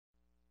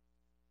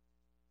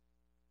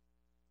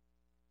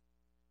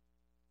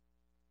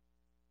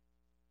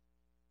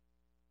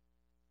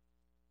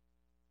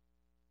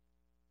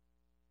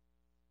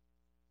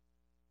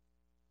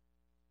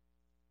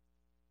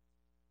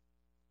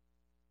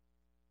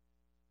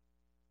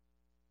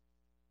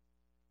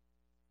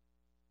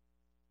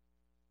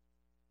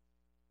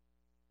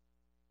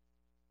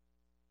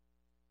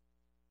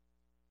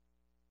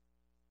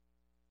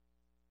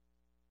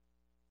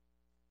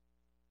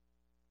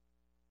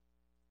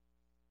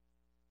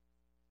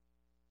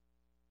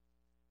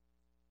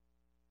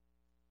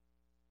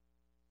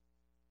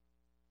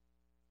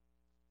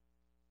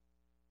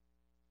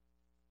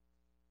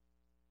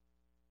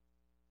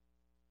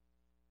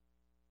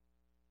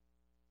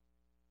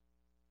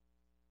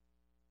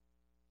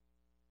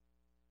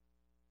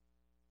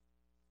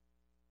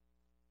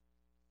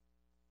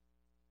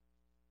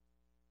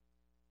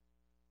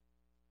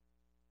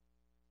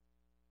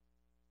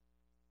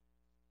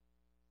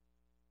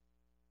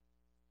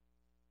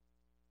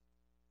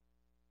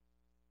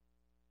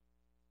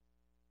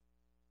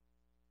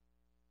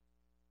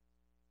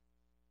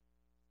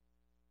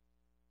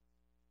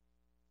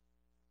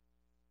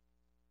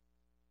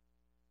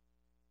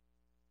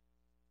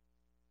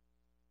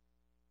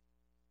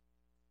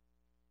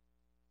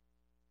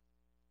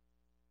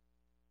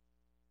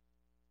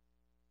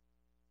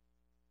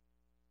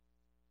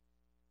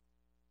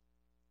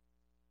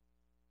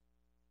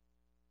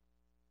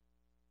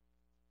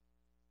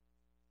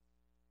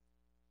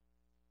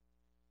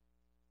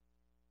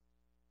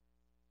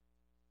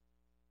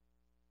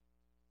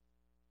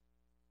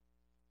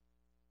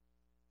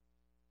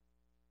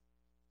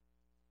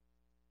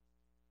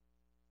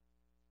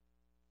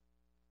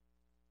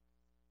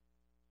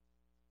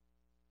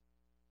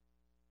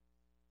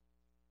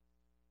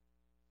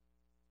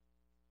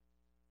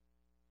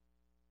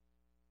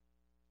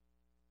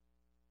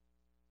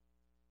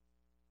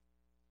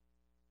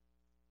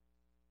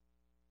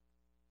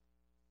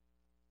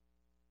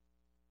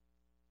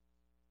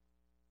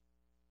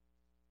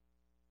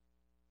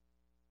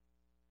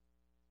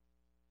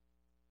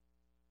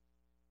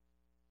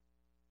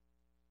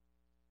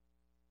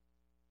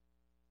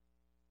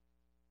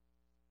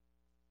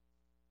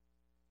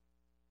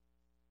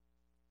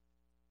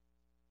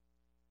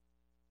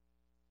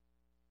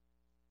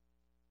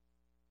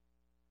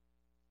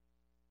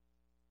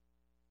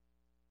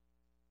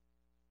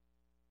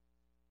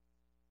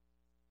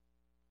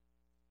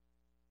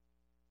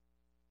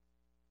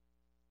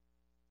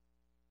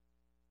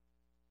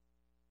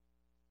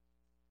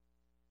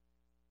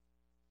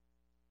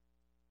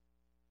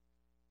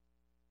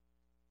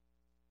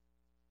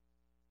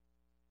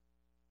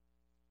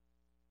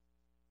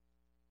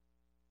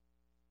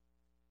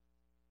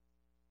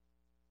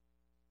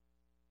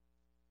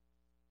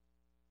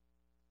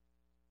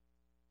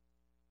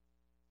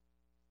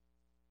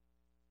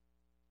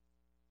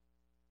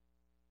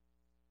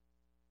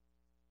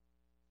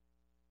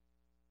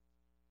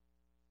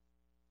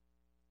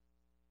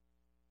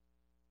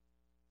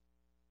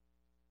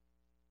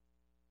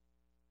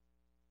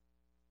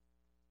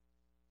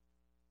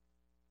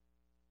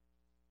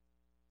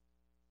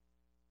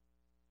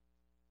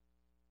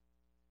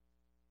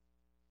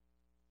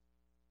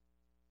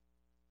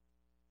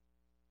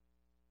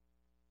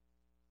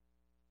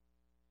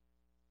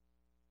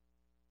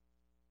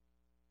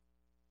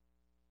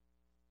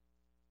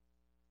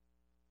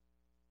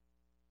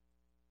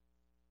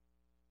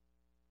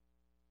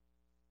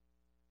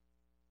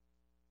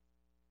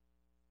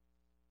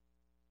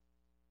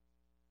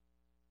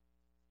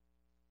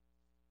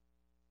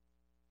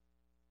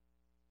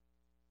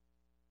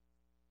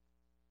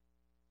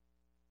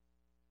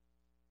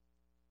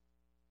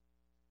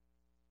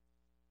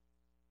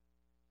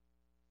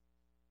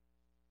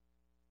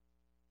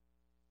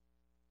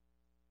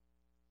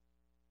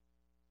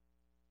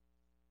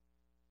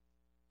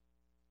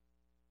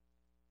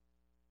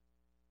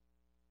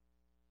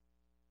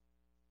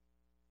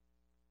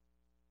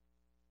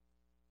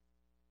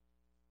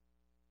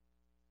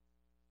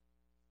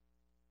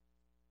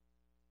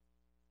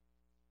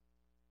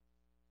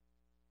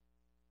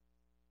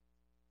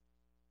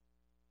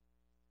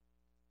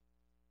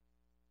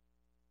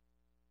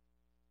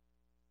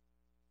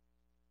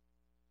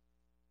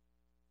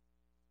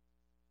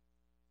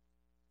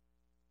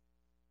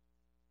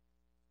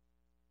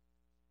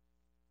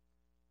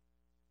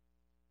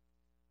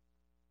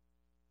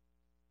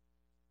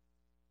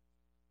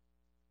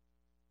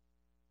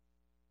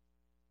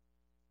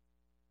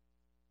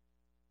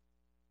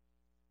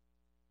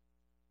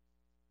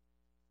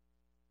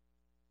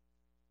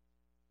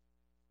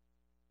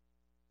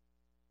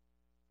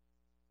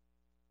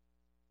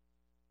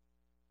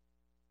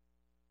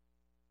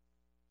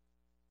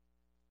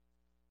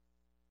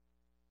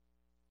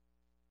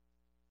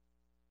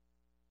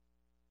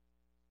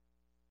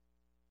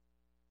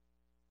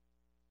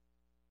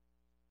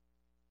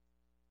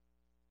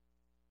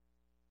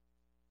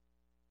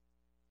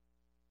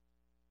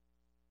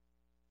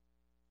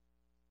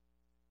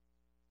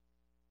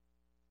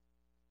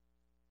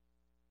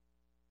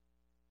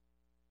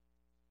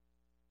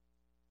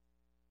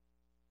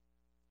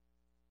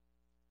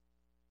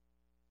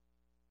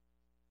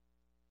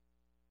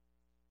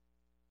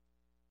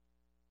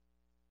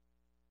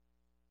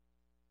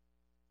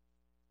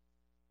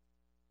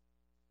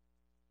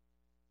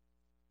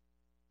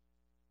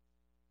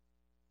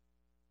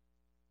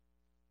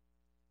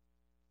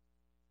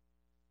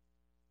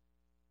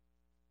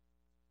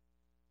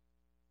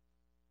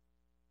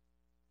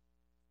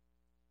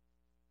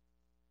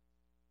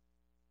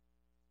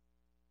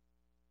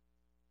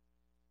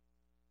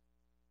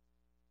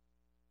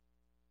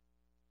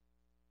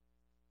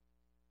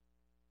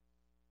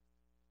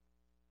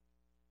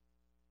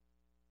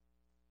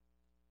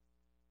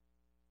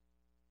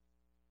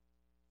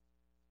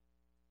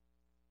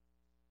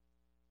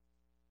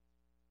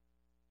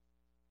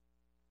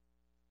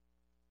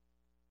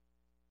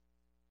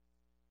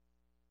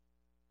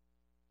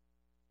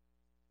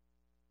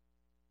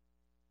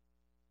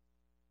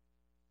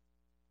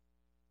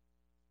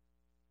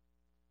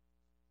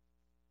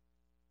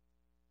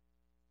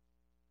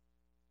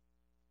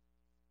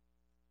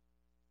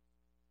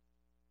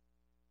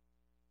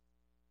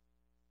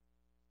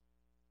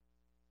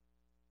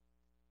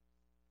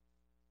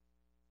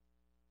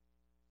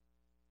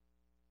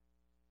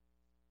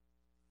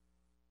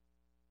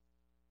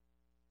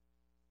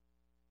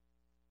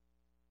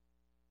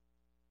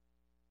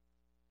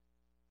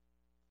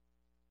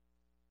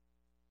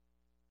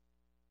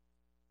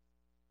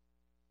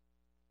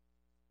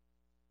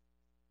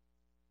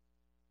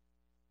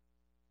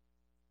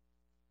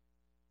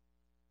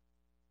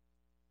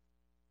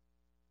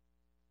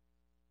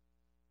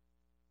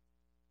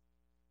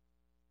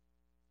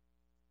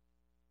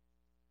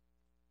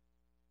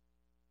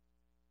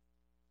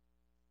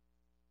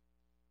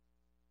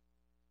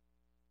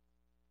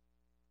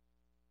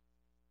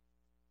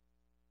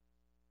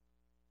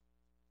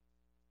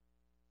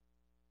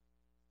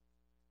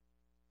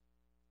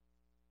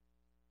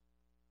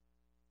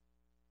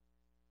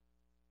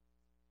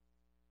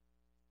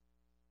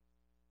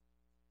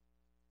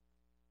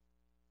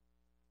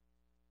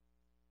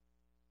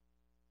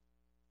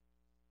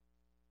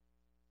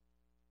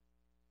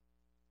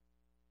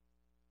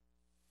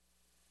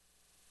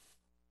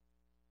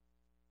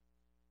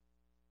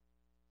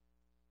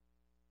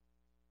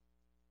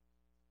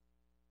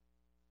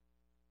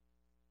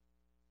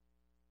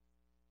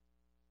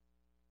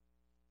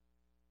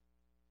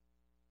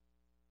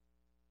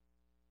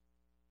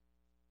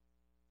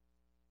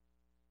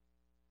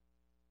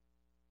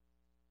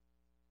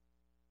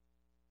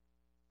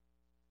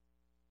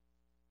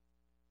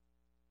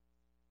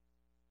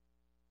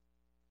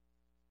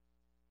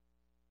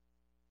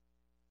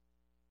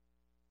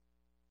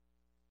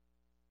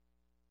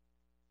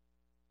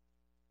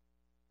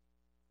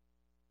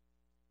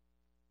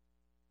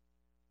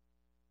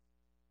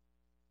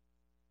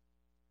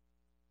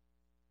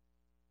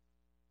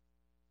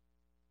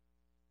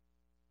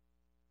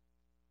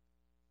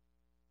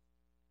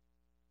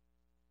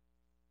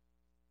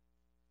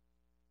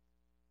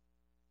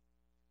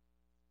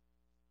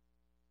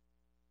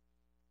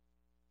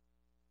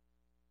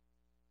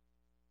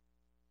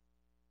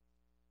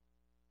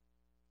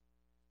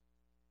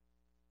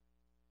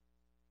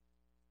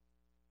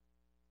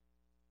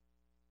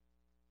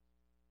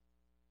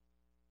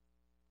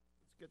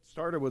Get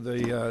started with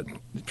the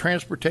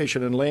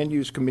Transportation and Land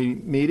Use Committee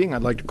meeting.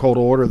 I'd like to call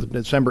to order the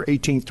December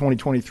 18th,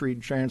 2023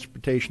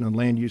 Transportation and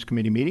Land Use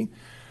Committee meeting.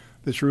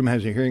 This room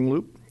has a hearing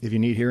loop. If you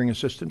need hearing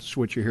assistance,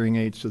 switch your hearing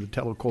aids to the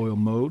telecoil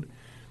mode.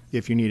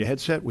 If you need a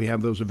headset, we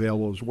have those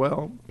available as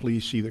well.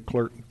 Please see the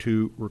clerk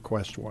to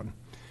request one.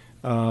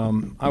 I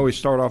always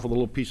start off with a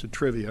little piece of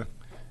trivia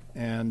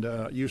and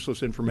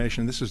useless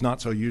information. This is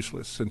not so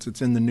useless. Since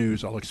it's in the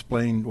news, I'll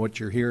explain what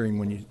you're hearing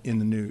when you're in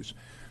the news.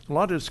 A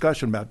lot of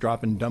discussion about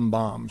dropping dumb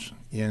bombs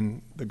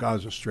in the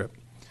Gaza Strip.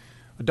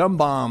 A dumb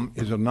bomb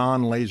is a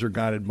non-laser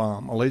guided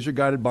bomb. A laser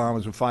guided bomb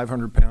is a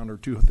 500-pound or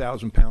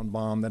 2,000-pound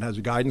bomb that has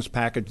a guidance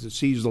package that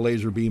sees the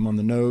laser beam on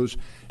the nose,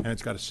 and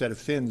it's got a set of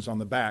fins on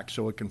the back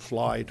so it can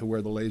fly to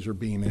where the laser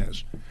beam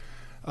is.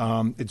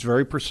 It's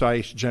very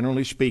precise.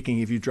 Generally speaking,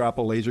 if you drop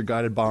a laser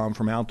guided bomb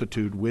from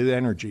altitude with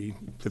energy,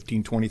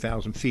 15,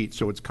 20,000 feet,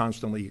 so it's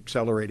constantly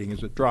accelerating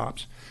as it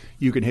drops,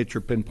 you can hit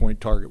your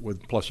pinpoint target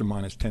with plus or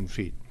minus 10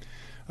 feet.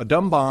 A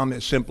dumb bomb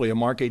is simply a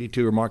Mark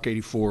 82 or Mark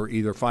 84,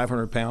 either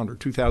 500-pound or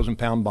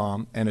 2,000-pound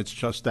bomb, and it's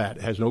just that.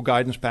 It has no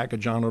guidance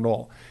package on it at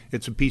all.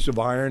 It's a piece of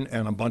iron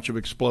and a bunch of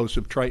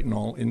explosive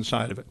tritonol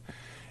inside of it.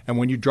 And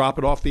when you drop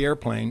it off the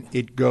airplane,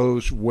 it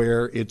goes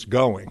where it's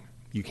going.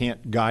 You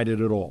can't guide it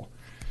at all.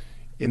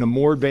 In the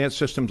more advanced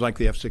systems like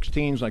the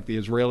F-16s, like the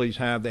Israelis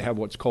have, they have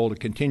what's called a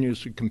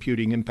continuously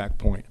computing impact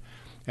point.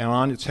 And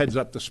on its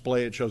heads-up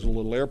display, it shows a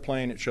little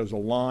airplane, it shows a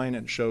line,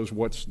 and it shows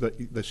what's the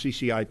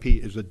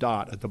CCIP is a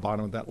dot at the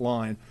bottom of that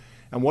line.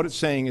 And what it's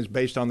saying is,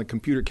 based on the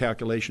computer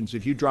calculations,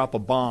 if you drop a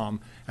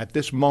bomb, at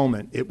this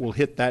moment, it will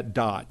hit that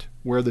dot,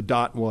 where the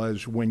dot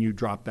was when you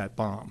dropped that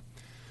bomb.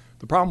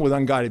 The problem with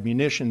unguided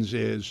munitions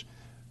is,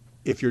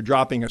 if you're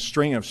dropping a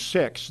string of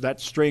 6,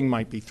 that string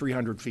might be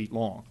 300 feet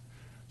long.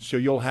 So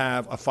you'll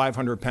have a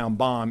 500-pound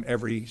bomb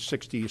every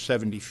 60,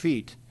 70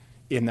 feet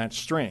in that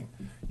string.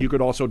 You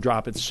could also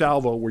drop it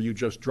salvo, where you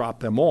just drop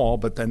them all,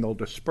 but then they'll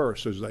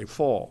disperse as they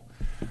fall.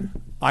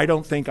 I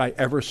don't think I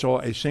ever saw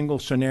a single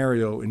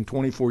scenario in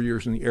 24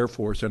 years in the Air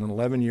Force and in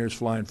 11 years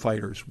flying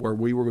fighters where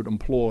we would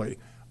employ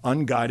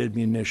unguided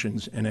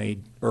munitions in a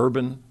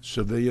urban,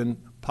 civilian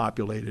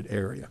populated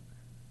area.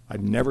 I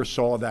never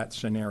saw that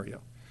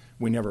scenario.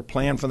 We never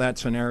planned for that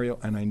scenario,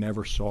 and I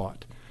never saw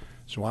it.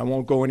 So I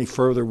won't go any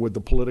further with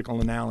the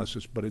political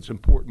analysis, but it's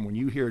important. When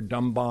you hear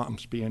dumb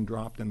bombs being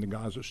dropped in the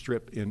Gaza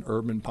Strip in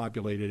urban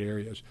populated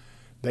areas,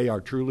 they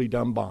are truly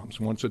dumb bombs.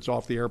 Once it's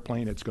off the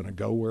airplane, it's going to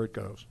go where it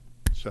goes.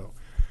 So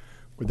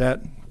with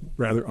that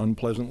rather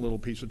unpleasant little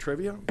piece of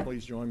trivia,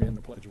 please join me in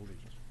the Pledge of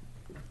Allegiance.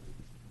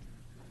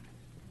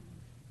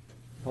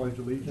 Pledge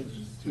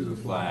allegiance to the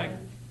flag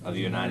of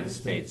the United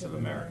States of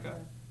America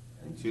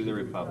and to the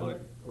republic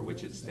for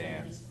which it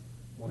stands,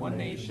 one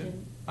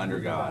nation, under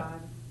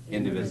God,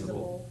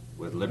 indivisible,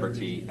 with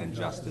liberty and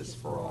justice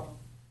for all.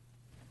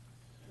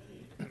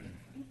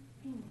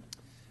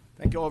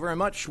 Thank you all very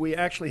much. We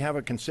actually have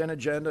a consent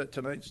agenda at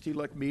tonight's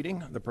TLEC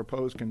meeting. The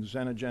proposed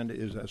consent agenda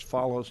is as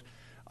follows.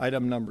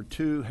 Item number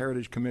 2,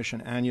 Heritage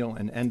Commission Annual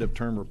and End of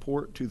Term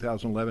Report,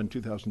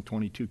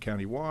 2011-2022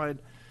 countywide.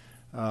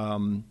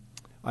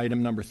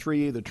 Item number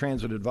 3, the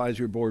Transit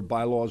Advisory Board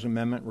Bylaws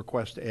Amendment,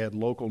 request to add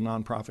local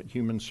nonprofit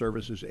human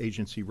services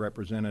agency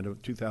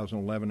representative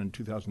 2011 and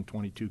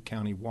 2022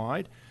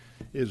 countywide.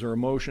 Is there a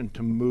motion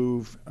to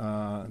move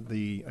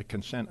the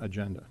consent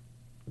agenda,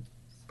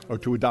 or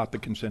to adopt the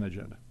consent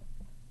agenda?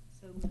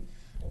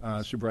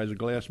 Supervisor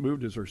Glass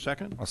moved. Is there a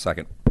second? I'll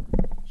second.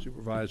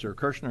 Supervisor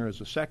Kirschner is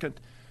a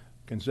second.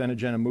 Consent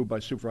agenda moved by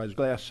Supervisor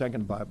Glass,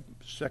 seconded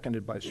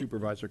by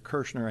Supervisor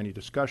Kirschner. Any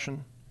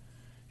discussion?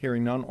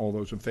 Hearing none, all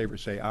those in favor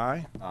say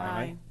aye.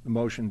 Aye. The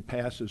motion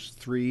passes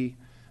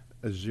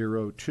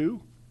 3-0-2,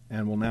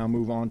 and we'll now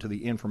move on to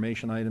the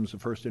information items. The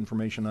first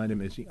information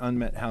item is the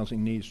Unmet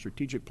Housing Needs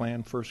Strategic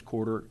Plan, first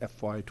quarter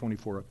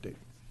FY24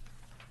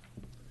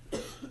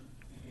 update.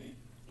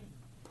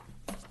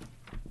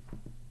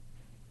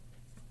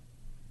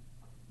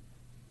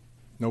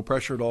 No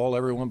pressure at all,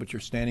 everyone, but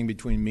you're standing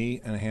between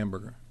me and a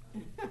hamburger.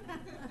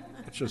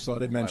 I just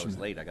thought I'd mention I was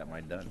that. late. I got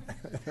mine done.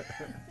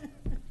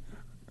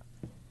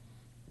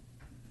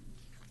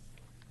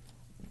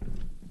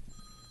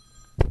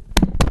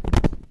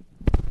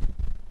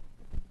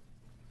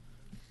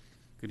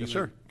 Good Yes,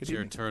 evening, sir. Good Chair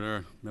evening.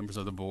 Turner, members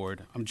of the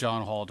board. I'm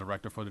John Hall,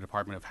 Director for the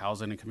Department of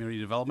Housing and Community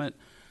Development.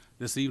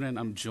 This evening,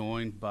 I'm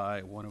joined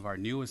by one of our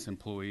newest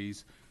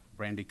employees,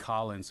 Brandy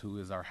Collins, who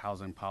is our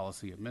Housing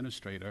Policy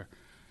Administrator.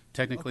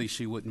 Technically,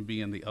 she wouldn't be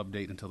in the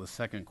update until the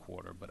second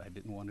quarter, but I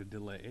didn't want to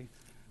delay.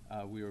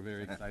 We were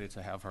very excited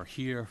to have her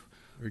here,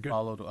 Very good.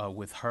 followed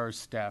with her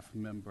staff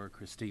member,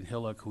 Christine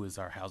Hillock, who is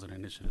our Housing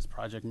Initiatives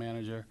Project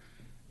Manager.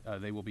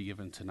 They will be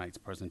given tonight's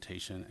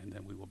presentation, and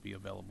then we will be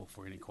available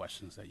for any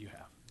questions that you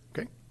have.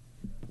 Okay.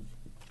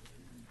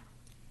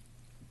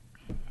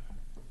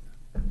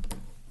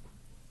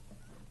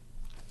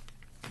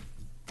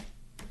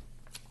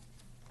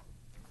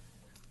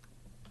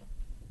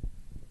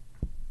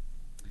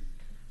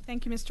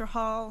 Thank you, Mr.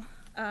 Hall.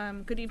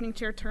 Good evening,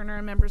 Chair Turner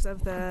and members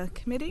of the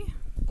committee.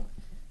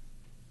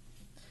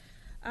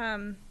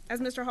 As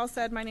Mr. Hall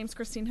said, my name is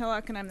Christine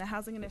Hillock, and I'm the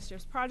Housing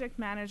Initiatives Project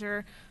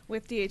Manager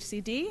with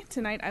DHCD.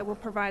 Tonight, I will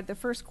provide the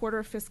first quarter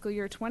of fiscal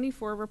year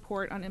 24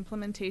 report on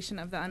implementation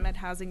of the Unmet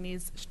Housing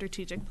Needs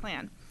Strategic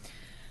Plan.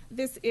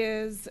 This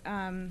is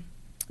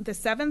the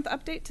seventh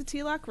update to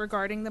TLUC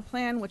regarding the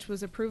plan, which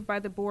was approved by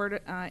the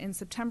board in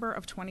September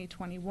of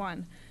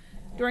 2021.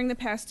 During the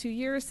past 2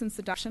 years since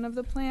adoption of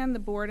the plan, the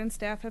board and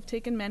staff have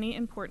taken many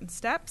important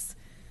steps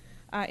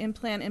in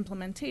plan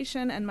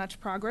implementation, and much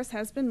progress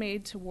has been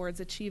made towards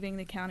achieving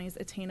the county's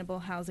attainable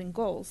housing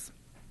goals.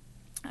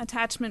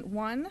 Attachment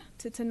 1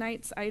 to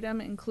tonight's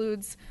item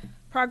includes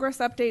progress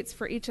updates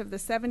for each of the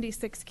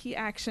 76 key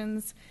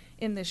actions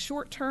in the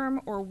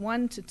short-term or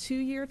 1 to 2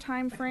 year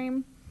time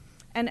frame,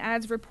 and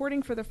adds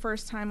reporting for the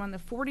first time on the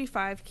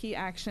 45 key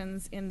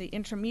actions in the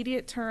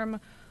intermediate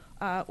term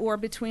or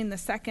between the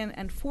second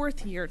and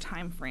fourth year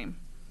time frame.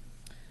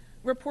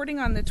 Reporting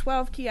on the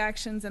 12 key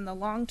actions in the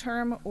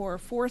long-term or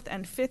fourth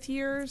and fifth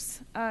years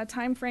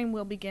time frame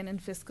will begin in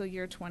fiscal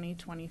year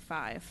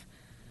 2025.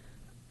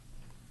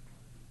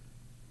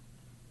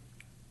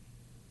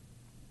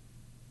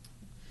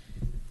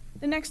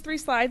 The next 3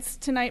 slides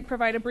tonight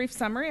provide a brief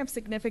summary of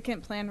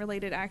significant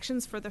plan-related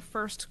actions for the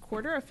first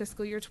quarter of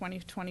fiscal year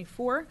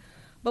 2024.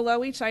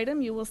 Below each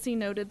item, you will see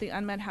noted the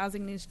Unmet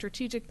Housing Needs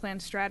Strategic Plan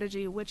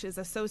strategy, which is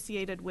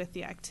associated with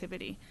the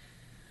activity.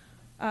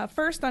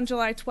 First, on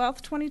July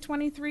 12,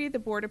 2023, the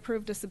board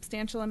approved a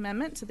substantial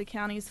amendment to the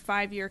county's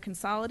 5-year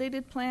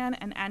consolidated plan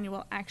and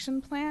annual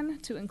action plan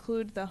to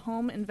include the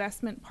Home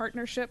Investment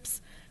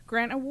Partnerships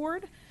Grant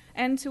Award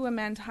and to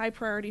amend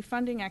high-priority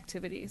funding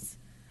activities.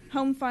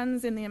 Home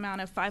funds in the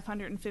amount of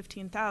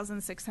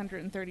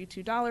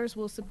 $515,632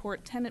 will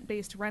support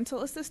tenant-based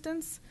rental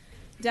assistance,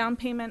 down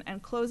payment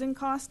and closing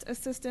cost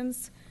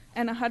assistance,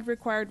 and a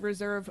HUD-required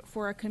reserve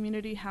for a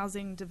community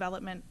housing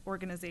development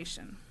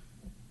organization.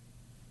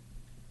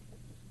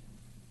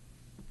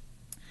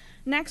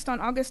 Next, on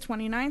August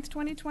 29,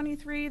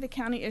 2023, the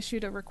county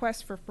issued a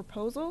request for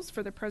proposals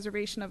for the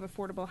preservation of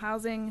affordable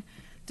housing,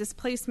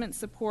 displacement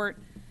support,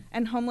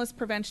 and homeless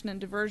prevention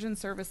and diversion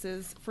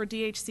services for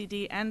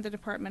DHCD and the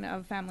Department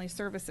of Family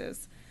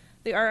Services.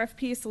 The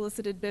RFP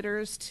solicited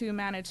bidders to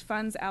manage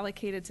funds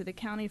allocated to the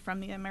county from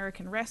the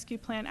American Rescue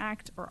Plan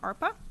Act, or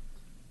ARPA.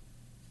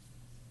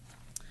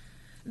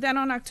 Then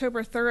on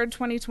October 3rd,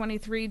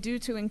 2023, due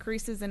to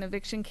increases in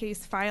eviction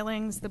case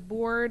filings, the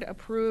board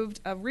approved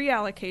a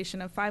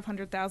reallocation of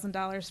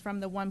 $500,000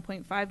 from the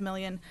 $1.5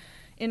 million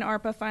in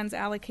ARPA funds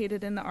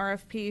allocated in the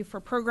RFP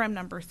for program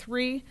number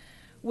 3,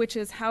 which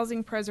is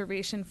housing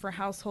preservation for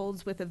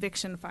households with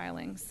eviction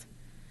filings.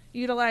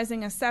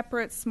 Utilizing a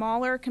separate,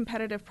 smaller,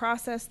 competitive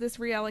process, this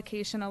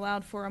reallocation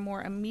allowed for a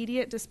more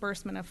immediate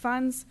disbursement of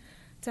funds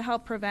to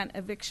help prevent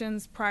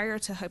evictions prior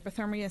to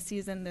hypothermia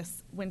season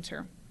this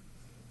winter.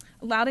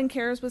 Loudoun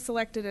Cares was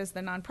selected as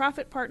the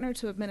nonprofit partner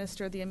to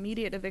administer the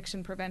immediate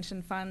eviction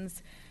prevention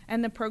funds,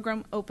 and the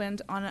program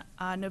opened on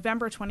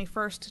November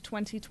 21st,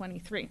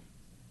 2023.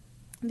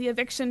 The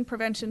eviction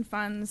prevention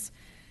funds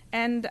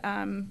and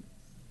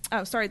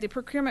the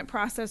procurement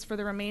process for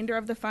the remainder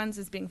of the funds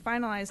is being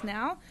finalized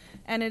now,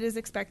 and it is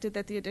expected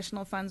that the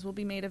additional funds will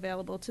be made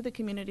available to the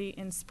community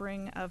in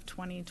spring of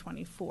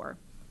 2024.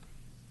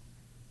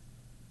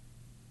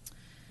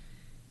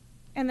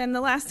 And then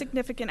the last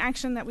significant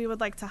action that we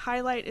would like to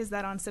highlight is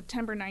that on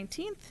September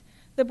 19th,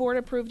 the board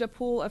approved a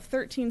pool of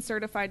 13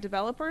 certified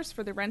developers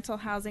for the Rental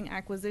Housing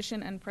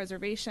Acquisition and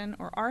Preservation,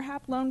 or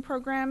RHAP, loan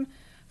program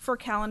for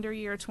calendar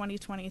year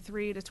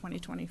 2023 to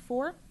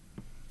 2024.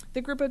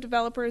 The group of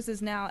developers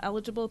is now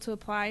eligible to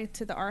apply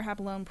to the RHAP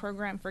loan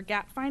program for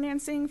gap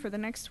financing for the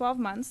next 12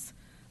 months,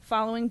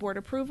 following board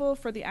approval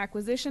for the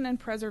acquisition and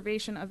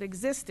preservation of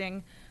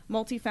existing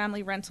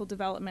multifamily rental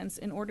developments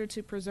in order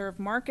to preserve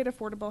market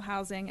affordable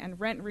housing and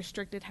rent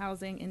restricted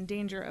housing in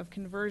danger of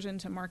conversion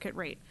to market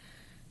rate.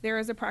 There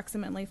is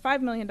approximately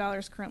 $5 million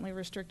currently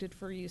restricted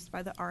for use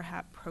by the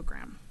RHAP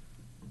program.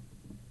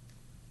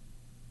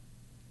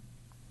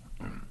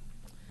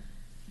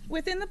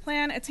 Within the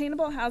plan,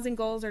 attainable housing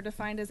goals are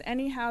defined as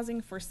any housing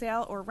for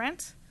sale or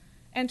rent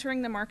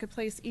entering the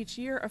marketplace each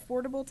year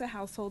affordable to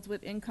households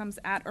with incomes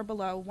at or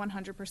below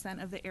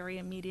 100% of the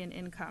area median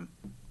income.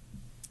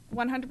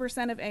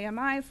 100% of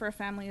AMI for a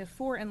family of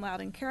 4 in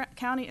Loudoun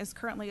County is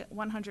currently at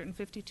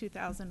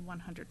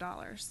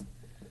 $152,100.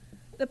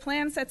 The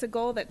plan sets a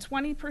goal that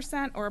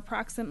 20%, or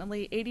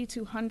approximately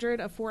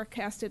 8,200 of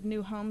forecasted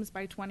new homes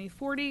by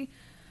 2040,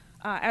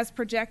 as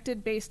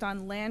projected based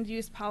on land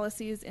use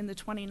policies in the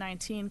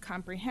 2019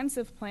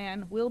 Comprehensive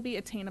Plan, will be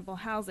attainable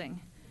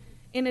housing.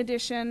 In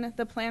addition,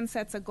 the plan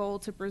sets a goal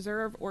to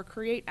preserve or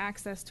create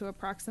access to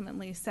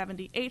approximately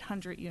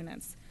 7,800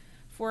 units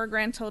for a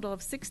grand total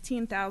of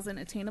 16,000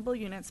 attainable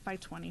units by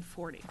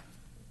 2040.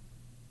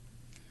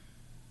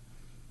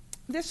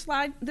 This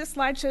slide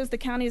shows the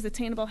county's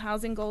attainable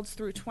housing goals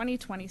through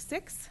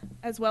 2026,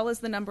 as well as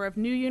the number of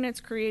new units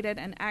created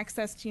and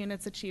access to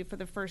units achieved for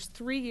the first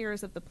 3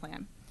 years of the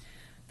plan.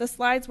 The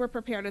slides were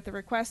prepared at the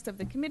request of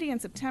the committee in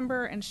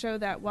September and show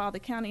that while the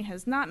county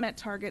has not met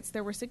targets,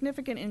 there were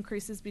significant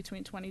increases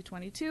between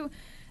 2022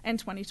 and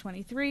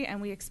 2023,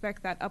 and we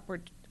expect that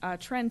upward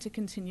trend to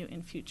continue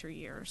in future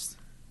years.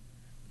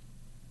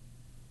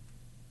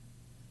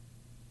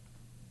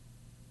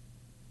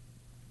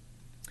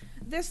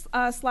 This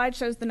slide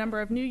shows the number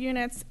of new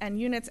units and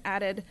units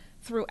added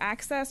through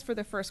access for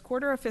the first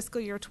quarter of fiscal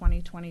year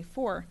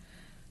 2024.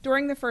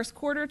 During the first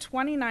quarter,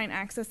 29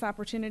 access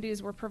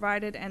opportunities were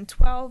provided and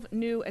 12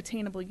 new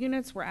attainable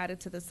units were added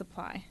to the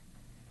supply.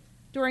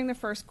 During the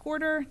first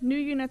quarter, new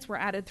units were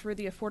added through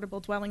the Affordable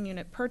Dwelling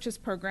Unit Purchase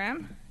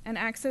Program, and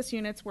access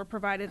units were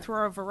provided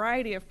through a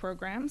variety of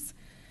programs,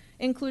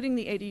 including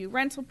the ADU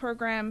rental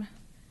program,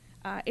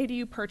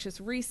 ADU purchase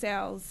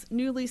resales,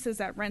 new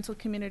leases at rental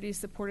communities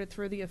supported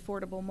through the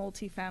Affordable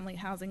Multifamily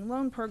Housing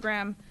Loan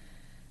Program,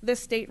 the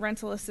State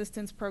Rental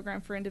Assistance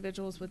Program for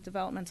individuals with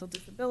developmental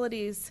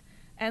disabilities,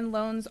 and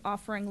loans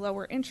offering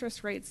lower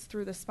interest rates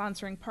through the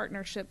Sponsoring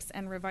Partnerships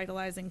and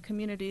Revitalizing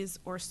Communities,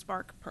 or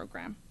SPARK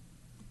program.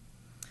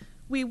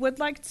 We would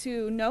like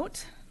to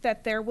note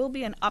that there will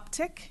be an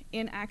uptick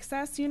in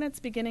access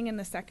units beginning in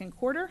the second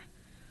quarter,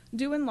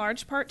 due in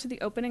large part to the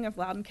opening of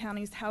Loudoun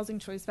County's Housing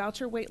Choice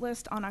Voucher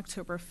waitlist on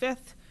October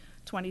 5th,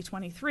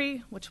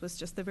 2023, which was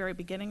just the very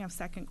beginning of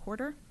second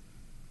quarter.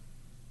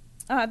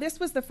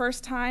 This was the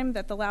first time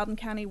that the Loudoun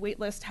County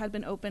waitlist had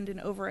been opened in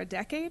over a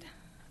decade.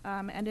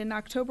 And in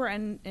October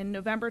and in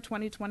November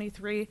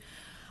 2023,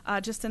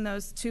 just in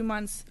those 2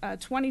 months,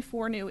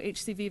 24 new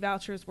HCV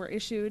vouchers were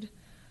issued.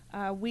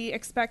 We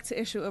expect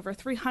to issue over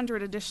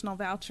 300 additional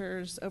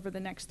vouchers over the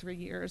next 3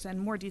 years, and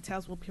more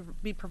details will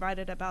be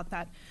provided about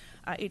that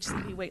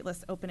HCV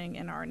waitlist opening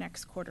in our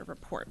next quarter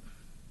report.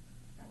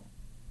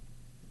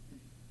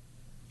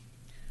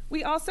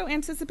 We also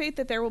anticipate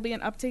that there will be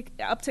an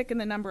uptick in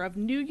the number of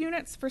new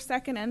units for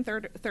second and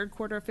third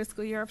quarter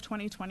fiscal year of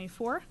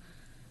 2024.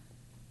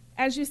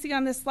 As you see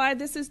on this slide,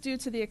 this is due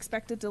to the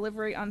expected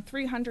delivery on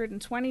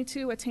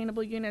 322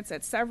 attainable units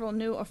at several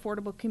new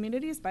affordable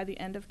communities by the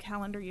end of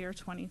calendar year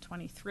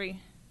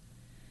 2023.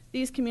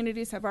 These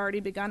communities have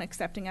already begun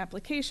accepting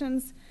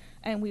applications,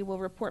 and we will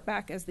report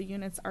back as the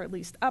units are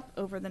leased up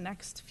over the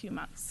next few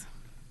months.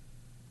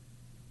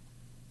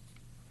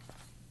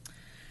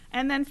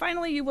 And then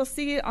finally, you will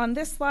see on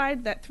this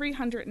slide that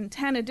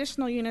 310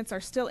 additional units are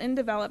still in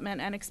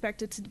development and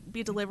expected to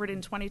be delivered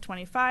in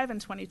 2025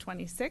 and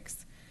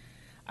 2026.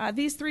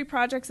 These 3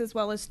 projects, as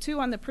well as 2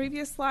 on the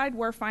previous slide,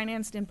 were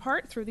financed in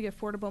part through the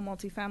Affordable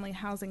Multifamily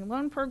Housing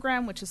Loan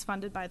Program, which is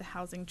funded by the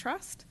Housing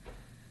Trust.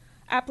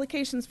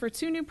 Applications for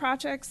 2 new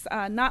projects,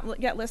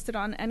 not yet listed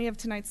on any of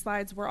tonight's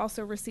slides, were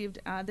also received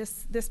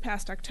this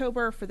past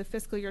October for the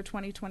fiscal year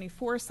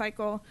 2024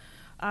 cycle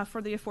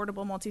for the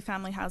Affordable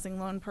Multifamily Housing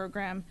Loan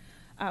Program.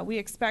 We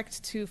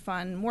expect to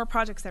fund more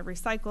projects every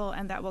cycle,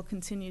 and that will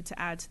continue to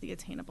add to the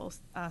attainable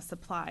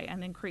supply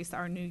and increase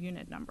our new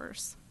unit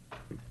numbers.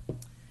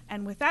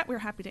 And with that, we're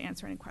happy to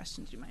answer any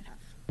questions you might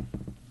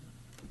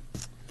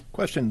have.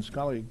 Questions,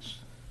 colleagues?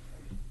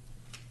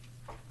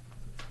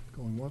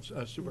 Going once,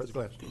 Supervisor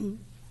Glass.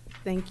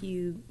 Thank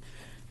you,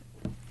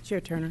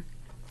 Chair Turner.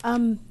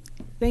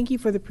 Thank you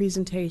for the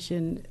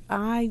presentation.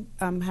 I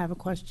have a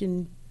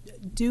question.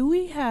 Do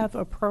we have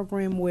a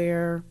program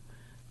where,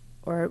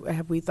 or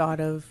have we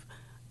thought of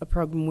a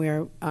program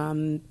where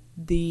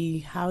the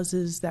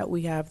houses that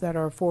we have that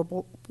are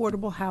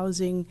affordable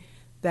housing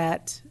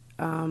that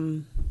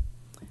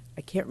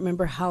I can't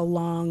remember how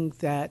long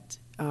that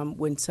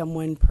when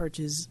someone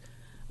purchases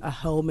a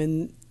home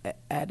and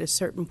at a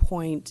certain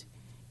point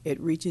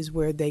it reaches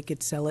where they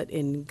could sell it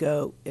and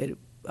go, you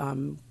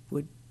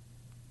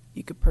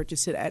could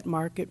purchase it at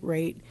market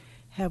rate.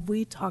 Have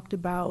we talked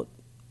about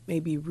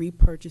maybe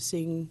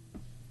repurchasing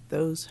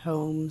those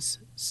homes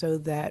so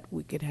that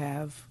we could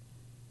have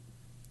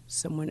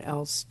someone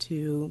else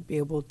to be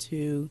able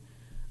to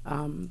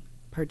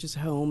purchase a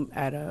home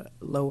at a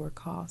lower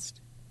cost?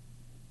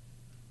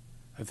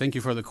 Thank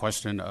you for the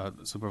question,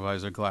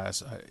 Supervisor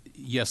Glass.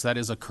 Yes, that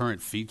is a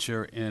current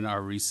feature in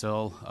our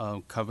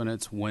resale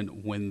covenants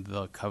when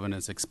the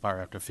covenants expire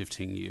after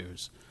 15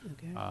 years.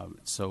 Okay.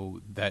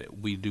 So that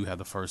we do have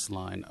the first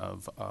line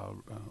of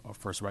our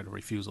first right of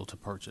refusal to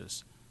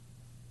purchase.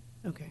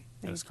 Okay.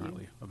 That is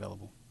currently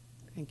available.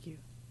 Thank you.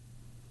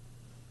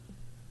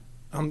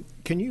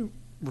 Can you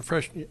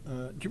refresh, do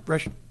you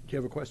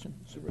have a question,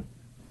 Supervisor?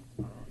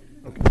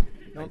 Okay.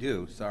 I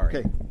do, sorry.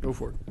 Okay, go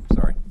for it.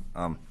 Sorry.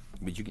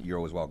 But you're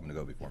always welcome to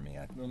go before me.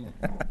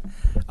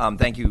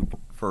 Thank you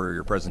for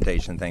your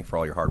presentation. Thank you for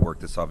all your hard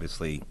work. This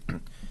obviously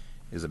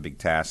is a big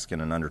task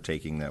and an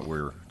undertaking that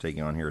we're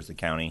taking on here as the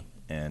county,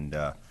 and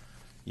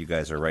you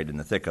guys are right in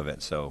the thick of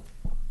it, so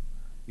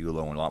you know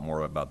a lot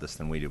more about this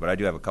than we do. But I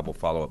do have a couple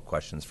follow-up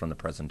questions from the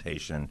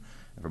presentation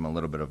and from a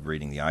little bit of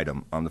reading the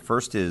item. The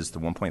first is the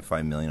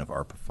 $1.5 million of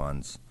ARPA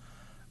funds.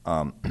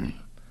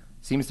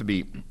 Seems to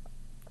be,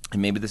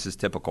 and maybe this is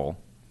typical,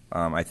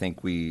 I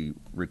think we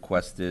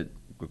request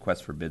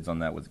for bids on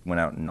that went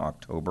out in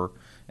October,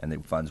 and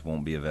the funds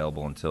won't be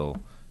available until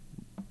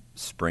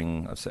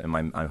spring.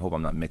 I hope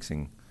I'm not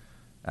mixing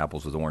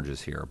apples with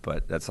oranges here,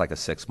 but that's like a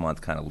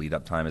 6-month kind of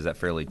lead-up time. Is that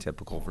fairly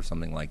typical for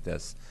something like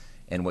this?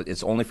 And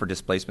it's only for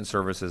displacement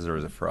services, or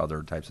is it for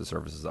other types of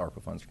services the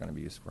ARPA funds are going to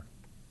be used for?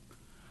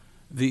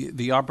 The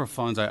ARPA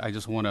funds, I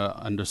just want to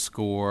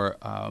underscore,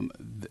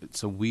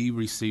 so we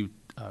received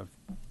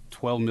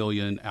 $12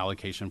 million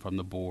allocation from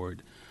the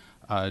board.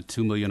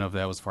 $2 million of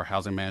that was for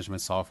housing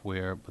management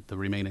software, but the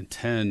remaining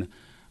 10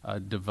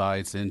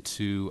 divides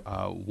into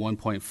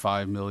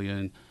 $1.5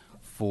 million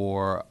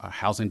for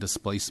housing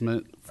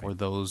displacement for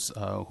those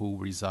who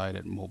reside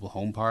at mobile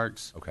home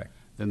parks. Okay.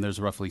 Then there's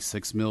roughly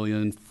 $6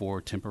 million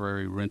for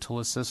temporary rental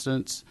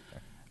assistance.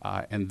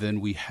 And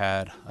then we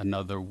had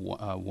another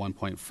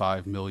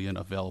 $1.5 million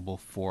available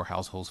for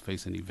households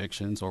facing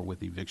evictions or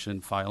with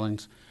eviction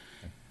filings.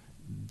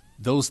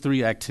 Those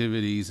three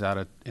activities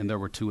and there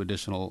were 2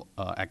 additional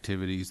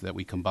activities that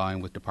we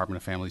combined with Department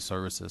of Family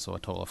Services, so a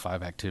total of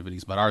 5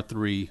 activities. But our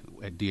 3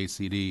 at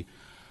DHCD,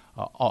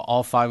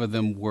 all 5 of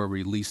them were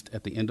released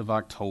at the end of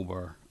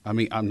October.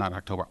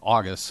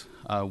 August,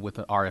 with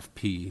an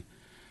RFP.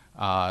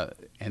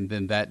 And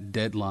then that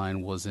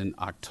deadline was in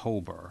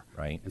October.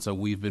 Right. And so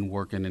we've been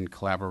working in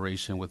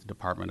collaboration with the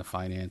Department of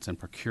Finance and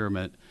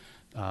Procurement.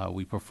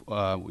 We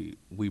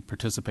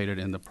participated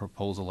in the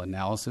proposal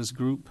analysis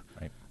group.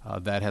 Right.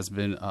 That has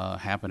been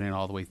happening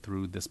all the way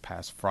through this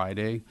past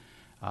Friday.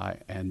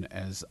 And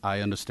as I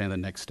understand, the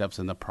next steps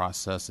in the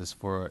process is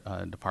for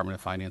Department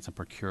of Finance and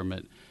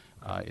Procurement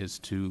is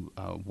to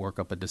work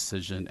up a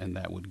decision, and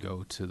that would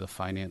go to the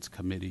Finance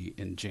Committee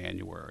in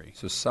January.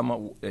 So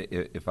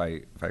if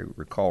I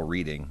recall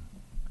reading,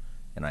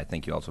 and I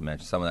think you also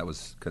mentioned some of that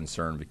was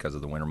concerned because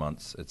of the winter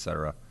months, et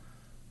cetera,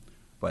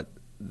 but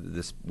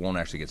this won't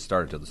actually get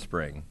started till the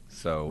spring.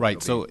 So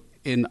right. So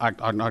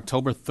on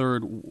October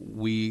 3rd,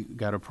 we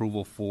got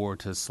approval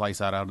to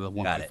slice out of the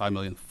 $1.5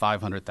 million,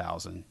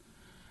 $500,000.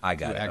 I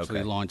got to it. actually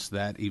Okay. launch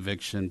that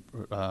eviction.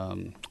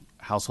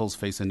 Households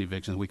facing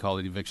evictions, we call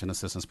it Eviction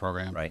Assistance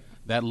Program. Right.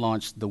 That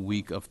launched the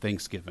week of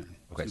Thanksgiving.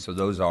 Okay, so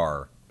those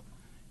are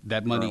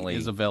That money currently-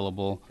 is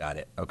available. Got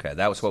it. Okay,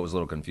 that was what was a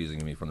little confusing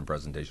to me from the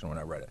presentation when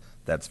I read it.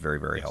 That's very,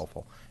 very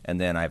helpful. And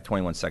then I have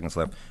 21 seconds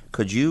left.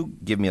 Could you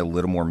give me a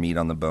little more meat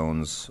on the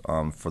bones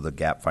for the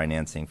gap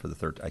financing for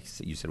the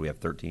you said we have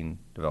 13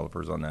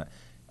 developers on that.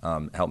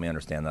 Help me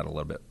understand that a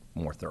little bit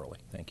more thoroughly.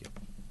 Thank you.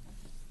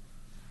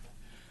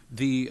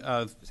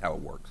 Just how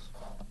it works.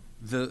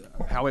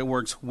 How it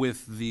works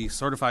with the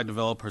certified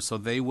developers, so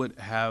they would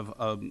have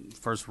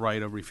first right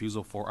of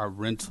refusal for our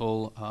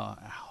rental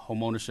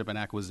homeownership and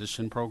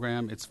acquisition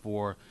program. It's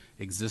for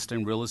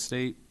existing real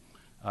estate.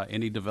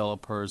 Any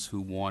developers who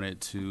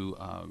wanted to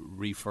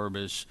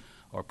refurbish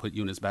or put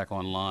units back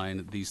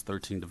online, these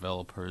 13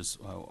 developers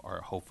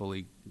are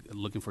hopefully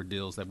looking for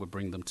deals that would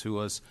bring them to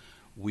us.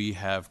 We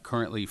have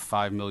currently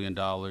 $5 million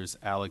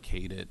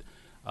allocated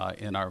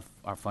in our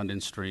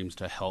funding streams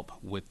to help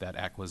with that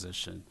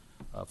acquisition.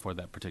 For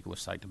that particular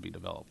site to be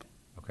developed.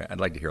 Okay, I'd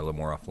like to hear a little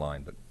more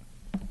offline, but.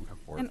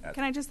 And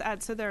can I just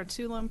add, so there are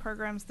 2 loan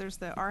programs. There's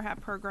the RHAP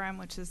program,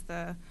 which is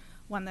the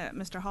one that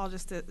Mr. Hall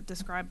just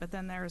described, but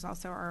then there's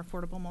also our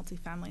Affordable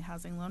Multifamily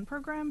Housing Loan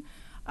Program.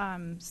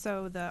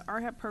 So the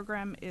RHAP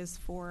program is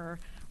for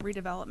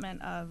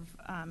redevelopment of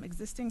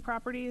existing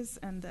properties,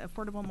 and the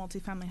Affordable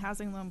Multifamily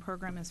Housing Loan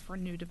Program is for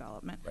new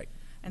development. Right.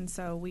 And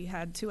so we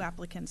had 2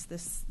 applicants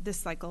this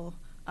cycle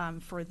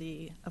for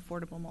the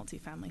Affordable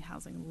Multifamily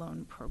Housing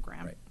Loan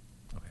Program. Right.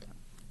 Okay.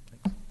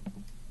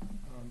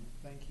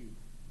 Thank you.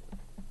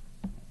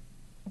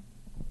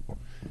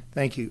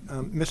 Thank you.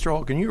 Mr.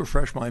 Hall, can you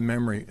refresh my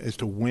memory as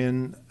to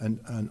when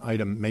an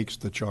item makes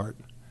the chart?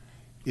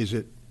 Is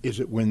it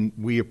when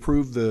we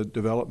approve the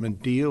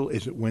development deal?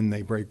 Is it when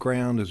they break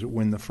ground? Is it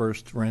when the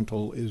first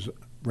rental is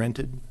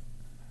rented?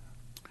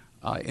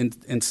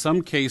 In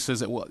some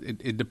cases,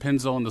 it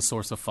depends on the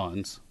source of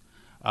funds.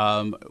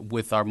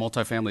 With our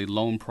multifamily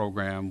loan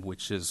program,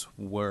 which is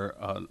where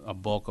a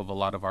bulk of a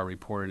lot of our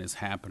reporting is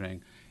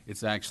happening,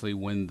 it's actually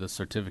when the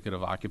certificate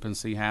of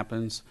occupancy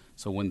happens,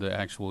 so when the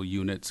actual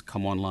units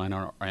come online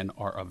and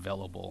are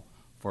available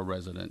for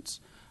residents.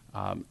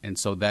 And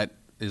so that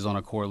is on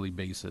a quarterly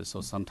basis,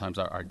 so sometimes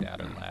our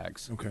data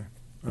lags. Okay,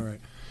 all right.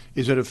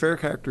 Is it a fair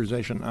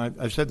characterization?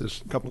 I've said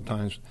this a couple of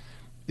times.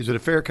 Is it a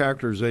fair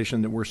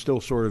characterization that we're still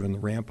sort of in the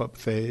ramp-up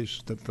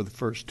phase, that for the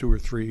first 2 or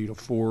 3 to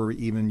 4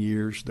 even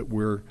years that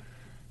we're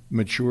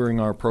maturing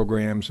our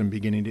programs and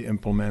beginning to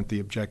implement the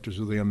objectives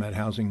of the Unmet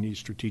Housing Needs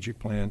Strategic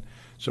Plan?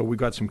 So we've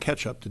got some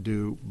catch-up to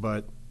do,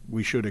 but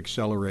we should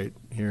accelerate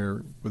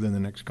here within the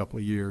next couple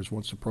of years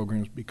once the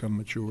programs become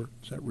mature.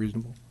 Is that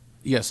reasonable?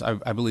 Yes,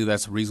 I believe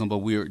that's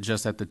reasonable. We're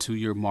just at the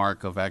 2-year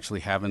mark of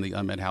actually having the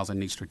Unmet Housing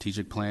Needs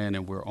Strategic Plan,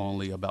 and we're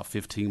only about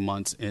 15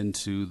 months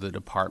into the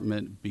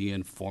department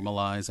being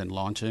formalized and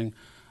launching.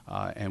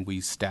 And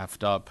we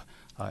staffed up,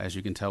 as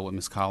you can tell, with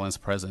Ms. Collins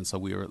present, so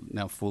we are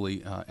now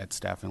fully at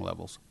staffing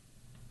levels.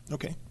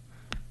 Okay.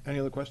 Any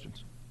other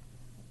questions?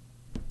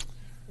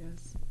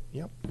 Yes.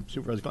 Yep.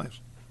 Supervisor Glass.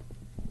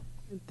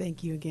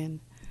 Thank you again.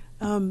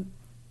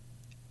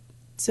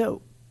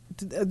 So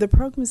the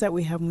programs that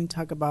we have when we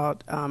talk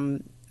about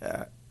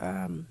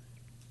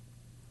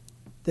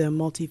the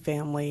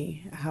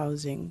multifamily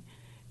housing,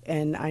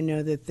 and I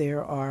know that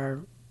there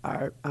are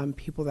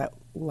people that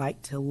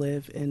like to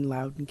live in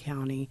Loudoun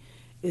County.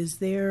 Is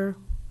there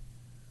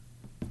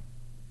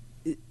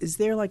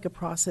like a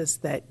process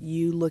that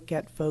you look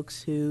at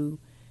folks who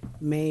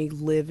may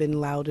live in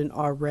Loudoun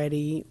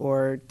already,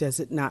 or does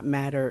it not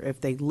matter if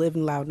they live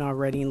in Loudoun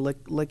already and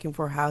looking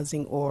for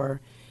housing,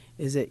 or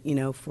is it,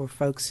 for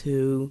folks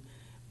who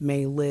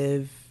may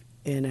live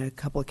in a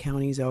couple of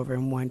counties over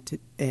and want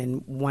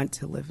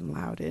to live in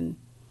Loudoun?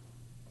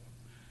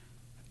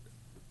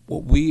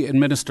 Well, we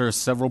administer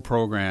several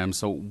programs.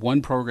 So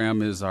one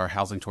program is our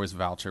Housing Choice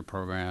Voucher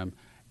program,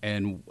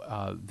 and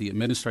the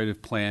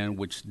administrative plan,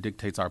 which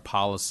dictates our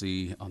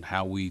policy on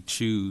how we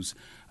choose,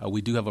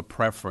 we do have a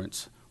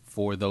preference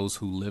for those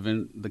who live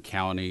in the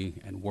county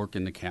and work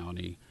in the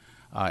county,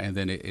 and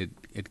then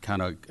it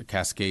kind of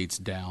cascades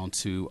down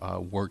to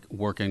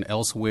working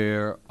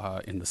elsewhere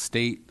in the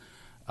state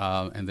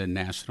and then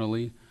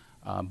nationally.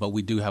 But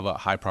we do have a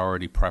high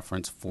priority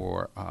preference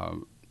for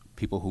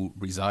people who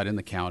reside in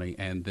the county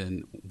and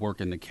then work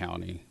in the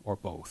county, or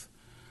both.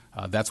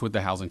 That's with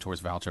the Housing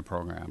Choice Voucher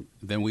program.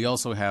 Then we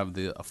also have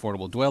the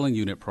Affordable Dwelling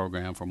Unit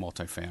program for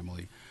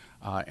multifamily.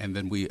 And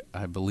then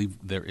I believe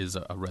there is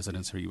a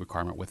residency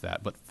requirement with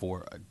that. But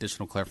for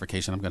additional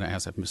clarification, I'm going to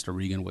ask if Mr.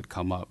 Regan would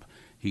come up.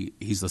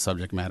 He's the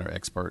subject matter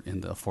expert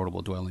in the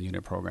Affordable Dwelling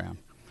Unit program.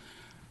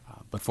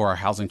 But for our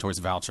Housing Choice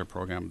Voucher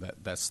program,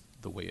 that's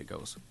the way it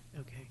goes.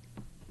 Okay.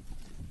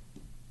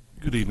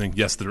 Good evening.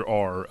 Yes, there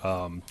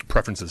are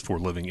preferences for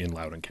living in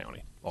Loudoun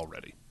County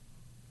already.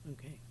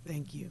 Okay.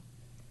 Thank you.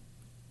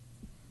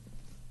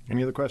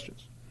 Any other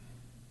questions?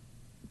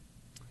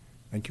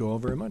 Thank you all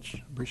very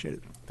much. Appreciate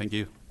it. Thank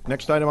you.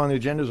 Next item on the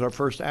agenda is our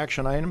first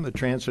action item, the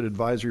Transit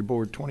Advisory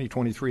Board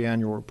 2023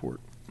 Annual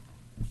Report.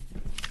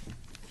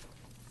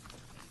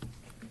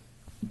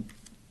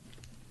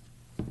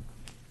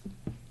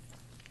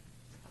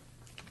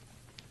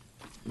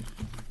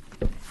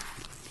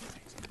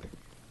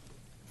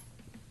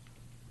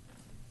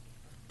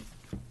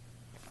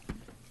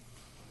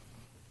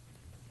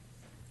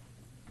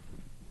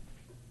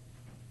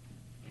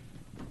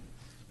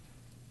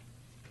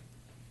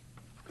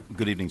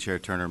 Good evening, Chair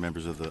Turner,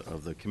 members of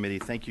the committee.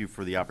 Thank you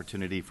for the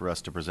opportunity for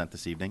us to present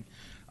this evening.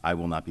 I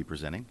will not be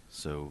presenting,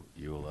 so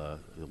you'll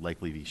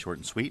likely be short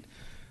and sweet.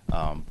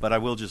 But I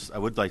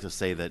would like to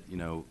say that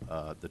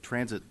the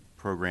transit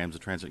programs, the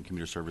transit and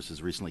commuter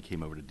services, recently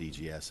came over to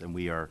DGS, and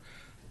we are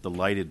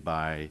delighted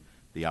by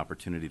the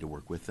opportunity to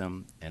work with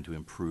them and to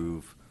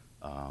improve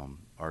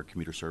our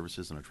commuter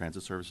services and our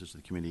transit services to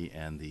the community.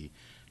 And the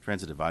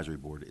Transit Advisory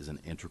Board is an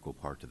integral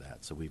part to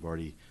that. So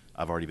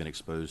I've already been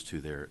exposed to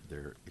their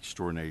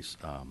extraordinary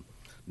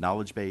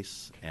knowledge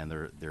base and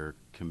their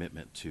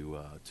commitment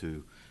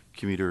to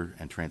commuter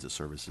and transit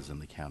services in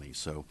the county.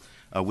 So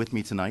with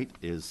me tonight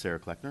is Sarah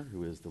Kleckner,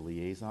 who is the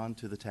liaison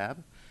to the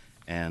TAB,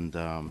 and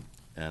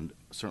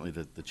certainly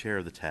the chair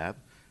of the TAB,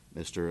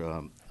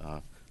 Mr.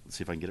 Let's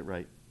see if I can get it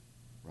right,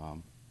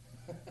 Ram.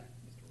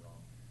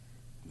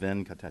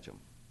 Venkatacham.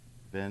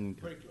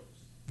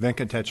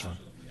 Venkatachlam.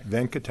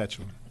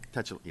 Venkatachlam.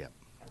 Yeah.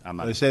 I'm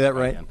not. Did I say that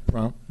right? again.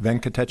 Ron?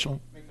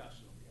 Venkatachlam?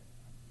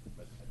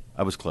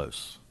 I was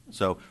close.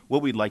 So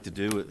what we'd like to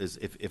do is,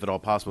 if at all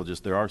possible,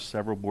 there are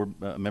several board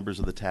members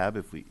of the TAB.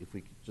 If we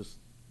could just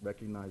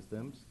recognize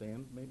them,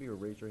 stand maybe, or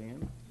raise your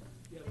hand.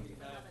 Yeah,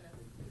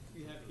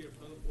 we have here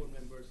fellow board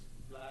members,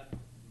 Vlad,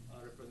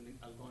 representing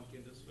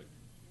Algonquian District,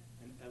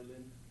 and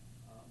Evelyn,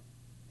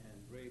 and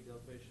Ray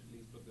Delfish,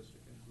 Leesburg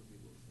District, and Susie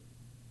Wilson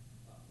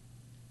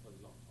for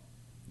the long haul.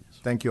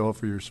 Thank you all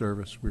for your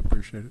service. We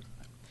appreciate it.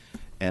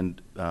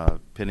 And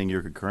pending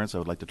your concurrence, I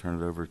would like to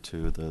turn it over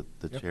to the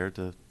Yep. chair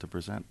to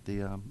present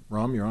the.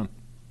 Ram, you're on.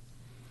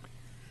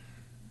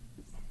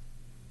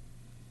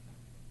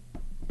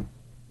 I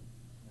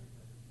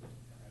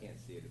can't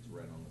see it. It's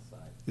red on the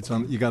side. It's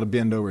on. You got to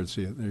bend over and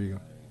see it. There you go.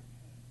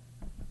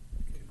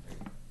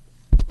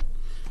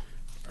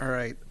 All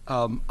right.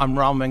 I'm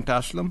Ram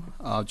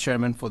Venkatashlam,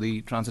 Chairman for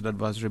the Transit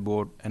Advisory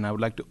Board, and I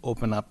would like to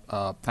open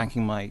up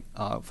thanking my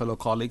fellow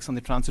colleagues on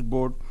the Transit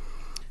Board,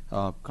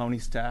 county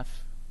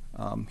staff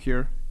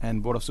here,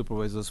 and Board of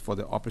Supervisors for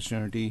the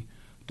opportunity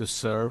to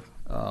serve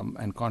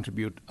and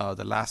contribute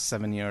the last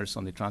 7 years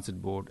on the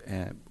Transit Board,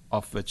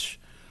 of which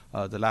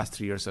the last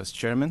 3 years as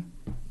Chairman.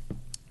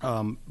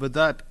 With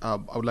that, I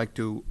would like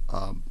to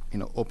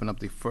open up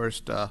the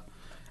first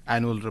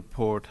annual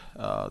report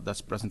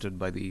that's presented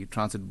by the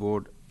Transit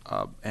Board.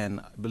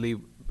 And I believe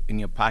in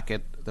your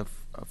packet, the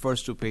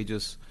first 2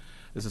 pages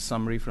is a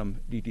summary from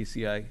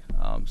DTCI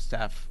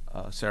staff.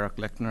 Sarah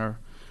Kleckner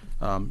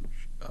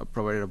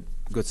provided a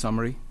good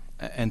summary,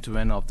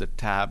 end-to-end of the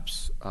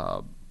TAB's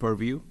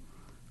purview.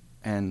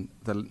 And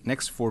the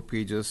next 4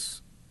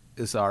 pages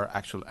is our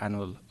actual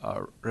annual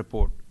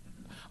report.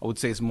 I would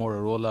say it's more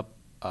a roll-up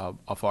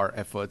of our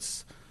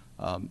efforts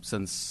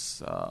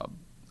since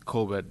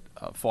COVID,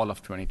 fall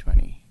of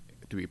 2020,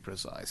 to be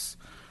precise.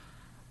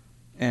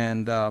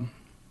 And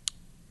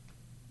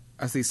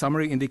As the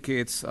summary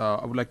indicates,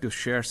 I would like to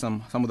share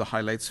some of the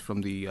highlights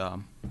from the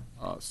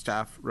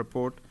staff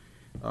report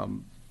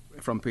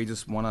from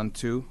pages 1 and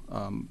 2,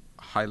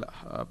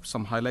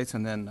 some highlights,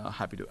 and then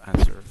happy to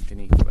answer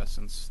any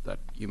questions that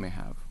you may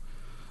have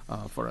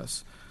for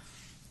us.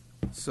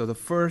 So the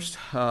first,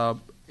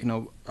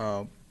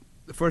 the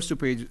first two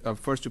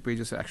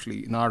pages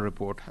actually in our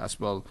report as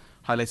well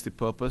highlights the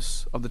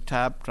purpose of the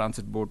TAB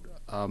Transit Board,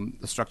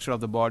 the structure of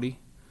the body,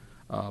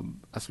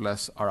 as well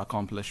as our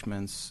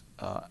accomplishments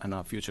and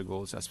our future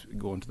goals as we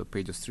go into the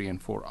pages 3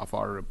 and 4 of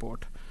our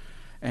report.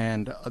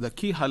 And the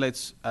key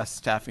highlights, as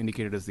staff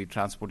indicated, is the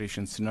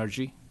transportation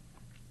synergy,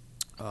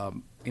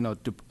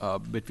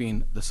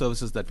 between the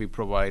services that we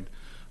provide,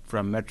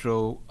 from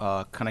Metro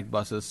Connect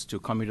buses to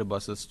commuter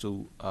buses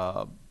to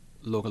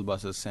local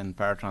buses and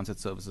paratransit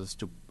services,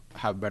 to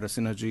have better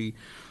synergy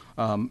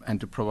and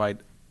to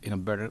provide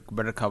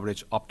better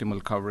coverage,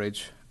 optimal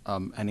coverage,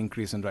 and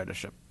increase in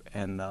ridership.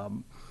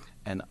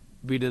 And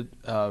we did.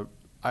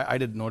 I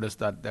did notice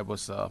that there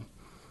was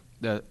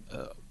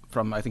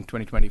from I think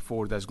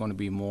 2024, there's going to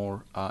be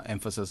more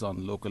emphasis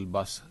on local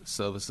bus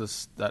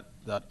services. That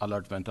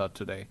alert went out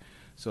today,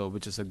 so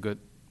which is a good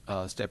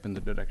step in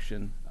the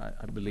direction,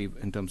 I believe,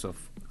 in terms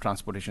of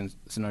transportation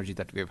synergy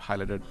that we have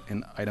highlighted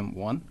in item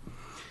 1.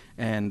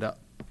 And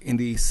in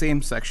the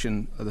same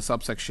section, the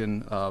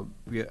subsection,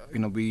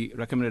 we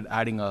recommended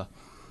adding a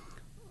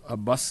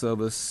bus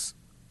service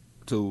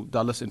to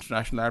Dulles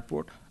International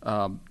Airport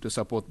to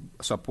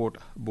support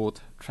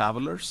both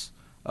travelers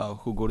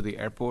who go to the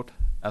airport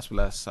as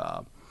well as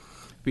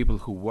people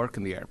who work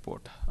in the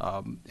airport.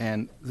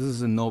 And this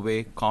is in no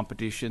way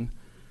competition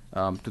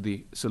to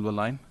the Silver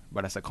Line,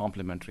 but as a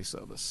complementary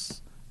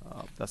service.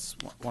 That's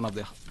one of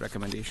the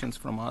recommendations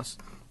from us.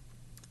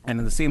 And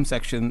in the same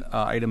section,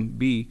 item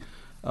B,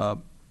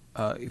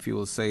 if you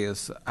will say,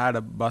 is add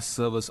a bus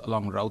service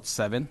along Route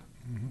 7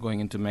 going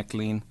into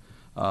McLean,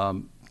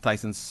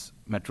 Tyson's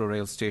Metro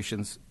Rail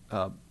stations,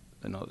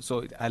 so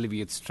it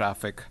alleviates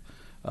traffic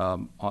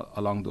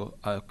along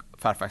the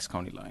Fairfax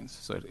County lines.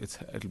 So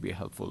it'll be a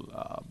helpful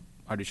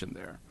addition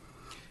there.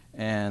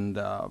 And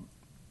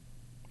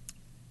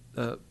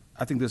I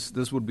think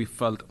this would be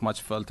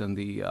much felt in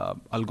the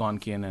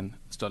Algonquian and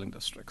Sterling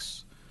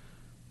districts.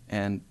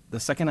 And the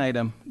second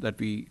item that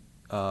we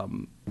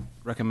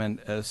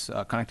recommend is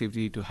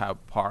connectivity to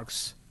have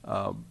parks,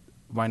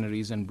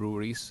 wineries, and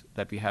breweries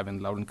that we have in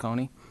Loudoun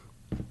County.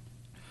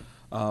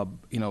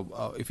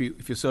 If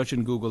you search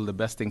in Google the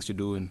best things to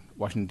do in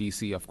Washington,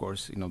 D.C., of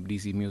course,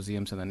 D.C.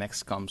 museums, and the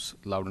next comes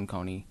Loudoun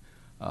County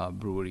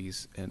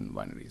breweries and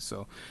wineries.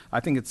 So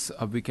I think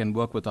we can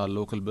work with our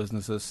local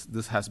businesses.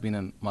 This has been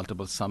in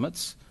multiple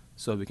summits,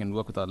 so we can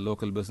work with our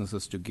local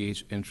businesses to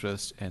gauge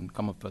interest and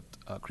come up with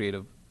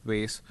creative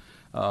ways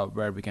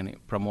where we can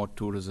promote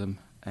tourism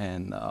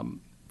and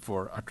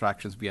for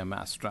attractions via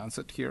mass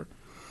transit here.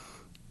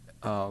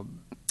 And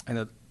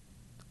the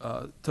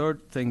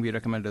third thing we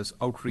recommend is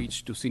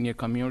outreach to senior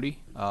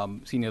community,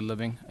 senior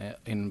living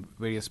in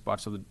various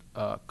parts of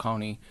the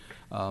county,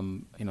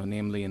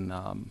 namely in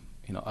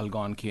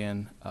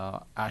Algonquian,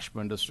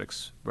 Ashburn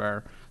districts,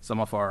 where some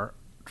of our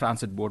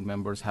transit board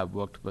members have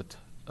worked with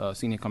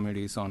senior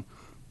communities on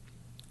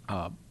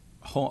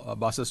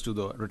buses to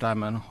the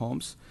retirement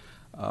homes,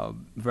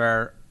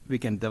 where we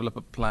can develop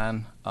a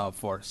plan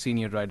for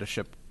senior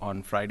ridership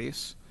on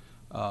Fridays,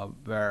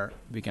 where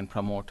we can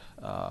promote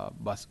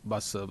bus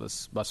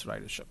service, bus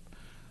ridership.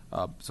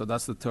 So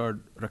that's the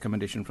third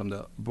recommendation from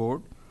the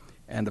board.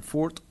 And the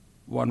fourth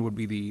one would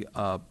be the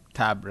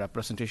TAB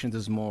representation.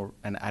 This is more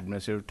an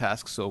administrative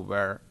task, so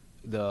where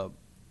the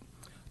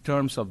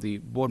terms of the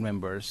board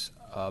members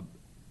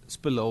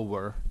spill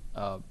over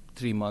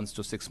 3 months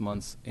to 6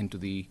 months into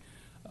the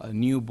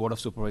new Board of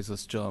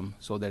Supervisors term,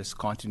 so there's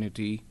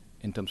continuity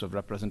in terms of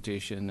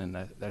representation, and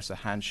there's a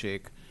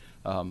handshake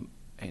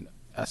and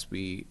as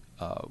we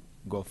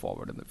go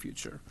forward in the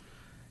future.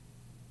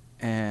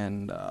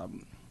 And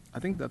I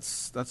think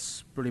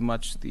that's pretty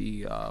much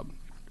the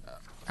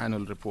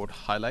annual report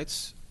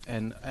highlights.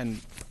 And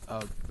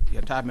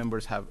TAB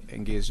members have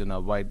engaged in a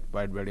wide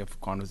variety of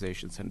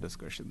conversations and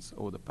discussions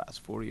over the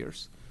past 4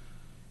 years.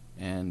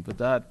 And with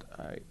that,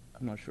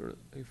 I'm not sure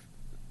if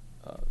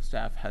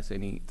staff has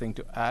anything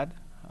to add,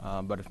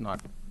 but if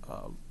not,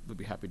 we'll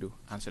be happy to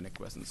answer any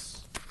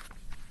questions.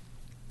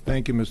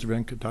 Thank you, Mr.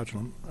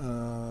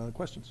 Venkatachalam.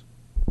 Questions?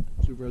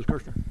 Supervisor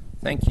Kirshner.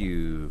 Thank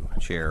you,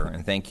 Chair,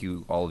 and thank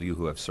you all of you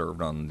who have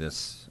served on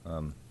this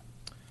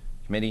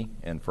committee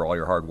and for all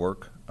your hard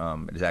work.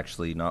 It is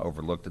actually not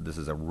overlooked that this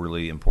is a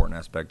really important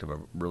aspect of a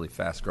really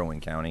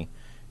fast-growing county,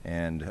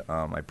 and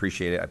I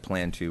appreciate it. I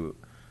plan to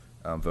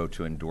vote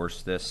to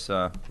endorse this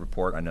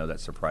report. I know that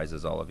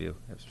surprises all of you,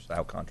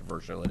 how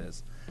controversial it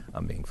is.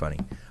 I'm being funny.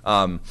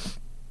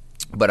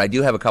 But I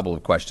do have a couple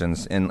of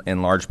questions.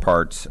 In large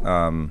part,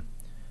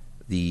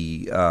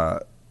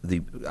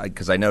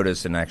 because I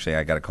noticed, and actually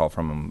I got a call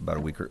from him about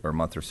a week or a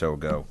month or so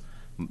ago.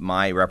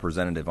 My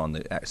representative on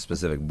the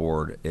specific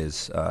board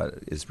is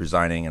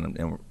resigning,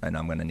 and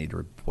I'm going to need to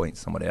appoint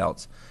somebody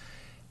else.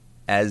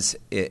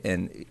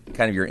 and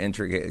kind of your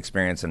intricate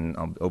experience, and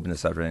I'll open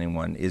this up to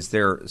anyone, is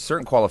there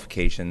certain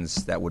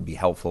qualifications that would be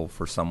helpful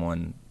for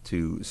someone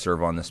to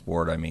serve on this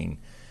board? I mean,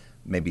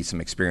 maybe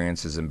some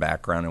experiences and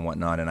background and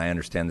whatnot, and I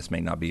understand this may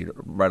not be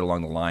right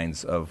along the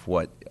lines of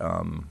what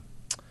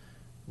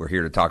we're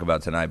here to talk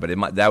about tonight,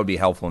 but that would be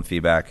helpful in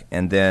feedback.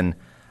 And then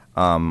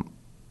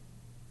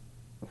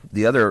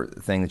the other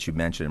thing that you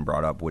mentioned and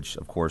brought up, which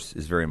of course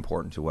is very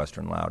important to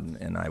Western Loudoun,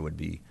 and I would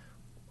be,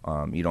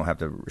 you don't have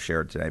to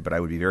share it today, but I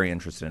would be very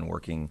interested in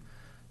working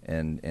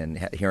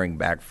and hearing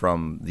back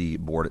from the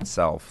board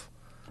itself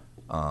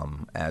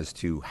as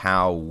to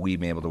how we've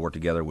been able to work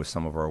together with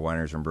some of our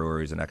wineries and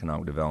breweries and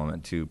economic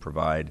development to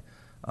provide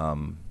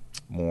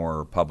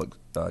more public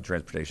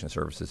transportation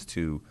services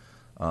to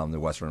the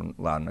Western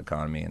Loudoun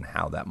economy, and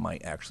how that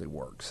might actually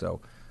work.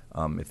 So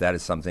if that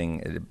is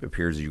something it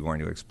appears that you're going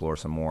to explore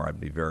some more, I'd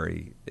be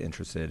very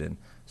interested, and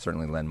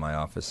certainly lend my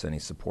office any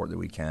support that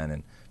we can,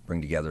 and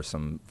bring together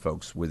some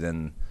folks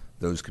within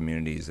those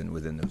communities and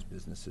within those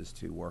businesses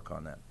to work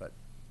on that. But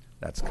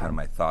that's kind of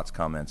my thoughts,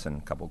 comments, and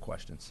a couple of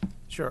questions.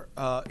 Sure.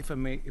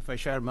 If I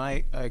share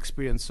my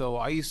experience, so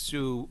I used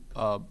to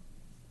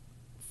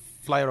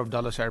fly out of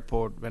Dulles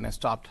Airport. When I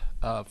stopped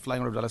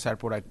flying out of Dulles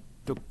Airport, I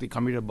took the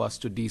commuter bus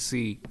to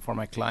DC for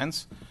my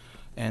clients,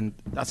 and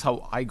that's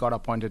how I got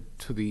appointed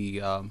to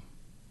the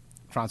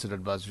Transit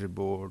Advisory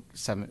Board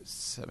 7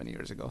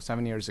 years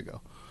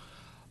ago.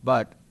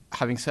 But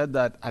having said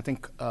that, I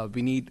think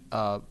we need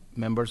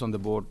members on the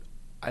board,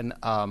 and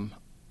I'm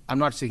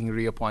not seeking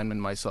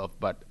reappointment myself,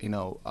 but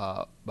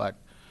but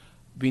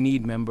we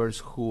need members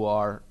who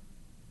are,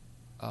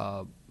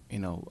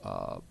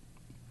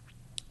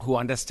 who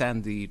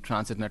understand the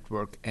transit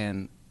network,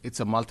 and it's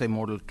a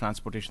multimodal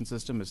transportation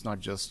system. It's not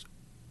just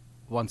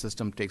one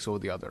system takes over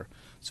the other.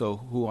 So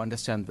who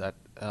understand that,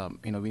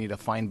 we need a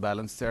fine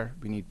balance there.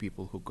 We need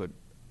people who could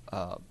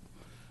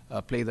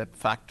play that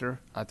factor.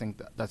 I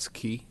think that's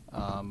key,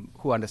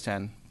 who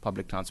understand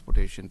public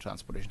transportation,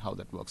 how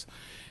that works.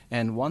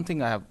 And one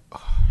thing I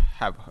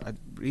have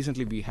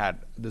recently, we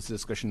had this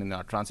discussion in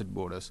our transit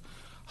board, is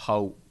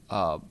how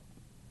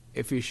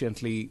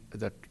efficiently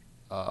the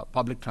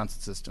public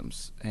transit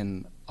systems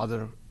in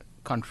other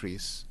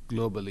countries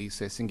globally,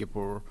 say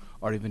Singapore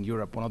or even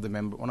Europe.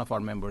 One of our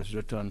members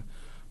returned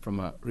from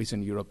a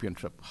recent European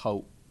trip,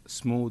 how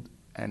smooth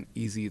and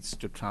easy it's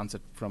to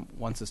transit from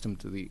one system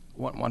to the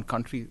one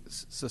country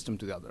system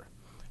to the other,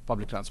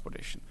 public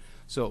transportation.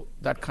 So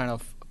that kind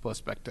of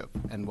perspective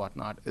and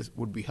whatnot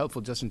would be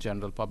helpful. Just in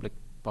general,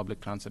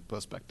 public transit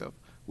perspective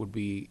would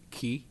be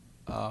key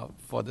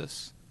for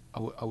this.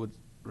 I would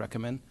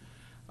recommend.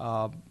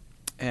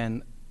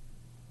 And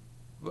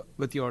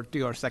to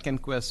your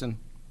second question,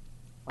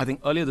 I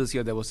think earlier this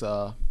year there was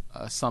a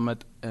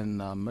summit in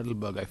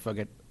Middleburg. I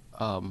forget.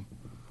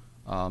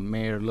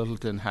 Mayor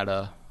Littleton had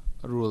a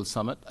rural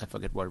summit. I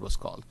forget what it was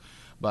called,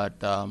 but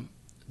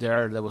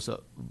there was a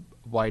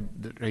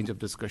wide range of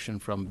discussion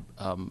from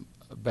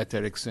Beth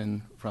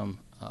Erickson from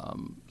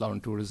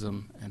Loudoun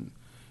Tourism, and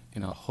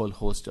a whole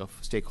host of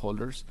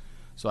stakeholders.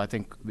 So I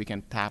think we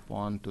can tap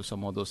on to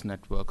some of those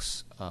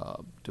networks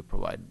to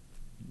provide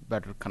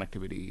better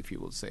connectivity, if you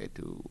will say,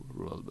 to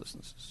rural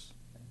businesses.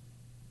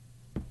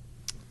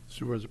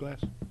 Supervisor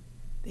Glass.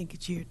 Thank you,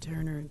 Chair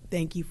Turner.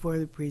 Thank you for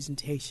the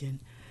presentation.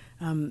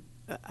 I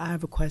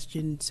have a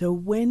question. So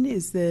when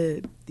is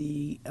the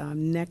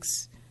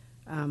next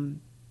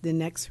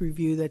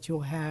review that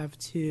you'll have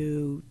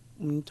to,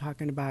 when you're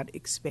talking about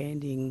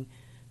expanding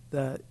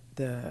the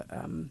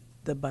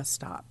bus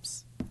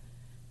stops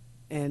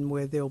and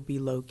where they'll be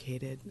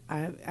located?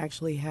 I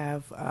actually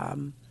have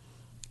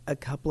a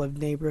couple of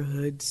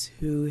neighborhoods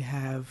who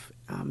have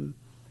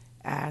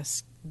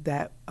asked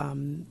that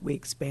we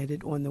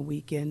expanded on the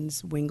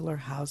weekends, Wingler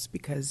House,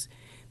 because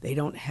they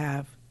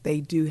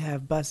do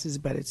have buses,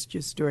 but it's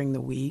just during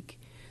the week.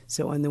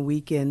 So on the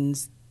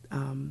weekends,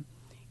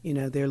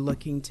 they're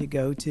looking to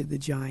go to the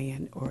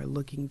Giant or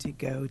looking to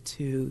go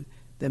to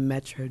the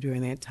Metro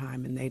during that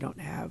time, and they don't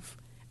have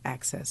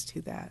access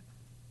to that.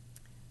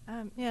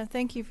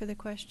 Thank you for the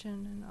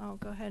question, and I'll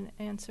go ahead and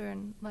answer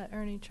and let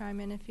Ernie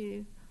chime in if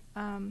he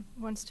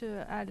wants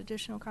to add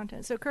additional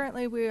content. So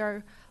currently we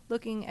are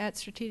looking at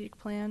strategic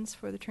plans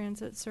for the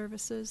transit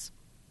services,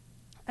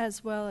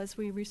 as well as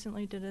we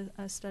recently did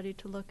a study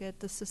to look at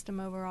the system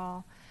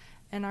overall.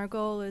 And our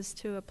goal is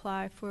to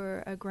apply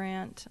for a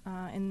grant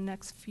in the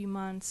next few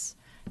months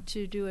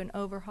to do an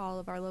overhaul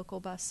of our local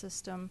bus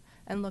system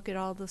and look at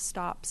all the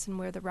stops and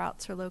where the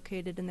routes are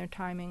located and their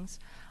timings.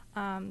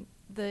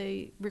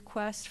 The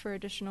request for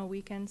additional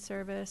weekend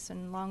service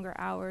and longer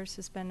hours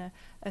has been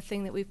a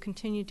thing that we've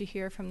continued to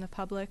hear from the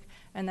public,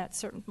 and that's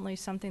certainly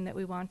something that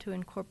we want to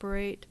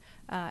incorporate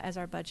as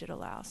our budget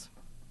allows.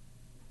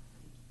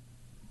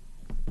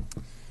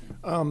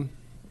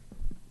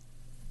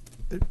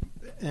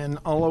 And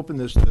I'll open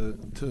this to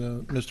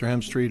Mr.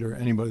 Hemstreet or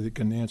anybody that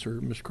can answer,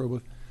 Mr.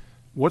 Crowbooth.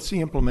 What's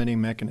the implementing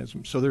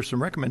mechanism? So there's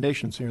some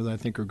recommendations here that I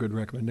think are good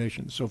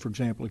recommendations. So, for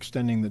example,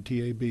 extending the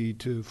TAB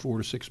to 4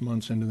 to 6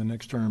 months into the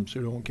next term so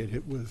you don't get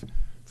hit with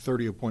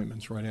 30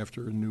 appointments right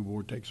after a new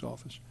board takes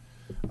office.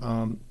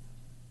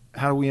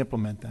 How do we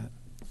implement that?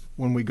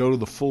 When we go to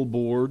the full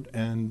board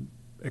and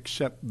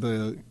accept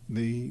the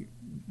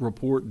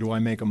report, do I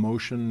make a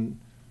motion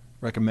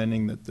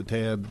recommending that the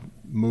tab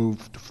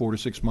move to 4 to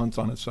 6 months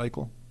on its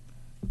cycle?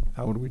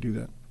 How would we do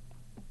that?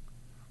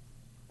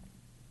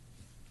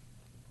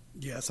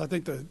 Yes, I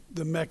think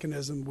the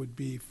mechanism would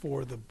be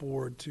for the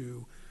board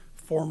to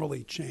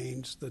formally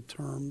change the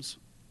terms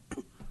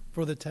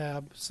for the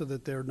tab so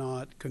that they're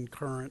not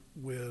concurrent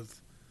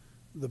with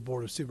the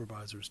Board of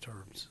Supervisors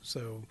terms.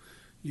 So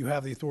you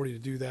have the authority to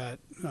do that.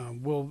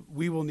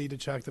 We will need to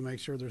check to make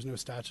sure there's no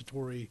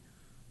statutory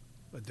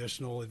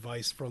additional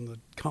advice from the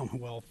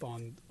Commonwealth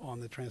on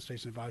the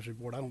Transportation Advisory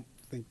Board. I don't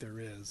think there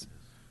is.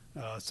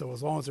 So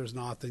as long as there's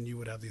not, then you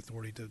would have the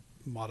authority to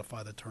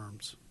modify the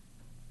terms.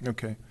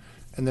 Okay.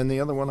 And then the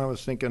other one I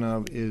was thinking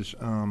of is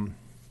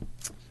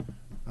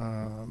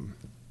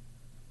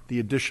the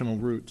additional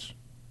routes.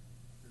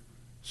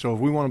 So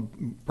if we want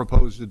to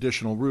propose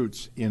additional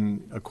routes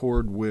in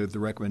accord with the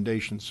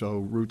recommendations, so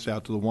routes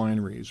out to the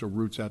wineries or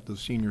routes out to the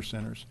senior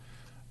centers,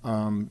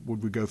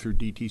 would we go through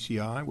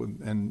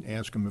DTCI and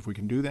ask them if we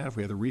can do that? If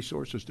we have the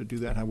resources to do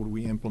that, how would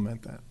we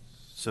implement that?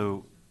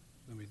 So,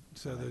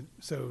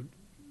 So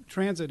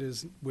transit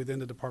is within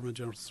the Department of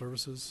General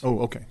Services.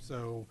 Oh, okay.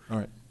 So All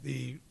right.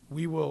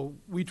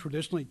 we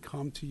traditionally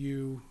come to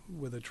you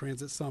with a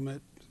transit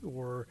summit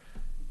or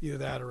either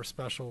that or a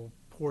special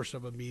portion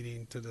of a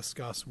meeting to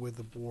discuss with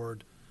the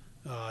board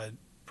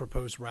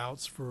proposed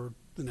routes for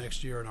the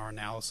next year in our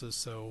analysis.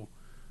 So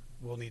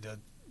we'll need to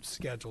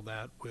schedule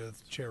that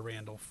with Chair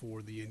Randall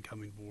for the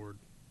incoming board.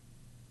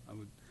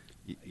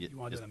 You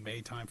want it in a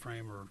May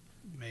timeframe or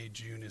May,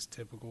 June is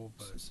typical,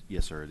 but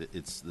yes, sir.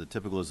 It's the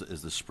typical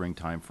is the spring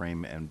time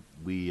frame, and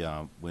we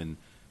when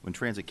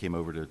transit came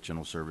over to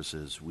General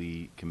Services,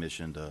 we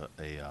commissioned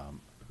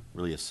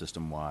really a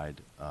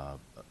system-wide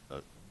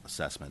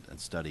assessment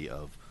and study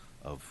of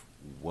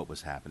what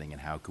was happening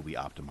and how could we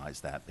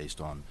optimize that based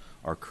on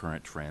our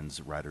current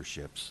trends,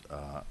 riderships,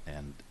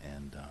 and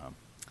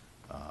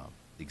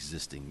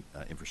existing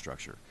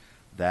infrastructure.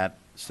 That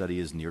study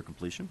is near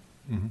completion,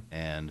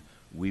 and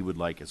we would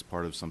like, as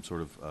part of some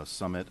sort of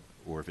summit,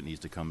 or if it needs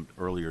to come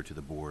earlier to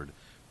the board,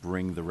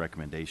 bring the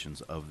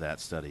recommendations of that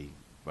study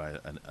by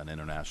an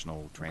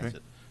international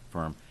transit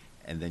firm,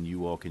 and then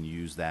you all can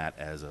use that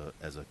as a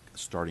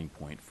starting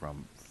point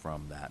from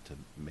that to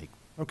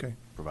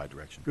provide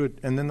direction. Good.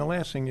 And then the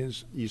last thing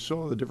is, you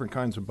saw the different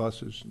kinds of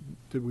buses.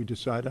 Did we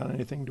decide on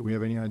anything? Do we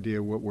have any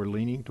idea what we're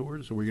leaning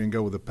towards? Are we going to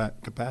go with the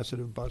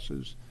capacitive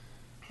buses?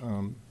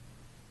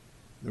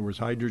 There was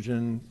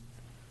hydrogen,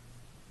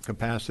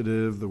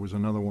 capacitive. There was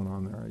another one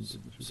on there.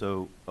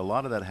 So a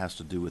lot of that has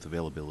to do with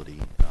availability.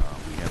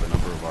 We have a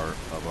number of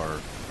our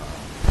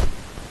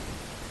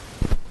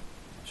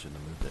shouldn't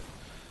have moved it.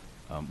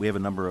 We have a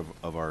number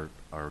of our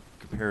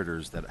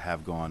comparators that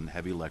have gone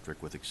heavy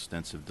electric with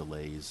extensive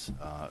delays,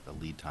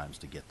 lead times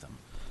to get them.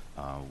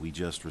 We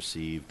just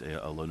received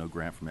a low-no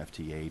grant from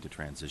FTA to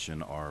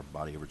transition our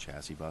body over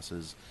chassis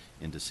buses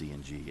into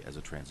CNG as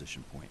a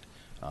transition point.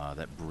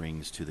 That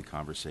brings to the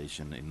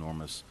conversation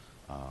enormous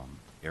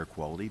air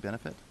quality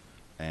benefit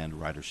and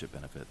ridership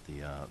benefit.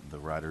 The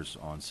riders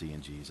on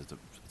CNGs,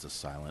 it's a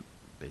silent,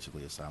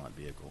 basically a silent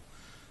vehicle.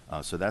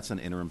 So that's an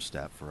interim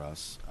step for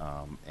us,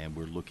 and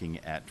we're looking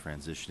at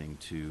transitioning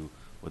to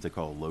what they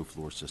call a low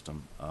floor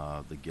system,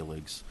 the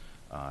Gilligs,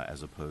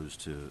 as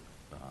opposed to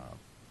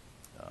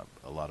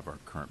a lot of our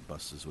current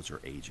buses, which are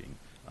aging.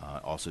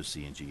 Also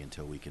CNG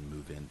until we can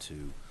move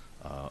into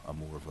a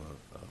more of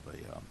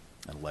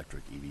an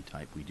electric EV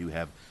type. We do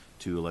have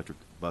 2 electric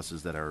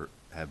buses that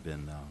have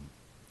been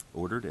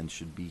ordered and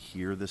should be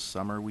here this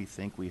summer. We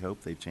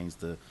hope. They've changed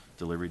the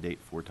delivery date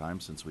 4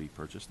 times since we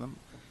purchased them,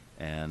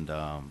 and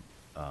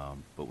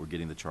but we're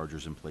getting the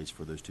chargers in place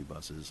for those 2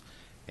 buses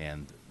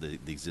and the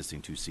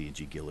existing 2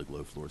 CNG Gillig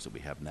low floors that we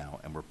have now,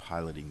 and we're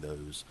piloting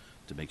those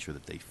to make sure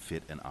that they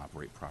fit and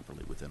operate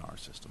properly within our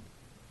system.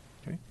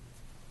 Okay.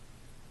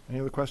 Any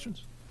other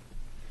questions?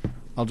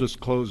 I'll just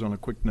close on a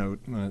quick note.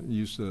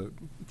 Use the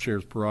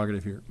chair's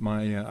prerogative here.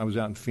 I was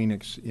out in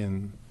Phoenix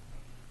in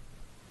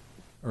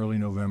early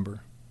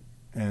November,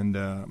 and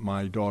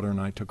my daughter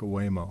and I took a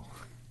Waymo.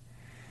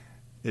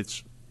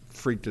 It's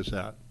freaked us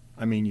out.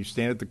 I mean, you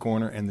stand at the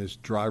corner, and this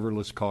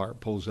driverless car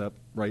pulls up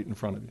right in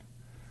front of you.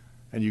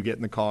 And you get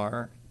in the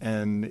car,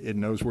 and it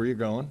knows where you're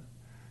going.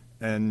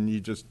 And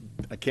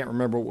I can't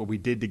remember what we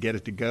did to get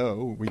it to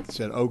go. We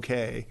said,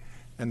 okay.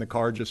 And the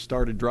car just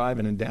started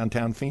driving in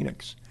downtown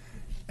Phoenix.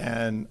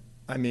 And,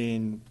 I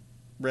mean,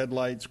 red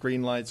lights,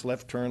 green lights,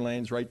 left turn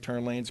lanes, right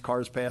turn lanes,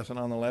 cars passing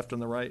on the left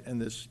and the right, and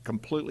this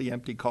completely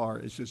empty car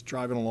is just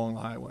driving along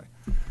the highway.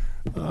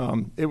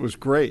 It was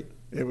great.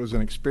 It was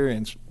an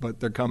experience, but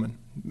they're coming.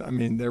 I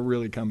mean, they're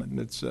really coming.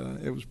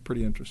 It was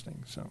pretty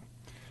interesting. So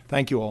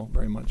thank you all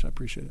very much. I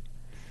appreciate it.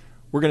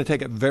 We're going to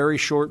take a very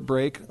short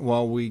break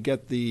while we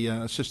get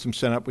the system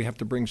set up. We have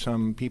to bring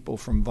some people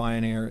from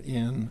Vionair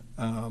in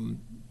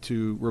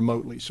to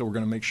remotely, so we're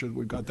going to make sure that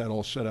we've got that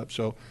all set up.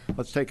 So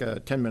let's take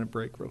a 10-minute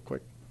break real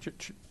quick.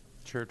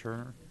 Chair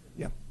Turner,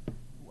 Yeah.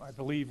 I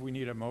believe we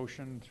need a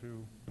motion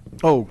to,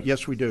 Oh,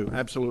 yes, we do.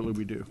 Absolutely,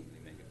 we do.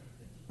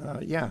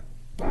 Yeah.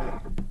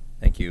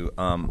 Thank you.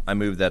 I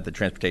move that the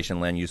Transportation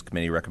and Land Use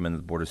Committee recommend that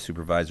the Board of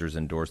Supervisors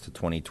endorse the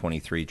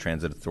 2023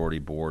 Transit Authority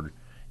Board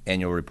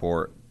Annual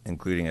Report,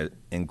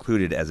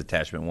 included as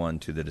Attachment 1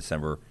 to the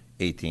December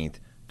 18th,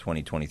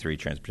 2023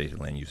 Transportation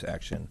and Land Use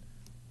Action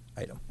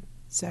item.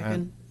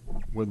 Second.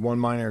 With one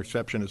minor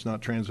exception, it's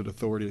not Transit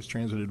Authority, it's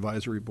Transit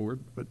Advisory Board,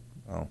 but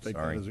Oh, take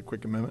sorry. that as a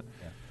quick amendment.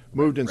 Yeah.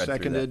 Moved and Read through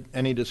seconded.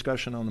 Any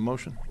discussion on the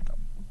motion?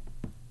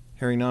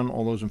 Hearing none,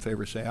 all those in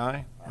favor say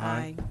aye.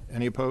 Aye.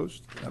 Any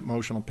opposed? That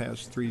motion will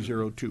pass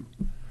 302.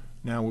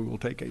 Now we will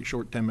take a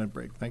short 10-minute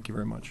break. Thank you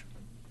very much.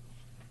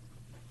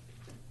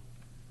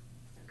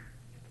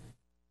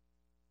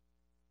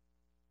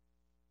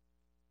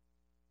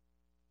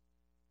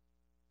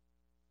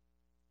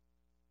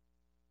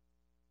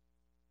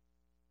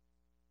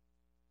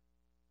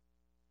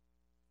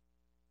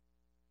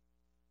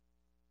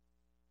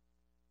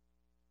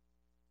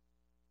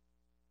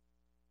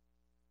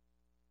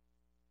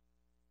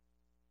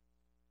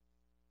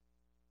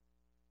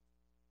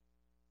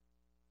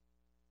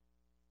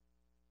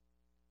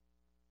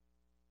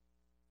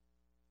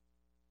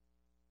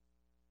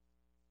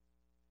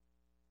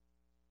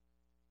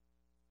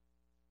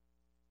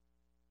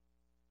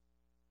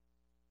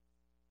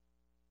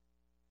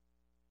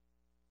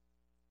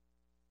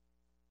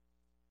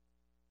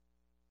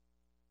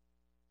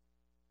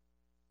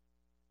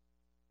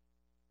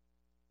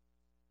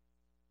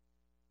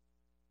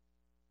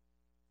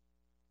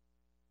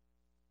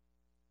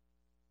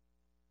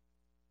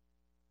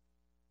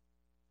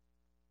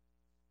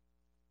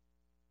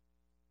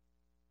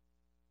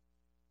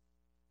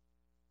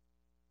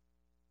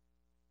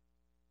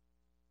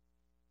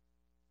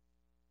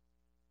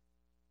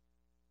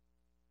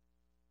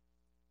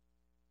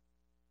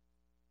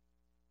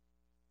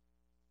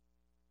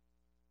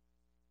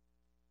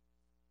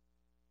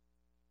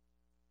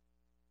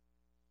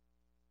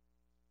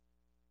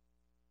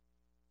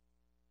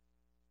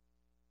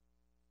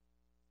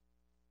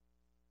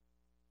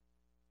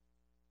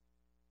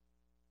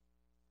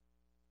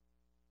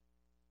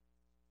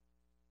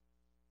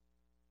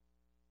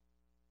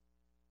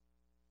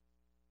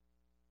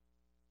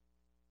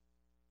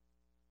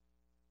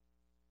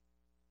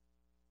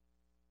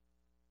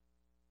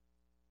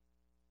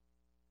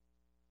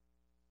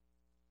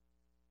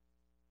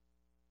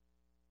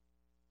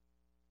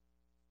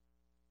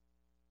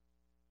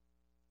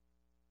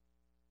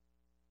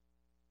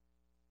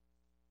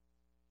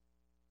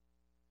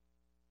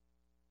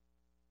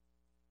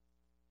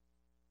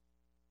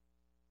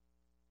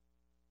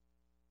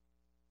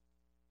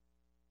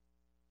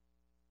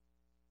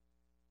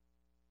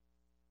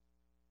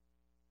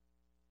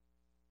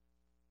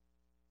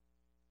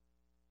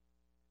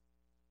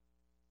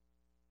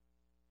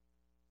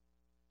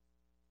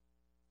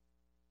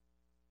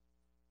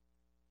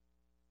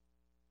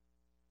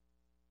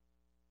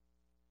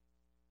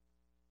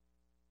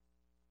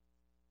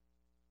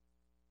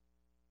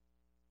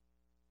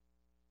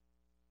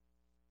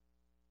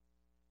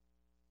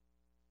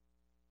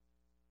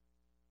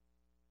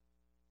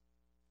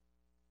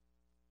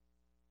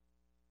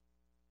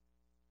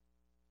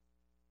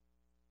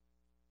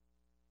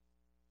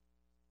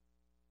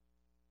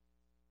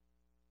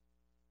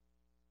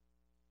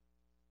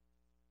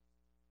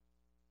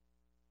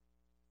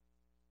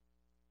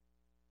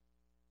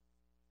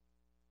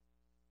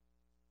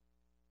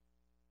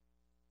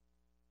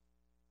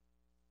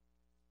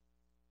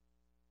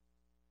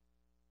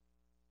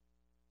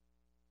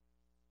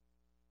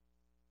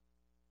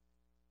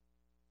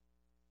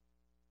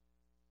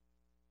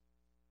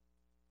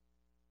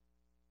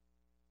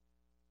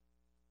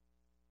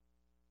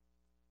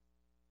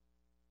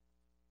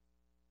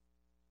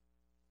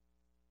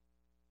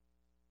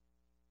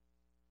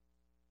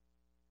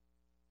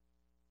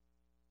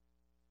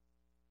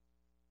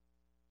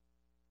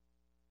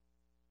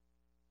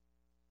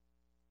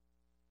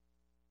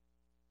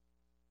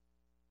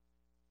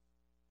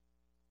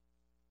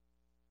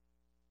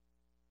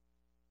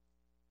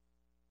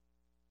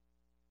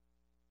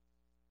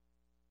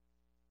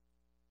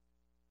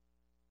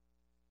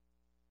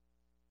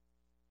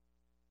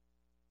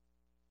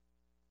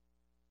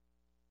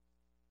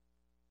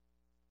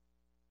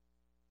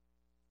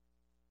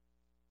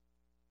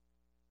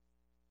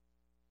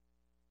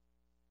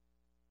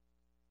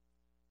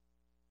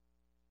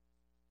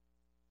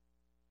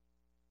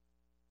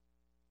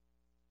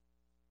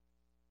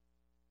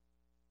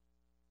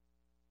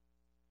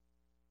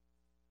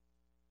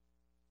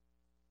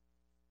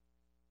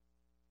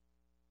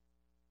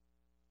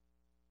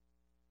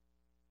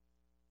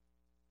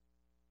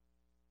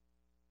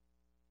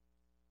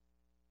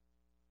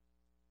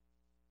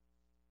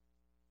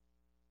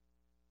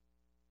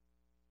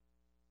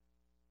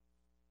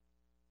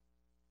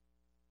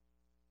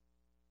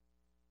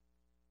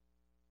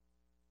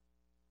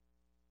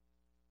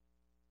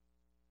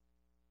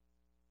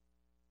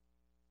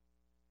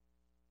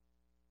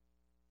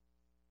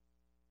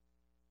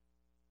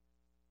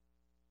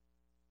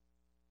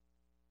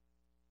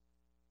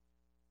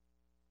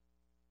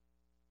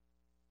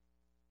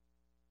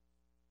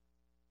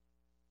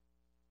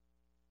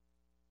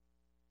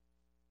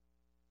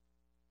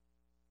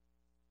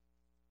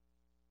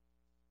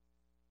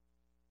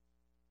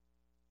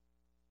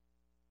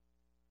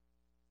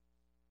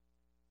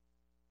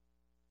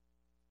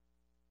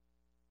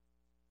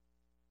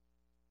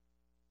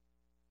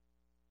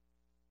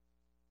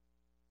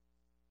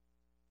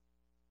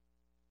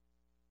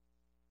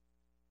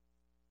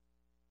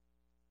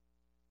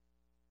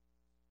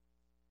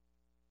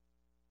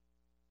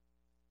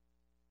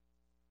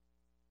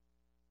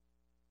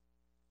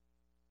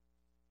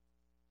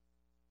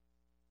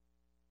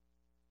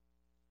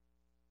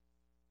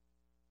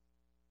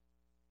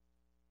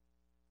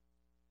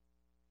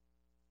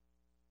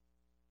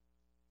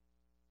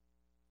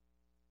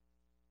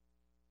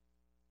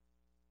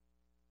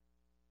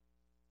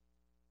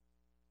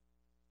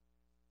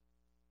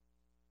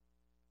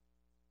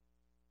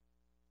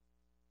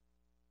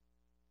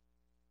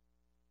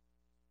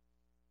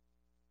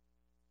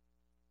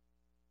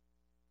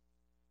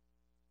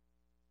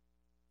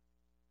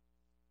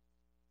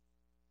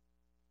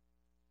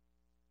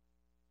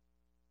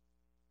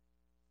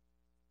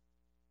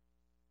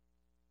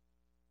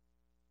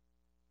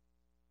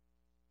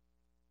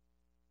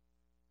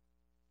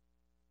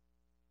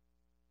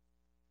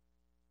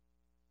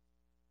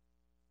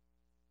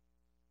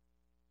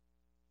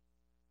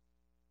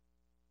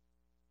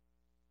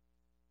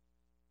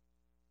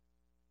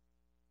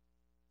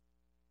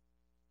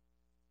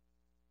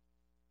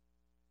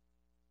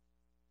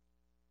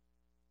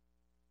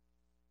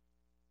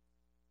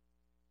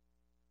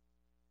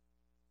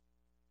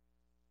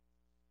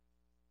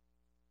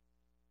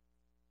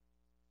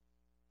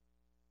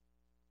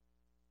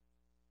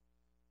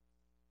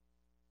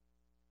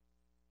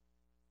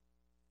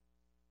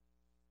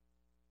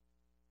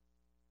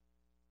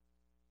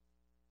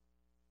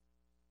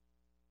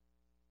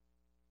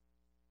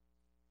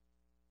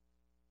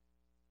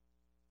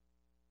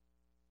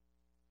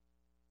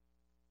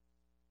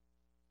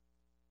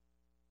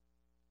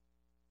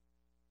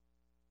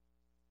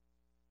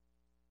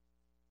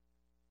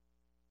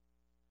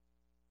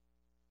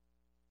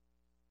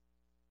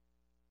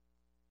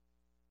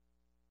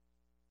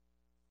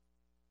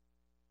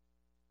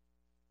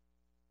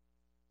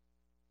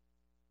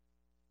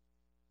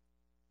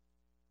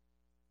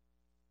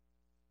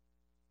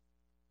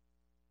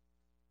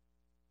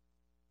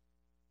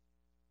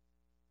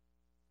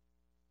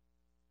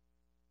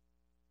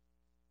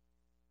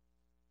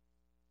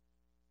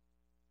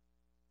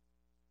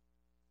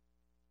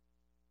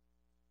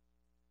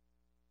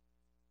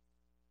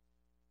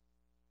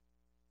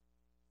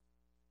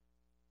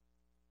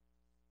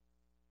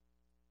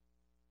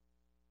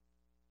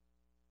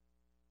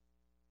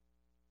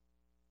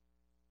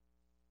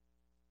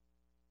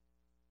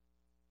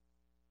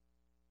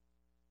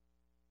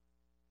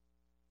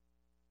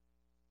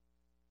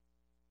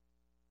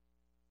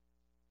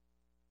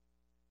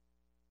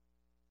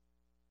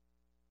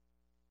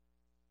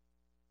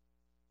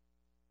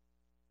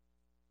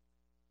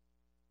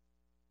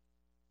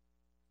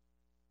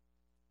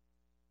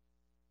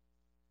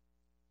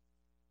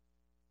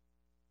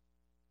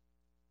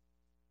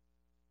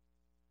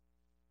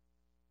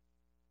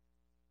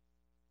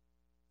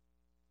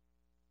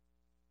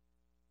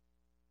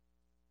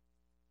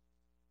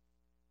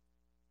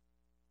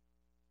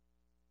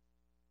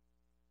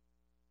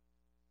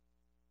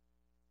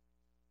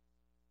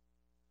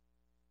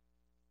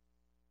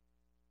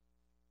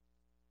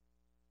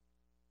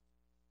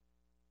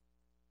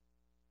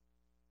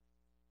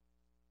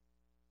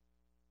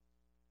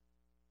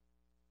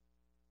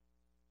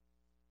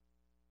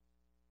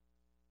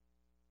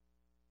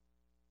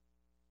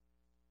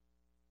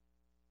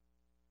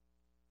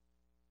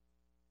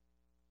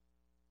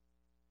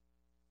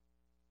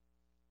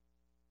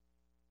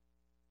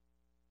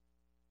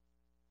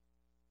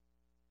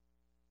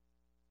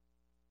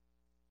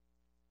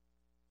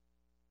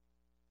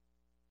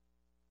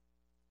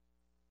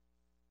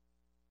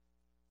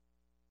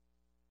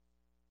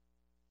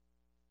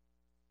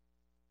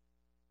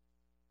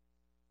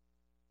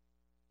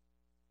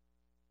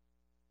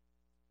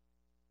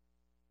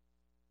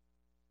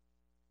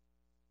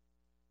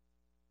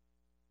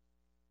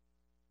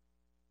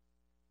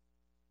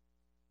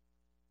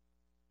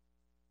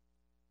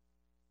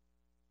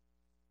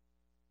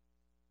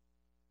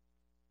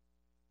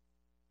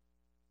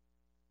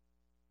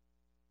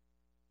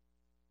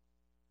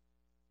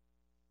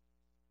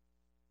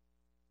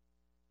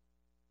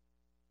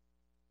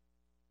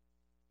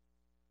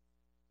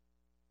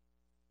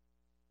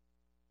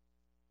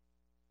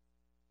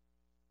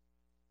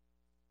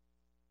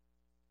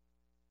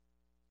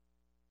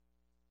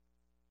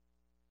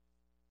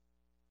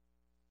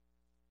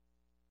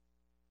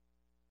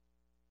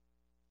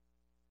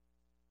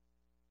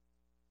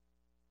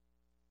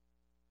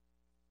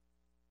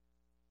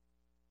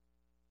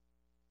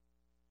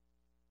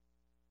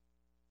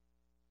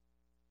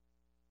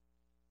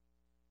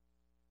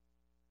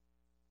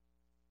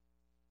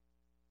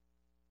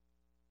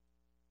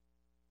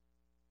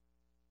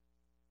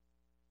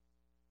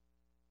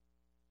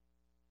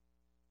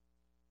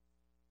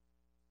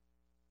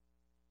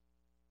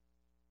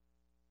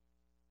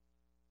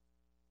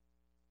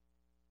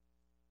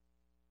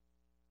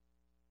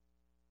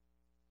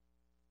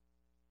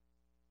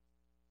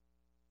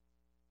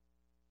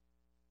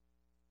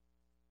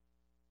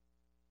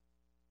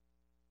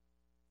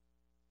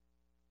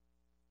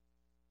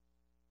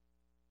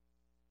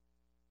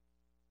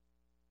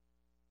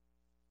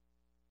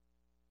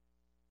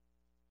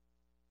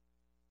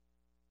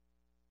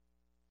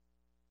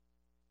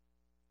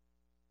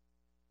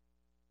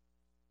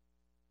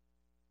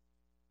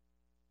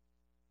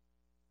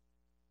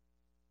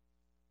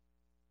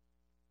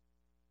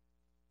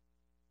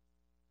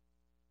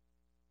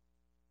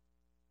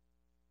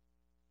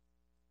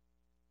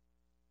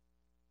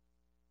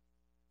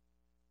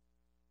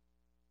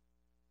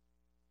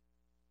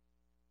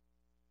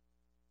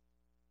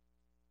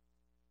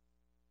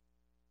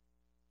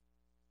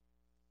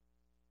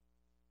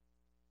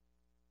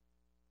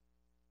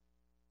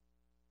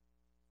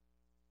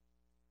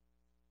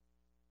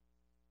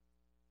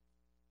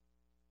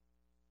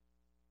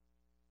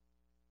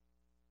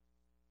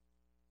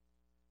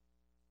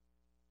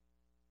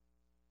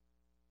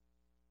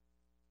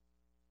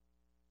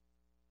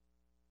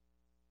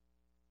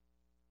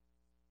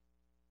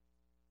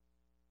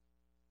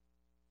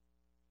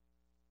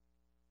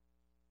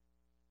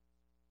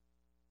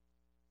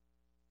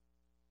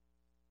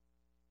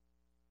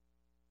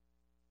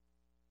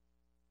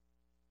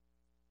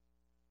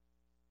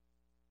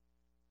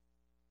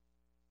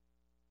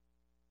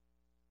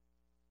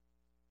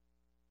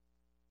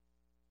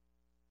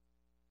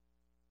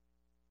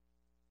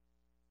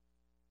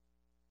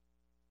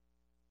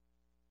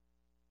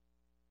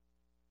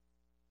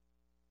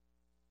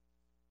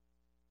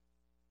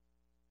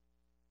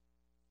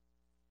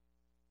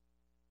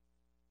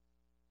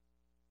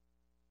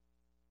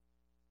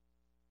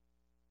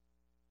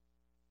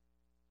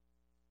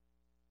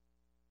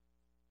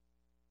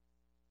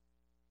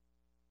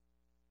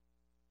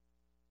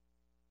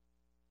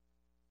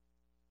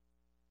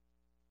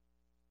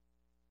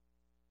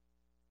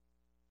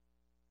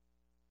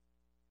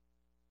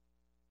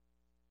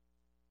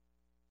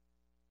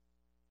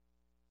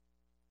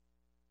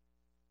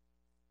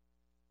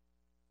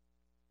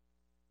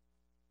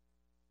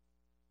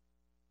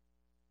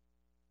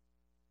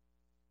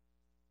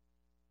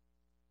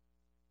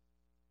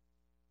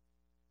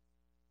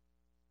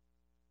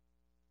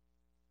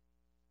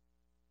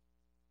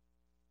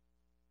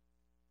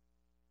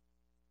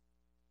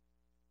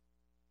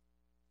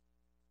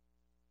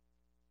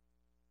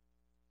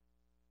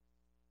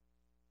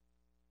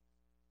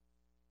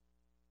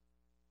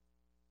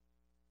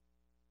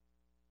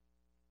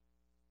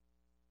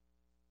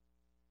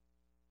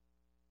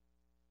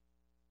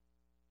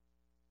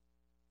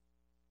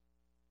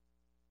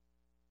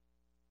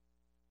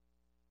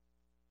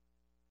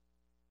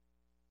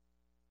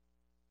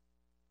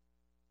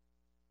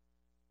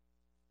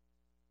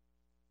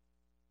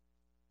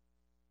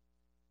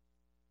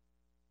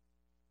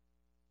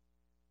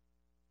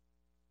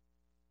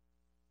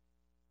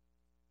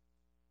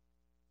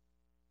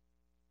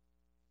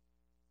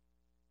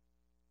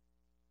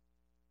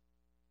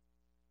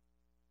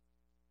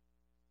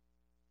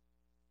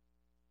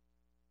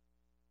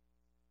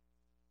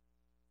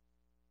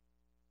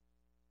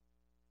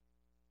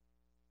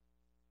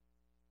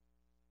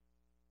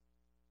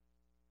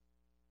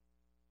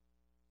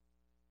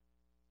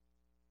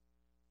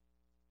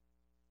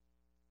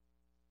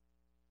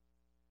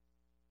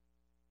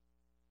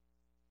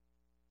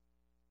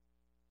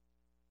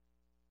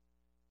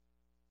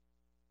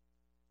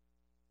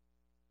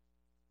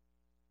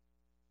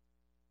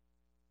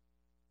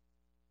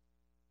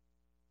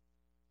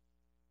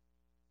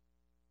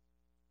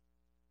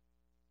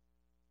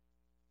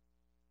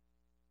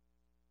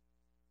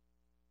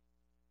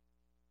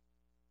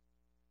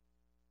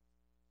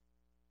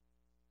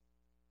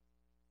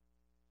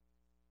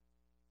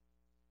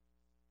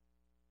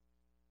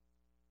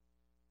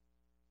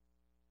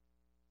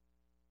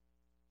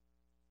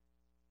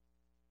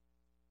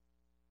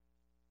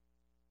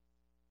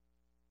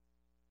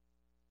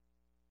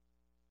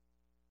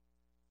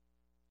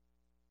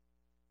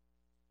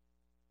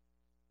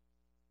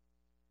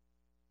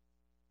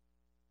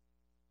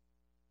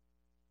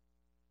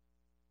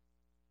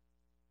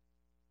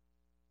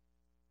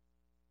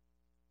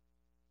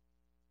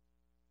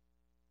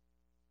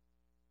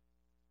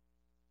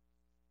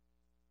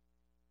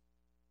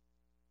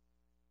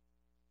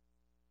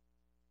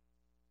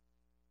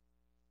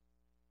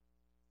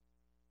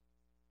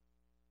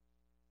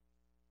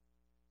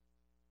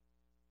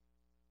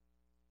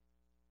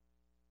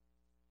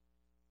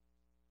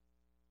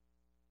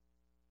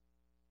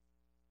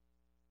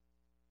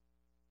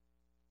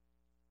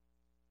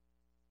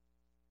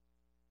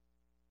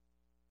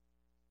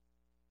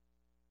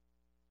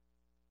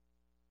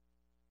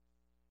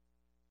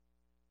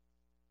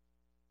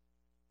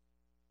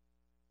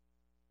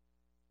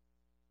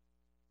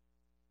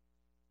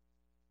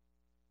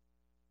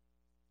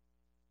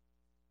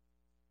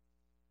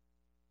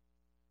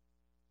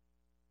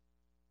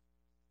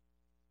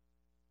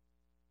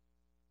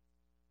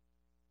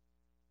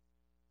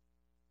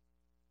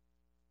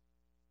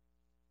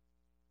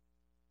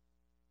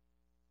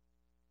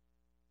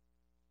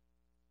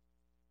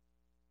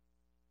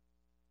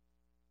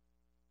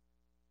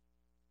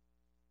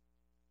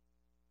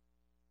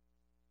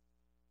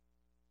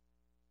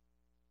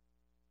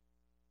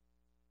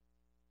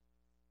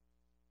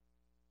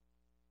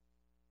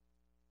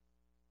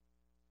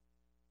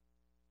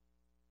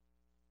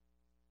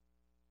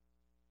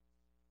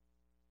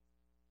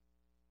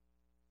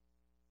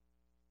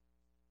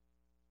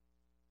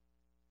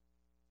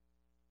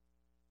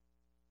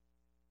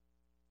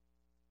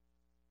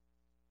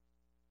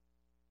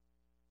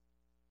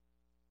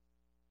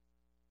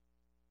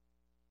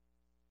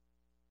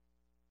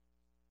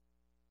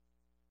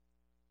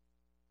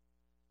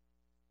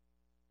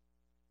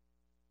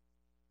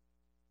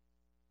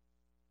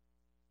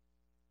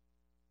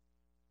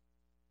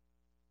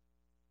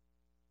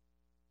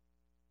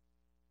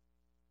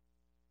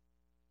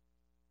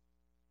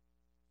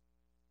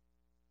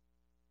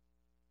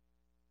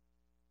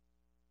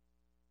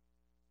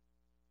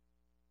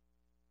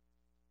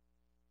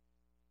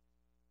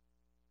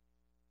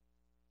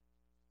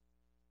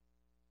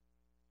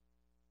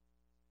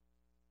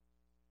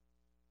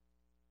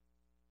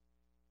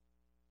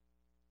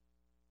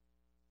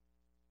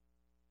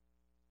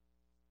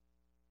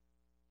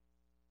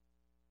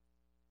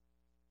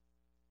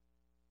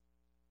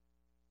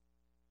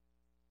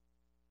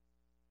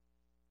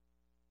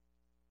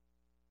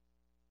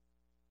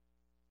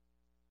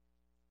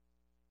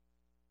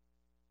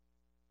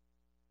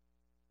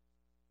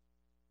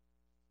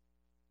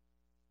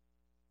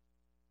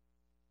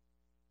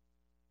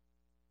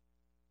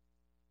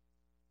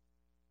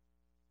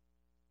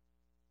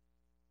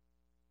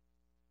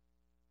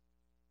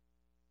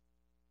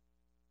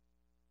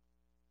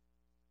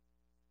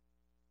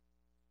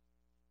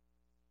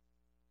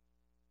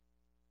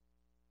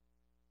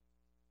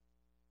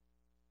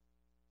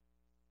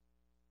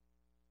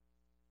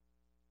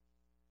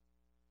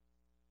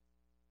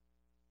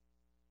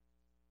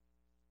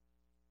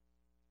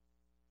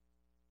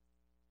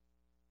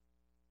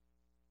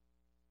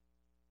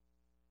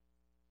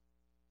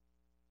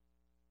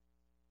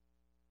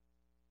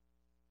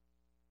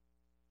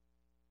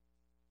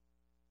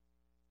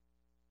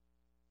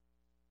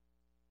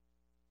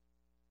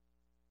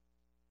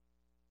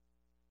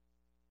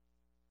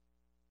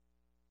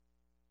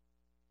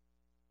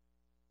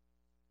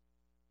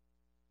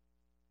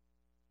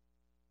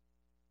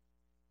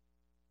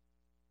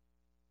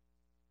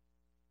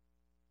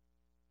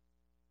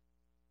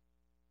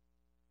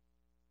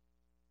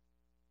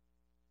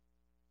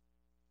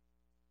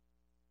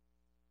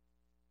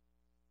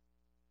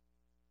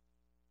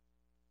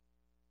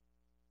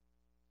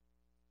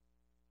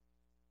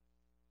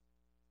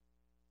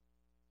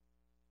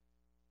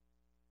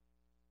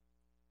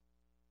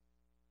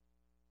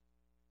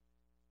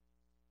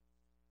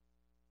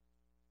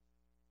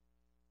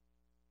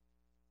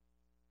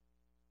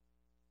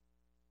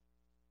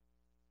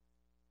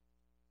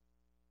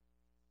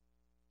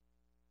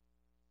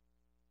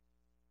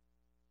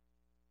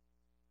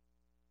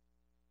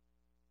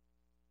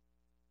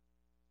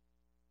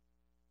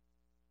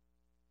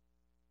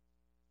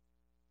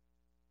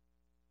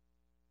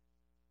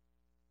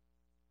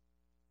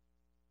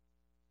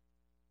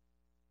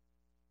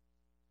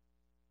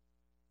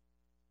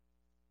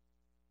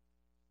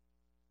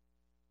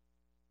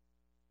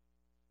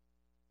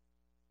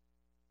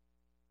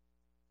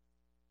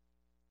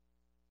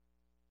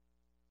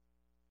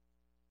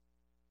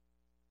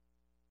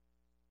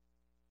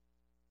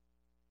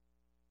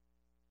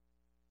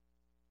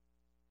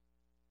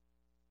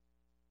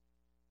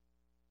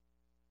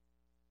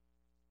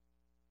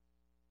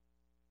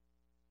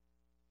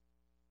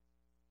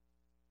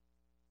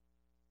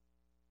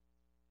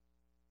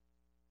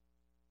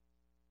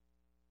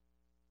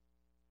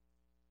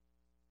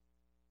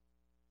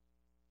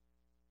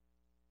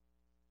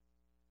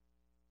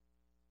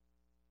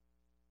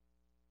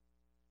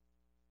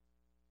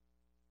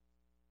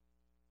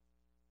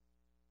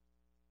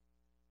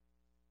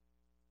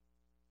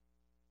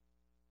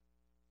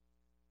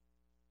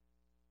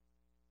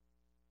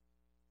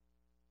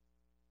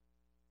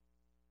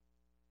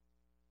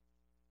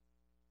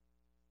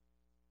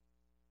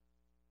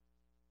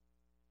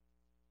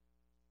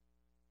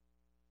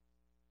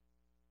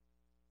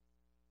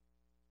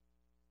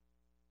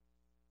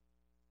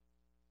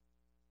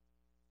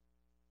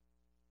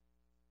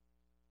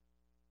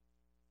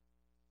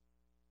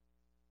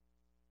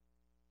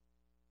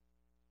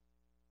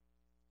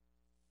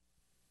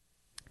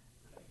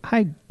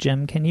 Hi,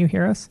 Jim. Can you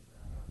hear us?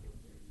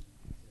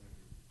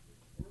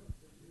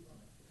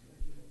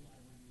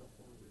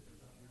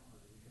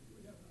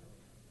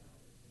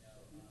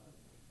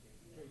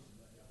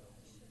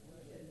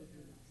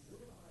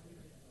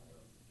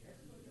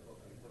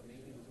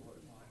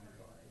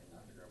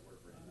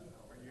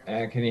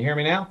 Can you hear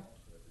me now?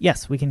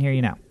 Yes, we can hear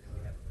you now.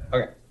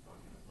 Okay.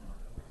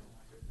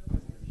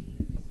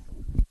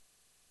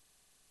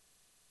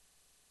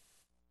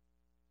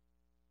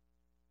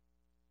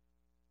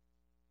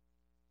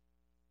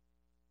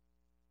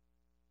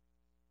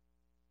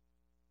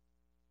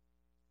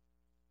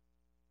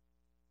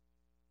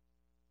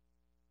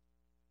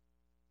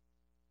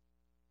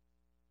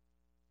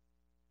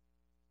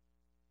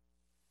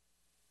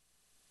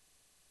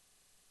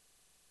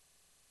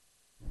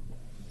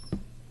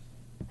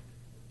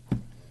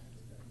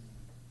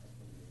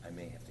 I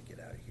may have to get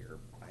out of here.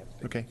 I have to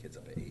pick Okay. the kids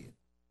up at 8.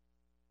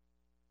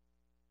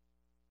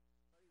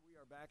 We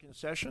are back in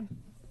session,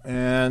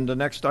 and the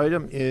next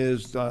item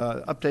is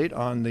update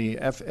on the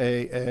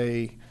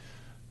FAA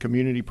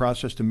community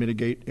process to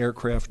mitigate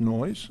aircraft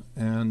noise,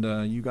 and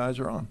you guys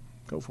are on.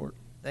 Go for it.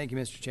 Thank you,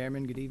 Mr.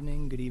 Chairman. Good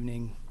evening. Good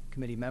evening,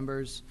 committee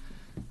members.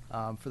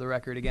 For the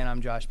record, again,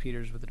 I'm Josh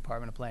Peters with the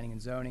Department of Planning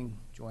and Zoning,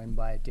 joined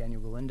by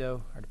Daniel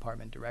Galindo, our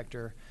department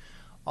director.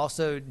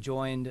 Also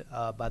joined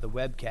by the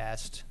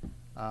webcast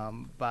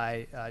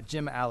by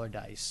Jim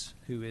Allardyce,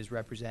 who is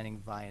representing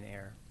Vian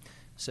Air.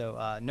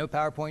 So no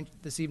PowerPoint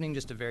this evening,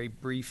 just a very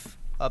brief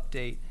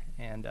update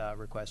and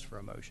request for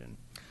a motion.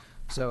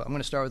 So I'm going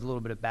to start with a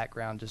little bit of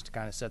background just to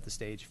kind of set the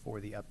stage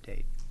for the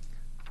update.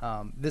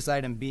 This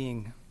item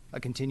being a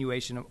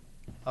continuation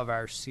of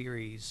our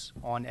series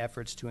on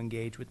efforts to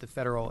engage with the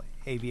Federal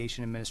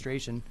Aviation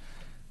Administration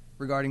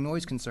regarding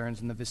noise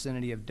concerns in the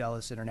vicinity of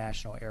Dulles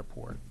International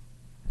Airport.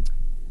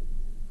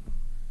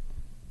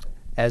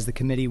 As the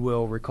committee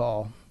will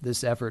recall,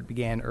 this effort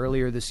began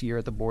earlier this year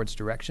at the board's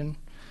direction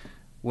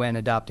when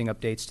adopting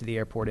updates to the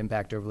Airport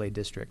Impact Overlay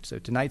District. So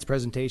tonight's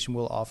presentation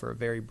will offer a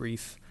very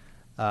brief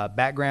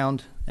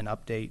background, an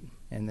update,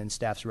 and then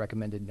staff's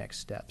recommended next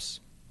steps.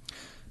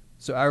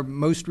 So our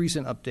most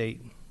recent update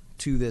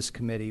to this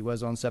committee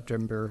was on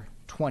September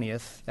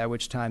 20th, at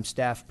which time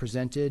staff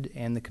presented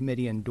and the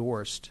committee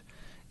endorsed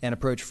an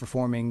approach for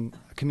forming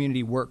a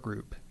community work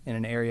group in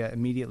an area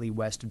immediately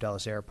west of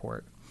Dulles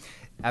Airport.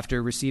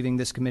 After receiving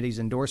this committee's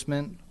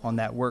endorsement on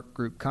that work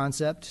group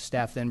concept,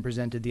 staff then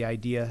presented the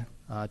idea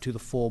to the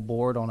full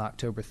board on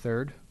October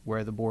 3rd,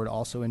 where the board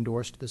also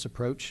endorsed this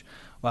approach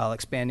while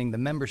expanding the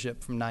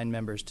membership from 9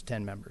 members to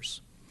 10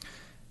 members.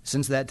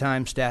 Since that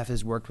time, staff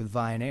has worked with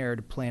Vian Air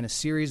to plan a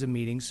series of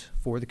meetings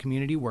for the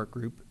community work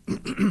group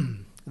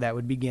that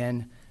would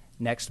begin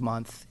next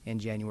month in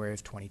January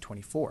of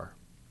 2024.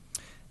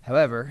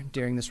 However,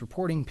 during this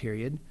reporting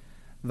period,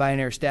 Vian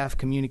Air staff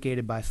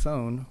communicated by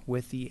phone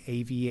with the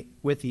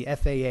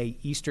FAA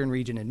Eastern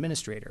Region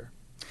Administrator,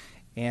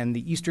 and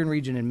the Eastern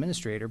Region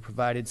Administrator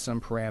provided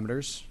some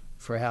parameters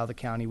for how the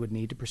county would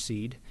need to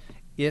proceed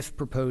if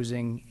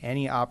proposing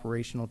any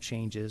operational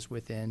changes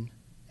within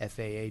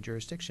FAA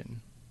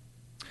jurisdiction.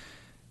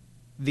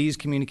 These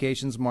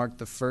communications mark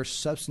the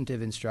first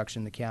substantive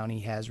instruction the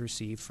county has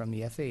received from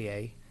the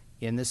FAA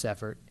in this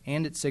effort,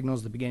 and it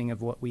signals the beginning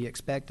of what we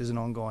expect is an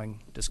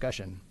ongoing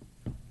discussion.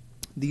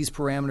 These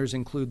parameters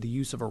include the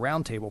use of a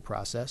roundtable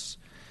process,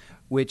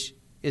 which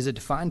is a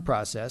defined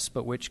process,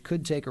 but which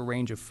could take a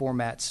range of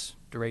formats,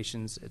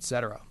 durations,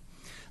 etc.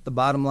 The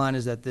bottom line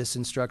is that this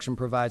instruction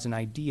provides an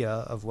idea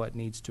of what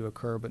needs to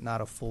occur, but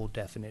not a full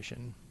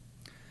definition.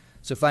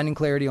 So finding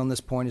clarity on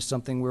this point is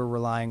something we're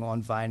relying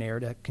on Vian Air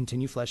to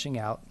continue fleshing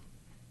out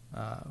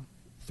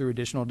through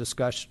additional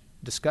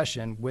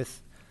discussion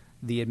with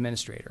the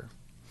administrator.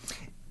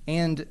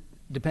 And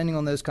depending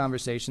on those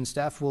conversations,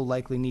 staff will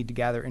likely need to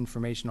gather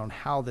information on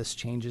how this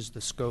changes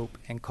the scope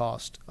and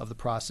cost of the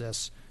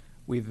process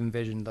we've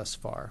envisioned thus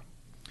far.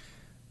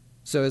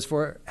 So as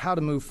for how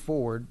to move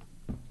forward,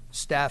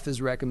 staff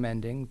is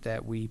recommending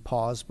that we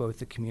pause both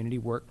the community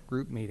work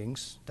group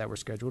meetings that were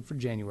scheduled for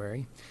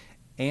January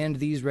and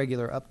these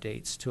regular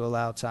updates to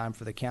allow time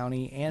for the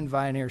county and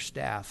Vian Air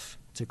staff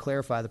to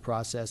clarify the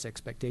process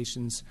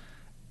expectations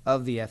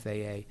of the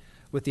FAA,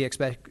 with the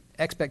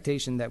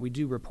expectation that we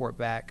do report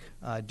back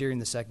during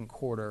the second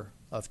quarter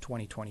of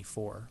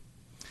 2024.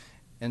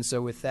 And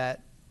so with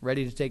that,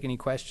 ready to take any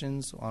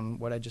questions on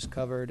what I just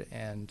covered.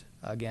 And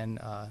again,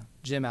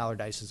 Jim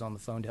Allardyce is on the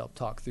phone to help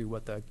talk through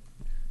what the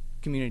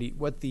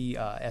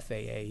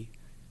FAA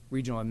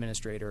regional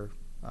administrator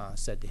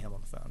said to him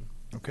on the phone.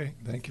 Okay,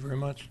 thank you very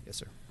much. Yes,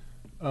 sir.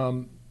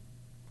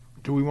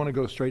 Do we want to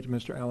go straight to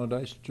Mr.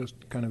 Allardyce,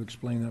 just kind of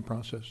explain that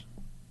process?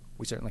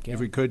 We certainly can.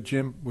 If we could,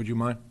 Jim, would you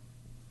mind?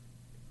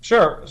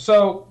 Sure.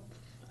 So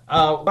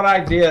what I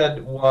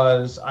did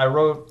was I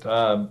wrote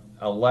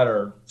a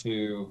letter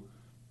to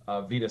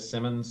Vita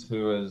Simmons,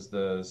 who is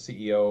the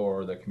CEO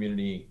or the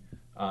community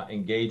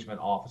engagement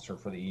officer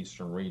for the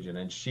Eastern region.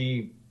 And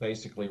she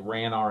basically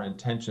ran our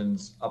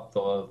intentions up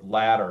the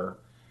ladder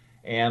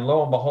And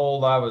lo and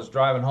behold, I was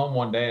driving home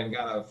one day and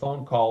got a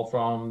phone call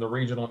from the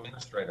regional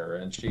administrator,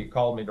 and she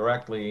called me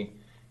directly,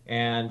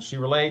 and she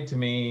relayed to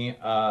me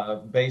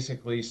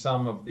basically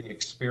some of the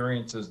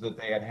experiences that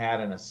they had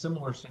had in a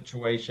similar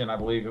situation. I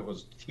believe it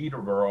was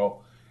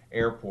Teterboro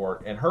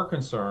Airport, and her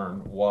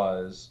concern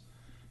was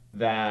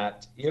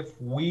that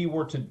if we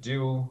were to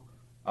do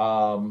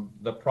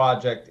the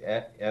project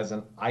as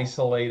an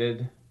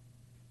isolated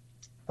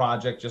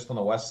project just on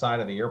the west side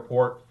of the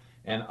airport,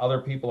 and other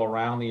people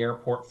around the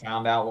airport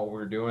found out what we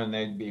were doing,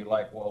 they'd be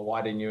like, well,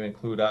 why didn't you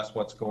include us?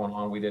 What's going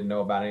on? We didn't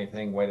know about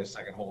anything. Wait a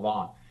second, hold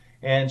on.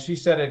 And she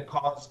said it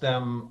caused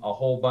them a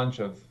whole bunch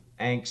of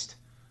angst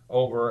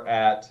over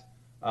at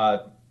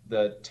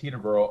the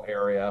Teterboro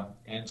area.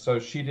 And so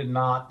she did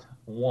not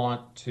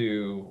want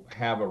to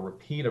have a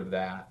repeat of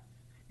that.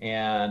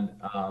 And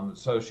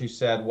so she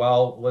said,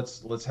 well,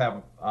 let's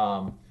have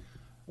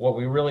what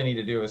we really need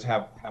to do is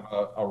have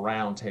a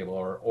round table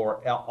or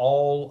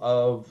all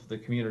of the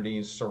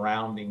communities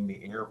surrounding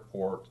the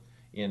airport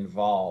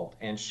involved.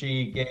 And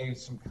she gave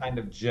some kind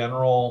of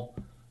general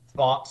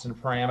thoughts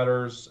and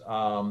parameters.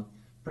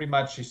 Pretty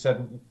much she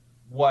said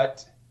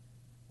what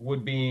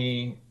would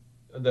be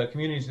the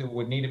communities that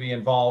would need to be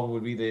involved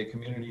would be the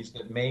communities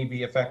that may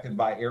be affected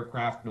by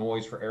aircraft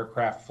noise for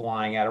aircraft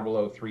flying at or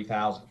below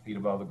 3,000 feet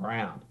above the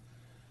ground.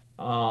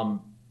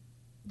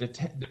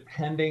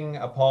 Depending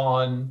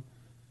upon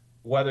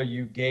whether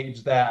you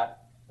gauge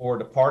that for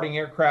departing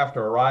aircraft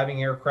or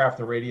arriving aircraft,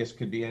 the radius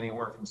could be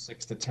anywhere from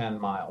 6 to 10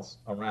 miles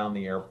around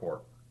the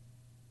airport.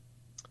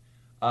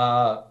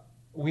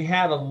 We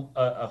had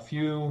a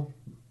few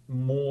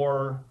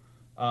more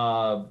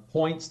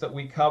points that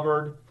we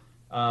covered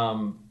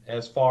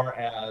as far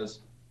as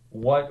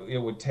what it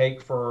would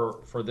take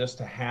for this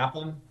to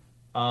happen.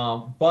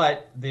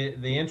 But the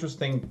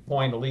interesting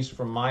point, at least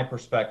from my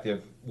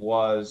perspective,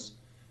 was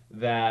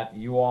that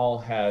you all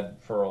had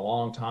for a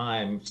long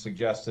time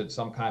suggested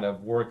some kind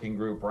of working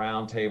group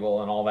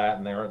roundtable and all that,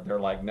 and they're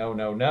like, no,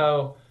 no,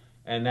 no.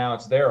 And now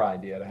it's their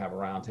idea to have a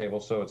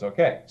roundtable, so it's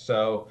okay.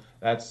 So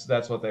that's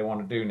what they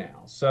want to do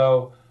now.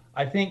 So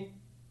I think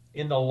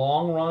in the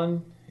long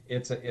run,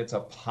 it's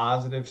a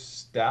positive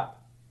step.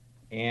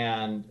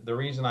 And the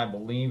reason I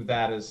believe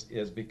that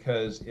is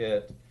because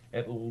it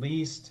at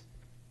least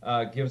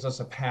gives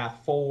us a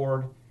path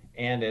forward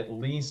and at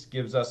least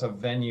gives us a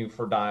venue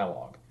for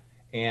dialogue.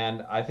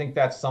 And I think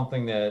that's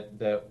something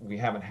that we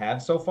haven't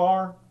had so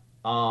far.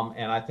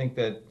 And I think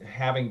that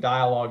having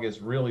dialogue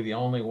is really the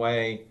only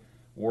way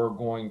we're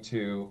going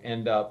to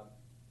end up,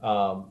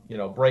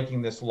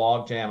 breaking this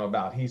logjam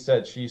about he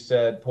said, she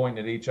said,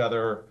 pointing at each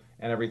other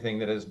and everything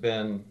that has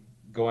been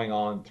going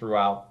on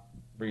throughout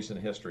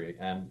recent history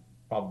and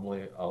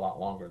probably a lot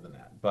longer than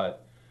that.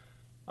 But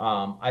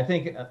I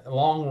think in the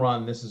long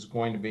run, this is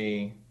going to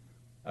be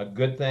a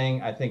good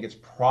thing. I think it's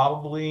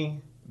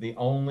probably the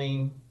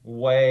only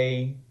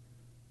way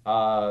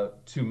to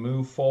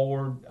move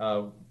forward.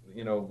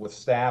 With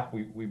staff,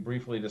 we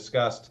briefly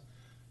discussed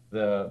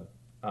the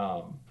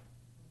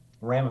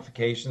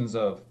ramifications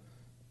of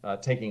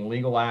taking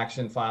legal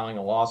action, filing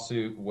a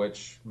lawsuit,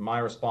 which my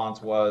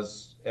response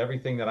was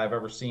everything that I've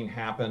ever seen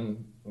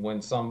happen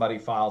when somebody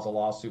files a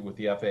lawsuit with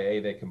the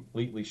FAA, they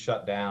completely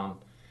shut down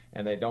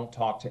and they don't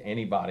talk to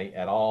anybody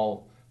at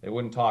all. They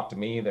wouldn't talk to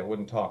me. They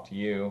wouldn't talk to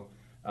you.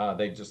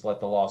 They just let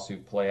the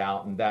lawsuit play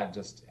out. And that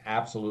just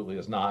absolutely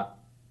is not,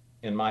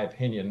 in my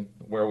opinion,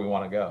 where we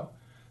want to go.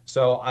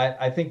 So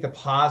I think the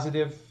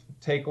positive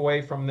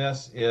takeaway from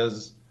this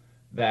is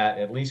that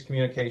at least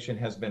communication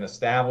has been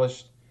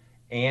established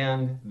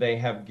and they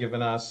have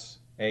given us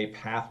a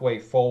pathway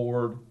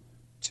forward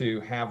to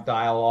have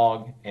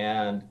dialogue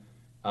and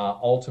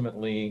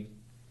ultimately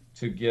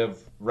to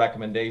give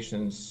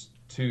recommendations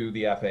to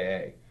the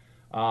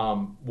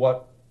FAA.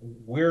 What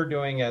we're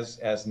doing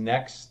as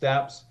next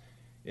steps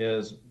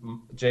is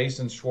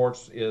Jason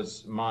Schwartz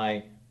is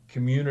my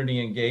community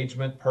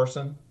engagement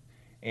person,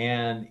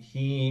 and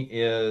he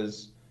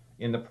is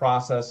in the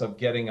process of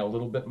getting a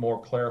little bit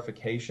more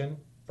clarification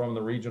from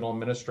the regional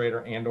administrator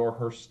and or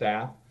her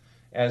staff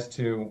as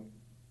to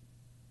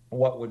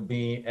what would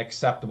be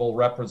acceptable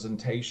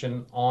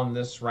representation on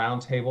this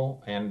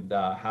roundtable and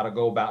how to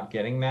go about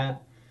getting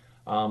that.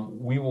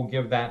 We will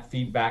give that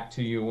feedback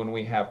to you when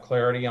we have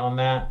clarity on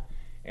that.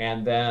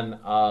 And then,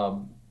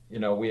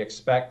 we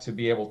expect to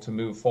be able to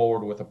move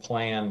forward with a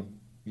plan,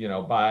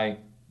 by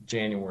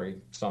January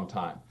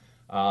sometime.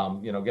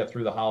 Get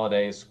through the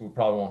holidays. We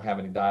probably won't have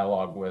any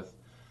dialogue with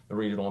the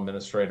regional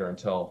administrator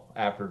until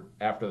after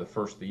the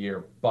first of the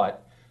year.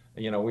 But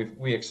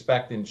we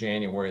expect in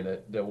January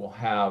that we'll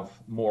have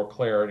more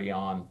clarity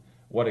on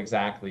what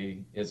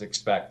exactly is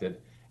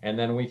expected, and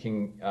then we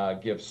can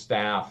give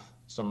staff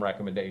some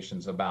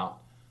recommendations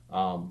about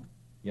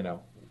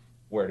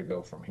where to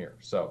go from here.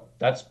 So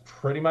that's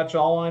pretty much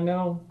all I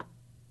know.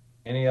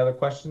 Any other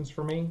questions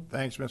for me?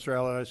 Thanks, Mr.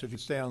 Allardyce. If you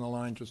stay on the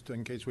line, just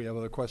in case we have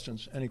other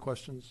questions. Any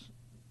questions?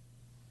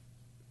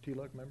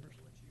 TLUC members?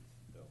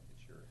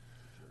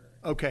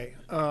 Okay.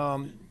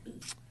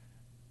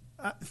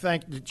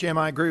 Jim,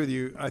 I agree with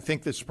you. I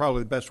think this is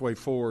probably the best way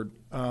forward.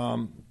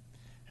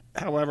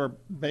 However,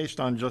 based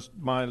on just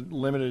my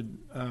limited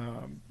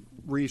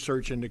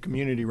research into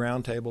community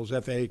roundtables,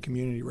 FAA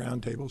community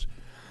roundtables,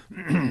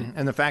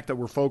 and the fact that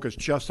we're focused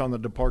just on the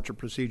departure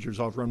procedures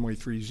off runway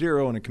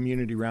 30 and a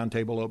community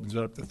roundtable opens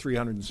it up to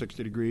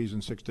 360 degrees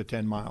and 6 to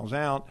 10 miles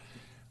out,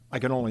 I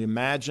can only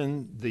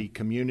imagine the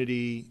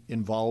community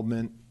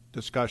involvement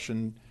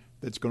discussion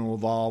that's going to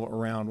evolve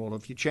around, well,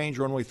 if you change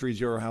runway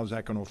 30, how's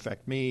that going to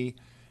affect me?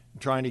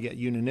 Trying to get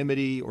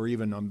unanimity or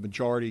even a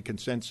majority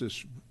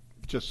consensus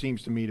just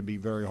seems to me to be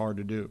very hard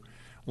to do.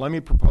 Let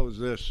me propose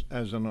this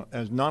as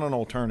not an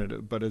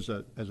alternative, but as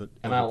a.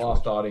 And I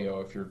lost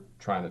audio if you're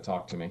trying to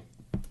talk to me.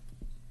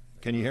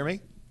 Can you hear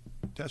me?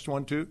 Test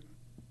 1, 2.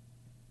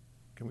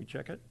 Can we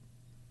check it?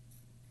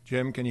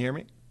 Jim, can you hear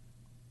me?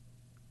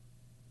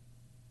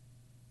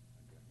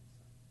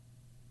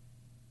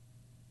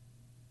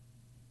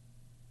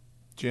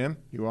 Jim,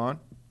 you on?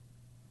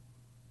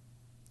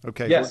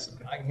 Okay. Yes,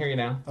 I can hear you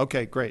now.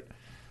 Okay, great.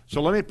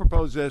 So let me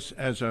propose this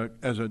as a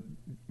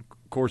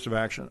course of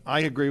action. I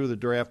agree with the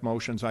draft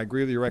motions. I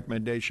agree with your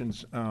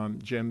recommendations,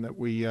 Jim, that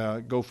we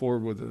go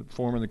forward with the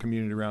forming the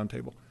community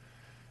roundtable.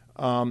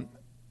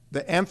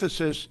 The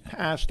emphasis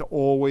has to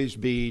always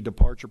be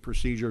departure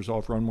procedures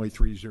off runway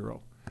 30.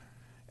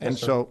 And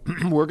so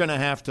we're going to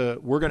have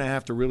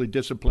to really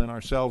discipline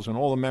ourselves and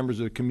all the members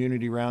of the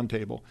community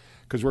roundtable,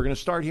 because we're going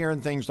to start hearing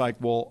things like,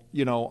 well,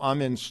 you know,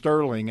 I'm in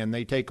Sterling and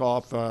they take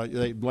off,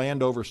 they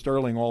land over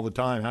Sterling all the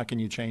time. How can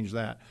you change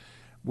that?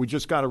 We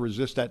just got to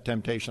resist that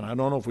temptation. I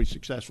don't know if we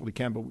successfully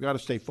can, but we got to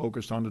stay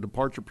focused on the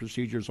departure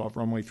procedures off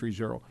runway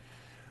 30.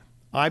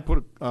 I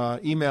put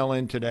an email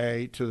in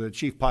today to the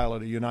chief pilot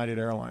of United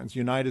Airlines.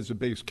 United is the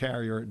biggest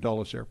carrier at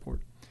Dulles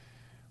Airport.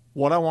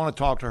 What I want to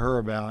talk to her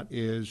about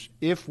is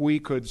if we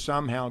could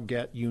somehow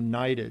get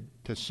United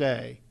to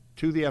say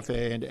to the FAA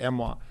and to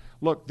MWA,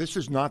 look, this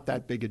is not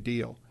that big a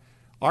deal.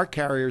 Our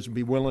carriers would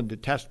be willing to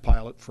test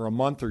pilot for a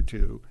month or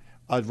two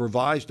a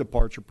revised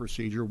departure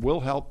procedure.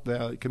 We'll help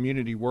the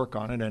community work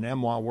on it and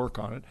MWA work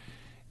on it.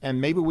 And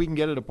maybe we can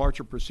get a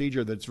departure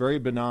procedure that's very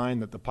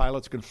benign, that the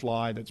pilots can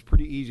fly, that's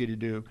pretty easy to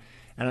do,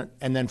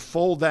 and then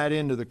fold that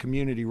into the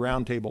community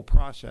roundtable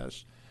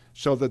process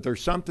so that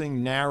there's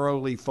something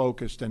narrowly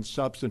focused and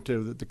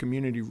substantive that the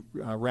community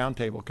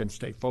roundtable can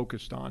stay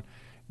focused on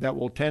that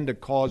will tend to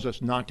cause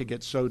us not to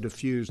get so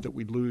diffused that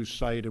we lose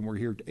sight and we're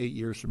here 8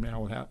 years from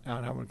now without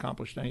having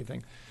accomplished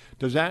anything.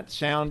 Does that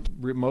sound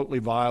remotely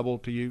viable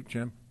to you,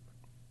 Jim?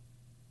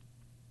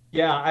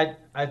 Yeah,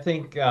 I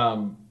think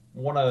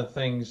one of the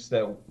things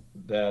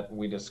that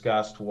we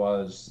discussed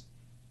was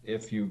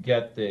if you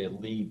get the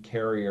lead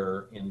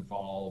carrier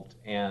involved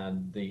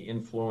and the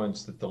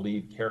influence that the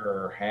lead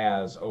carrier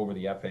has over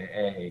the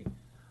FAA,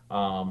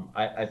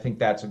 I think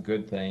that's a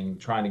good thing,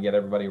 trying to get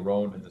everybody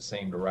rowing in the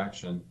same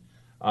direction.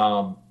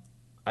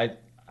 I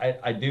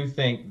do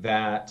think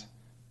that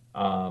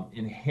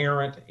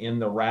inherent in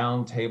the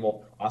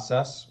roundtable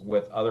process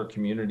with other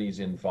communities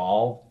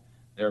involved,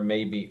 there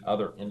may be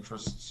other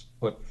interests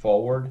put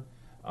forward.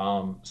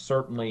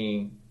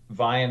 Certainly,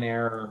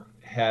 Vianair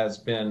has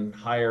been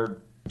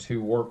hired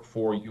to work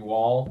for you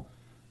all.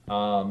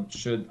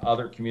 Should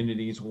other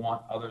communities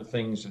want other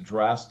things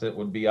addressed, it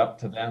would be up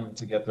to them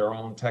to get their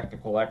own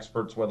technical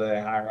experts. Whether they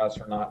hire us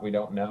or not, we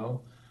don't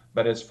know.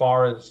 But as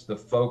far as the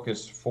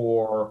focus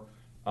for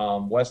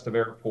west of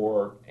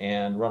airport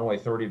and runway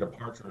 30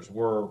 departures,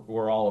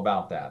 we're all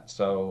about that.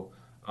 So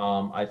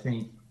I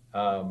think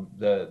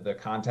the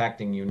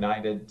contacting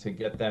United to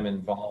get them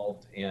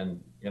involved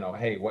in,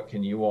 hey, what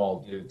can you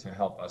all do to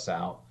help us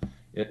out?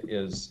 It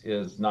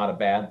is not a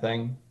bad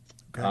thing.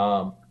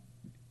 Okay.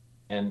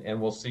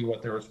 And we'll see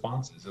what their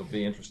response is. It'll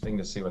be interesting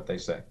to see what they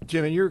say.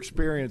 Jim, in your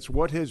experience,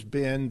 what has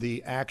been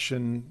the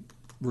action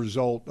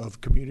result of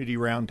community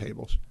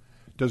roundtables?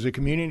 Does a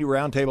community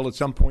roundtable at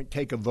some point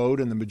take a vote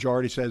and the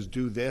majority says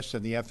do this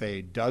and the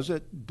FAA does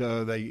it?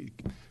 Do they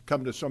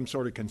come to some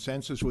sort of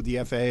consensus with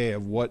the FAA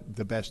of what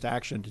the best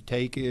action to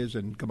take is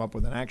and come up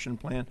with an action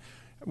plan?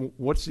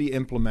 What's the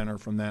implementer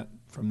from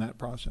that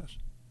process?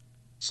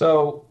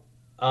 So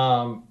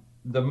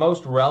the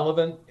most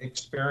relevant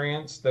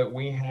experience that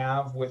we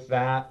have with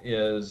that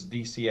is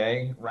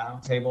DCA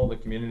Roundtable, the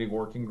community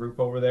working group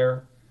over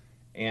there.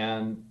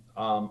 And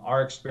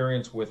our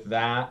experience with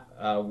that,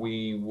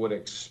 we would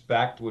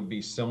expect would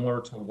be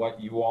similar to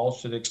what you all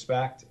should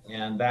expect.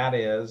 And that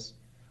is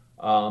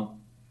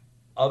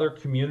other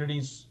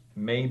communities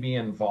may be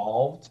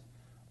involved,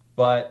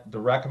 but the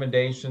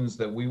recommendations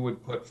that we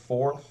would put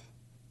forth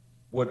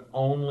would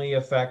only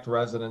affect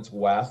residents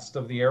west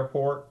of the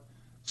airport.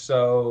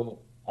 So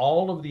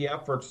all of the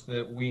efforts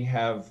that we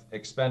have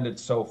expended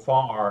so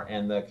far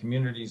and the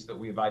communities that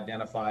we've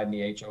identified in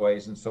the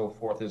HOAs and so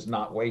forth is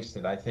not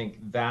wasted. I think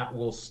that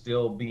will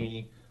still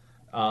be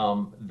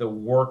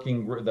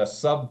the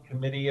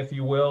subcommittee, if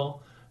you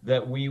will,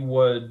 that we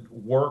would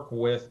work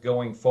with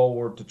going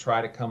forward to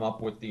try to come up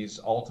with these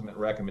ultimate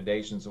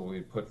recommendations that we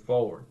would put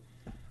forward.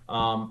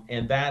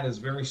 And that is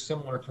very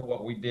similar to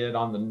what we did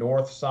on the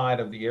north side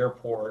of the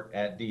airport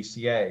at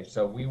DCA.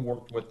 So we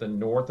worked with the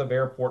North of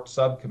Airport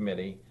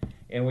Subcommittee,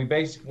 and we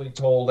basically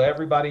told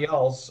everybody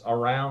else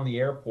around the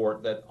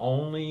airport that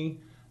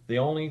the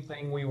only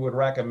thing we would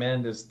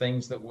recommend is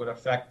things that would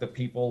affect the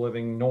people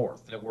living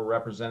north that were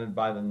represented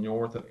by the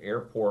North of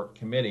Airport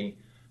Committee.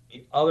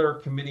 The other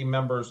committee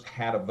members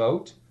had a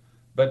vote,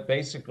 but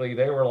basically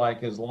they were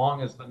like, as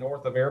long as the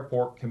North of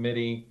Airport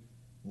Committee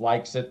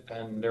likes it,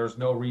 then there's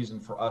no reason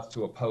for us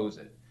to oppose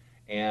it.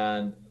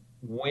 And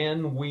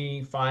when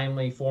we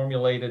finally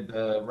formulated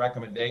the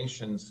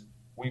recommendations,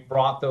 we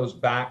brought those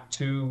back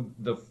to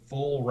the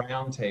full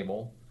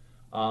roundtable.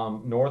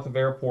 North of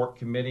Airport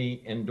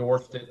Committee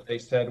endorsed it. They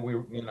said,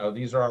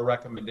 these are our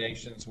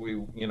recommendations. We,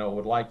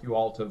 would like you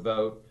all to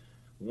vote.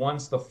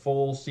 Once the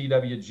full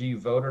CWG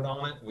voted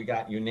on it, we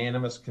got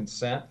unanimous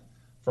consent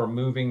for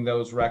moving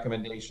those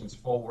recommendations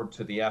forward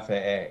to the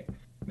FAA.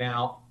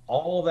 Now,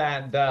 all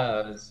that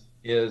does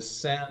is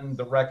send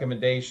the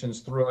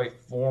recommendations through a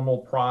formal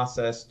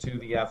process to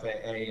the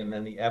FAA, and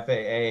then the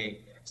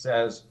FAA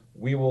says,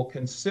 we will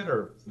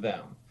consider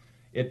them.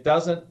 It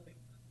doesn't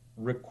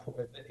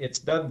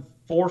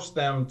force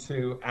them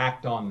to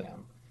act on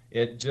them.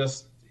 It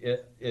just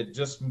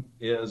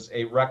is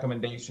a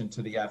recommendation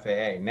to the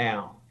FAA.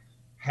 Now,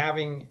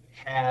 having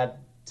had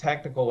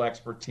technical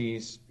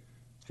expertise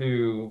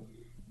to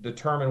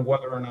determine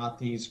whether or not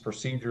these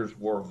procedures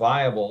were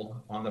viable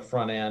on the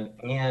front end,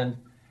 and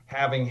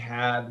having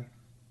had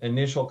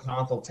initial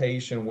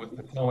consultation with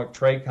Potomac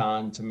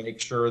Tracon to make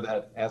sure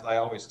that, as I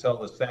always tell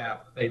the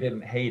staff, they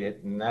didn't hate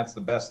it, and that's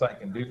the best I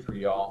can do for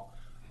y'all.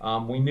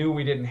 We knew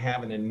we didn't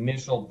have an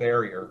initial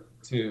barrier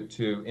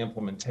to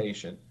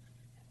implementation.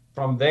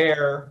 From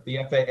there, the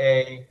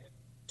FAA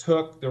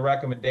took the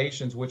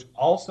recommendations, which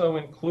also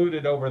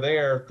included over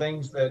there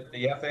things that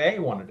the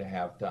FAA wanted to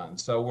have done.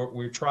 So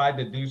we tried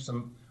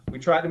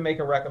to make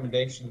a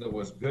recommendation that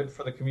was good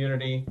for the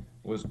community,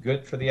 was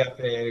good for the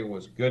FAA,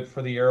 was good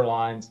for the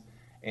airlines,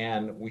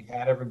 and we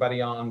had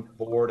everybody on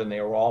board and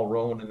they were all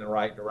rowing in the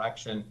right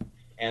direction.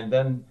 And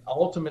then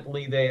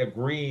ultimately they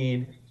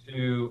agreed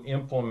to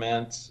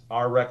implement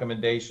our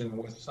recommendation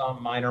with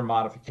some minor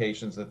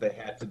modifications that they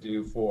had to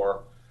do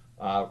for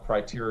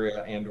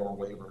criteria and or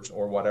waivers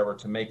or whatever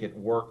to make it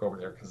work over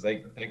there, because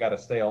they got to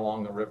stay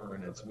along the river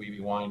and it's weedy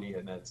windy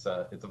and it's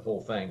a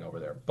whole thing over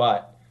there.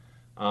 But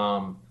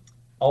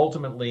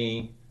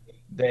ultimately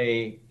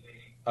they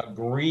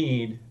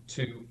agreed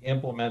to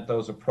implement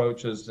those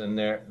approaches, and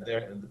there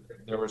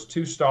was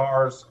 2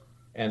 stars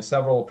and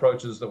several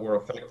approaches that were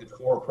affected,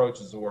 4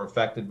 approaches that were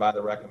affected by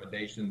the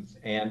recommendations.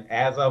 And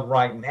as of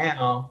right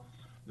now,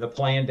 the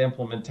planned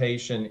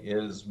implementation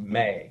is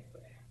May.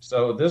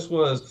 So this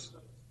was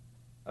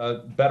a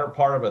better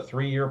part of a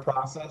 3-year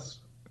process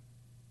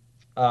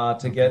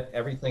to get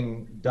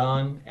everything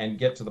done and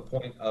get to the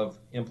point of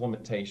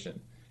implementation.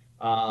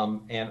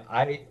 And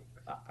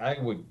I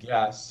would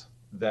guess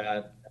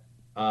that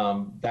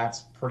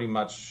that's pretty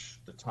much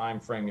the time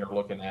frame you're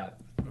looking at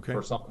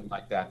for something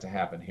like that to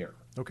happen here.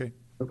 Okay.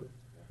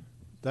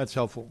 That's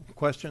helpful.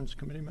 Questions,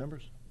 committee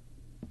members?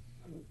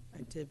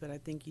 I did, but I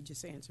think you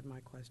just answered my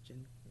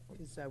question,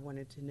 because I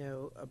wanted to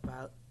know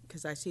about,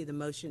 because I see the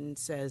motion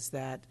says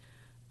that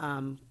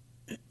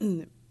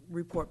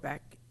report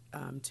back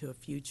to a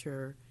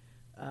future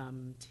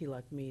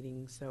TLUC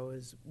meeting. So I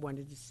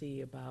wanted to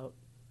see about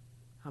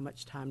how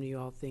much time do you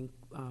all think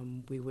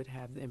we would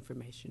have the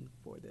information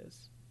for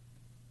this?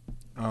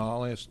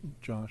 I'll ask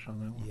Josh on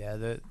that one.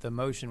 Yeah, the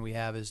motion we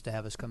have is to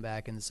have us come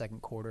back in the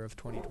second quarter of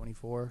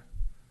 2024.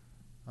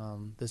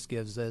 This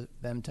gives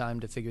them time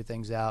to figure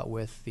things out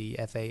with the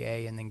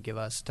FAA, and then give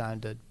us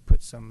time to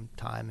put some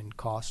time and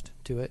cost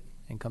to it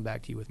and come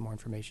back to you with more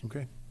information.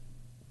 Okay.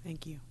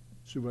 Thank you.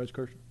 Supervisor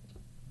Kirsch?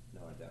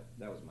 No,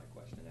 that was my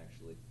question,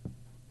 actually.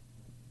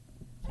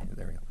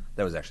 There we go.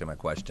 That was actually my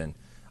question.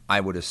 I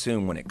would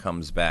assume when it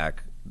comes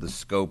back, the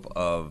scope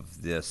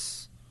of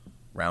this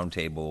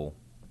roundtable,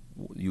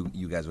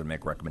 you guys would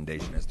make a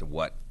recommendation as to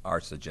what our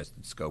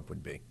suggested scope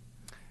would be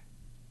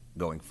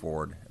going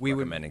forward,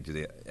 recommending to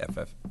the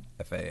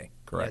FAA,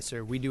 correct? Yes,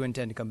 sir. We do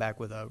intend to come back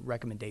with a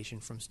recommendation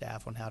from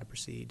staff on how to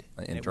proceed.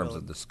 In terms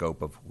of the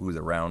scope of who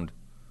the round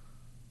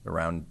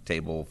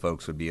table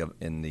folks would be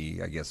in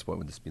the, I guess, what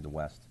would this be, the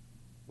West?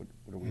 What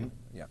are we?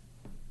 Yeah.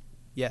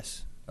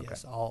 Yes. Okay.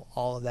 Yes.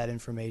 All of that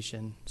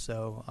information.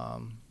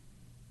 So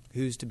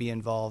who's to be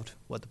involved,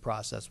 what the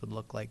process would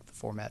look like, the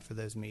format for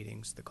those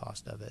meetings, the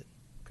cost of it.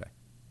 Okay.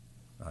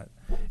 All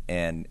right.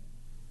 And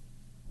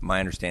my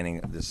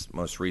understanding of this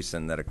most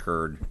recent that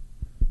occurred,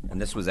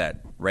 and this was at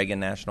Reagan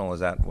National,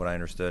 is that what I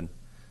understood?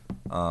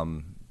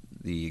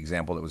 The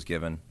example that was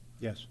given?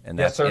 Yes. And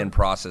that's in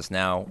process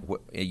now.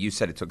 You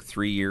said it took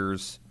 3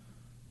 years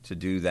to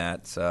do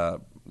that, to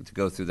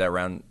go through that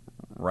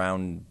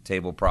round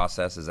table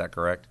process. Is that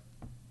correct?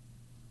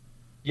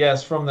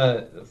 Yes, from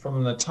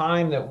the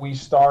time that we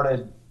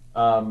started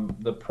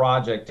the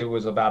project, it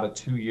was about a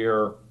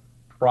 2-year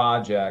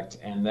project,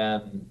 and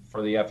then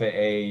for the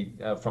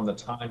FAA, from the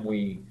time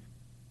we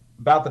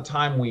about the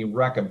time we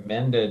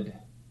recommended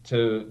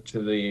to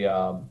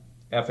the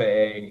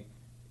FAA,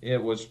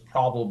 it was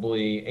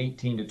probably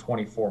 18 to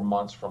 24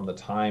 months from the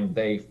time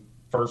they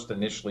first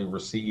initially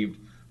received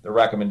the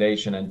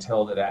recommendation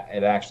until it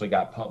actually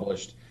got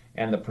published.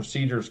 And the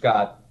procedures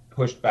got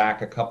pushed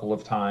back a couple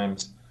of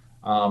times,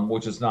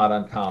 which is not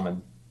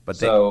uncommon.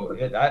 But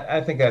I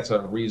think that's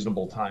a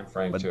reasonable time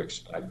frame to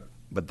expect.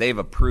 But they've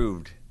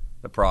approved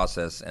the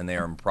process, and they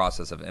are in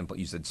process of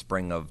you said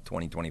spring of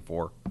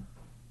 2024.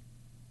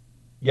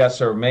 Yes,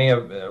 sir.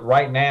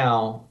 Right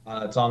now,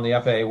 it's on the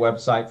FAA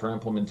website for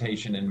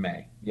implementation in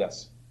May.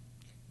 Yes.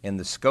 And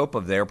the scope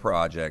of their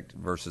project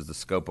versus the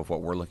scope of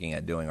what we're looking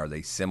at doing, are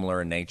they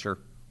similar in nature?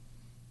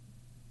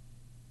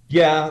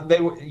 Yeah,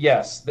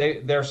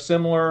 they're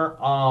similar.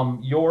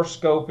 Your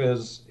scope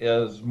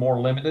is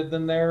more limited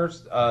than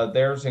theirs.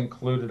 Theirs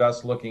included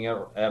us looking at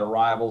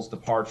arrivals,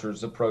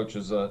 departures,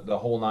 approaches, the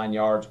whole 9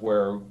 yards,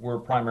 where we're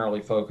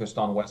primarily focused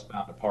on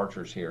westbound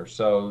departures here.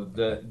 So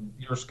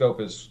your scope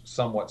is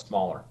somewhat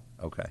smaller.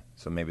 Okay,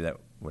 so maybe that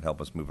would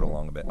help us move it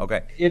along a bit.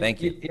 Okay,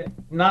 thank you.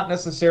 Not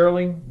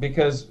necessarily,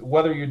 because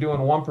whether you're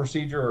doing one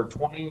procedure or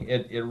 20,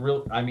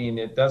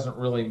 it doesn't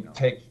really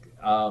take.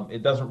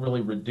 It doesn't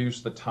really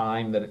reduce the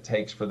time that it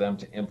takes for them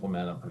to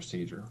implement a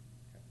procedure.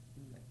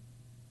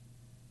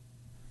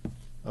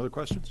 Other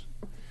questions?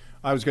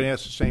 I was going to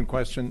ask the same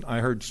question. I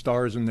heard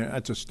STARS in there.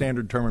 That's a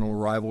standard terminal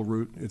arrival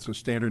route. It's a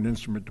standard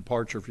instrument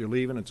departure if you're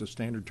leaving. It's a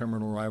standard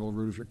terminal arrival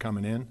route if you're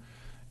coming in.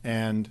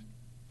 And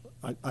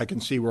I can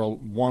see where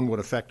one would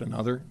affect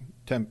another,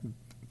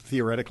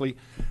 theoretically.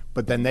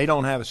 But then they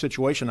don't have a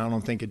situation, I don't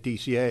think, at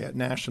DCA,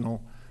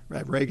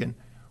 at Reagan,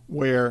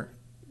 where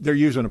they're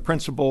using a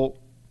principal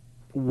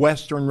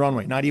western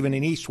runway, not even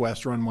an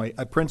east-west runway,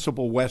 a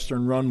principal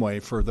western runway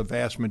for the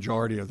vast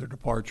majority of their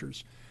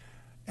departures.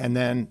 And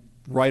then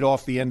right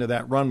off the end of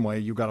that runway,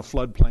 you've got a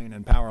floodplain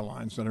and power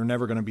lines that are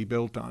never going to be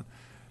built on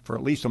for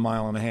at least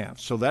 1.5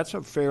 miles. So that's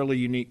a fairly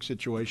unique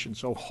situation.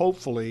 So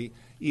hopefully,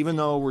 even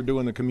though we're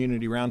doing the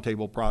community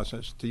roundtable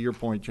process, to your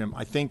point, Jim,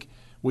 I think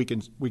we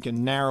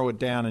can narrow it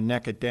down and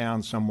neck it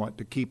down somewhat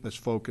to keep us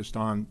focused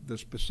on the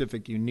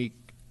specific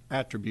unique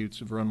attributes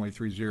of runway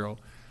 30.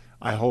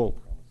 I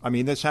hope. I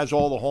mean, this has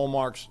all the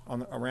hallmarks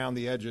around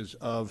the edges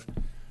of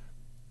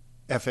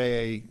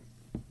FAA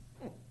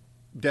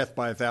death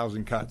by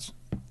 1,000 cuts.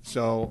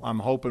 So I'm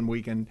hoping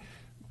we can,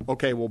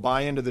 we'll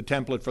buy into the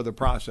template for the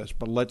process,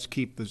 but let's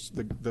keep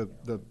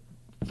the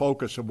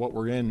focus of what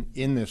we're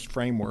in this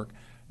framework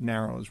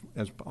narrow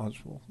as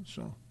possible.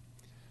 So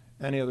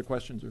any other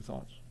questions or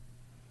thoughts?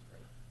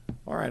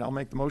 All right, I'll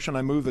make the motion.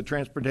 I move the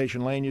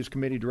Transportation Land Use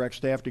Committee direct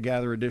staff to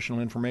gather additional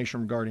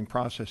information regarding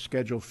process,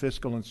 schedule,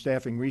 fiscal, and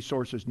staffing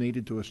resources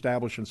needed to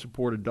establish and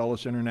support a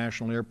Dulles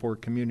International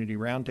Airport Community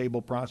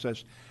Roundtable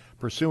process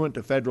pursuant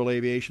to Federal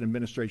Aviation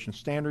Administration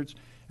standards,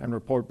 and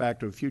report back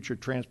to a future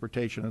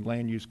Transportation and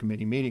Land Use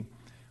Committee meeting.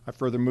 I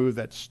further move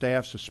that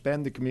staff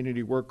suspend the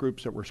community work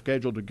groups that were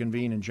scheduled to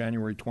convene in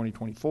January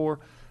 2024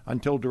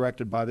 until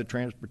directed by the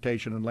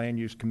Transportation and Land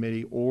Use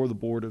Committee or the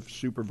Board of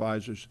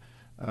Supervisors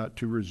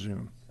to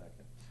resume.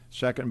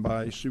 Second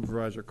by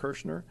Supervisor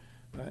Kirschner.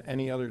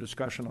 Any other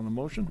discussion on the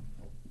motion?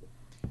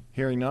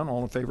 Hearing none,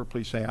 all in favor,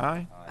 please say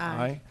aye.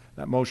 Aye.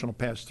 That motion will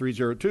pass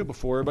 302.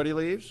 Before everybody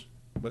leaves,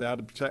 without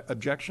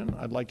objection,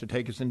 I'd like to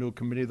take us into a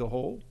committee of the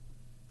whole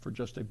for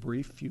just a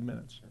brief few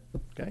minutes.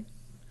 Okay?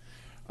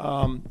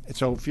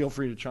 So feel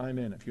free to chime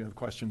in if you have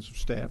questions of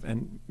staff.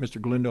 And Mr.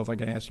 Galindo, if I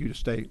can ask you to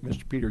stay.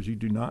 Mr. Peters, you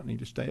do not need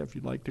to stay. If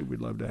you'd like to, we'd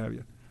love to have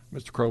you.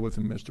 Mr. Crowith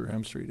and Mr.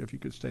 Hemstreet, if you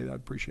could stay, I'd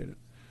appreciate it.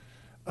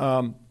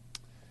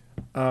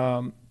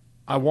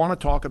 I want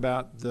to talk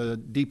about the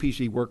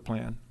DPC work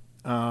plan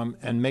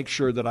and make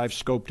sure that I've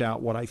scoped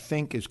out what I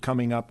think is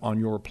coming up on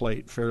your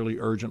plate fairly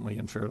urgently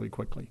and fairly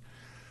quickly.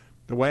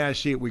 The way I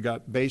see it, we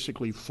got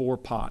basically 4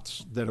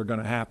 pots that are going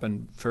to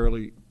happen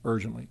fairly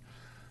urgently.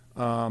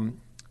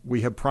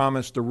 We have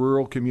promised the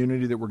rural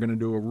community that we're going to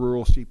do a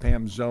rural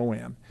CPAM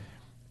ZOAM.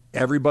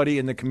 Everybody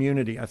in the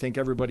community, I think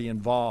everybody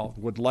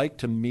involved, would like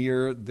to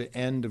mirror the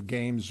end of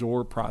game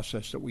ZOR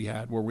process that we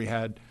had, where we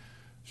had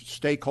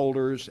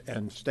stakeholders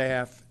and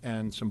staff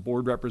and some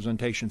board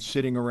representation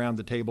sitting around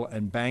the table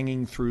and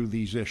banging through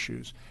these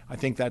issues. I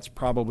think that's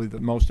probably the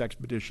most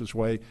expeditious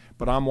way,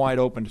 but I'm wide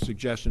open to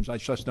suggestions. I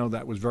just know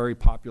that was very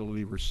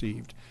popularly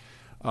received.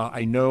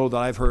 I know that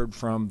I've heard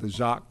from the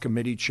ZOC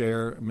committee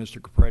chair,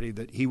 Mr. Capretti,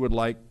 that he would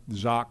like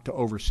ZOC to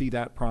oversee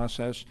that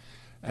process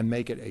and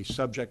make it a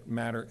subject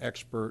matter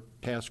expert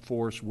task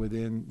force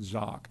within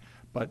ZOC.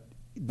 But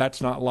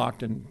that's not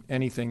locked in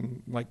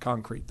anything like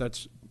concrete.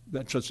 That's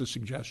just a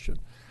suggestion.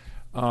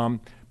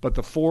 But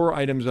the 4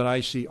 items that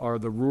I see are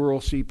the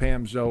rural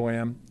CPAM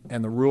ZOAM,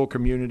 and the rural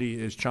community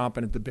is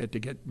chomping at the bit to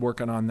get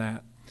working on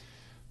that.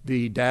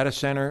 The data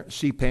center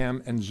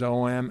CPAM and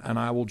ZOAM, and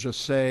I will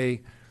just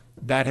say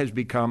that has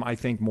become, I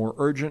think, more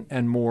urgent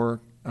and more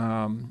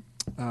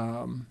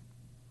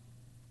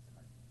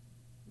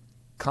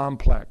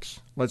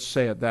complex. Let's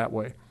say it that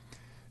way.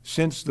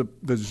 Since the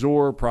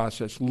ZOR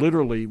process,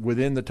 literally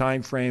within the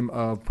time frame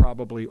of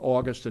probably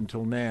August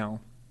until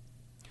now,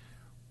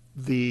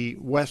 the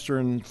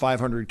Western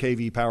 500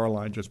 kV power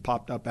line just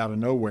popped up out of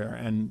nowhere,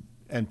 and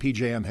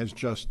PJM has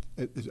just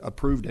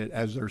approved it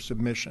as their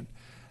submission.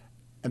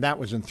 And that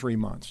was in 3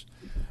 months.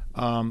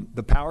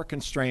 The power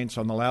constraints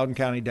on the Loudoun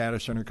County data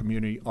center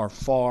community are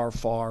far,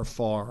 far,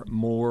 far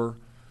more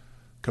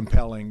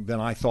compelling than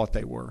I thought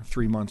they were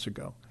 3 months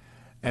ago.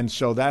 And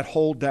so that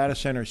whole data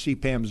center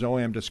CPAM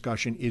ZOAM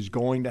discussion is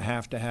going to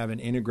have an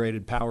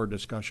integrated power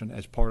discussion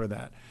as part of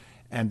that.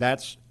 And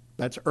that's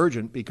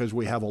urgent because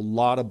we have a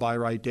lot of by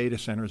right data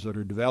centers that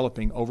are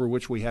developing over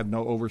which we have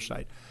no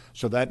oversight.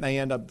 So that may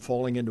end up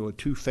falling into a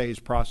two-phase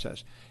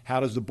process.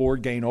 How does the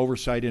board gain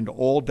oversight into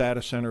all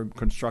data center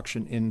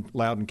construction in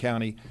Loudoun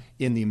County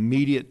in the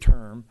immediate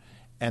term?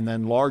 And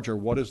then larger,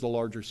 what is the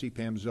larger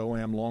CPAM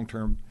ZOAM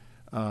long-term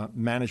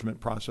management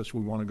process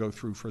we want to go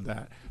through for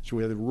that? So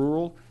we have the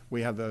rural,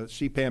 we have the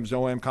CPAM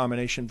ZOAM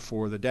combination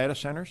for the data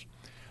centers.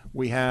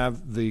 We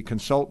have the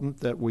consultant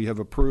that we have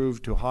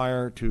approved to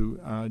hire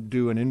to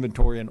do an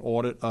inventory and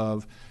audit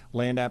of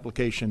land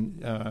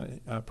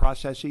application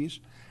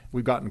processes.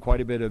 We've gotten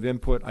quite a bit of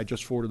input. I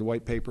just forwarded the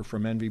white paper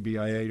from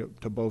NVBIA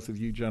to both of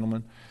you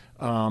gentlemen.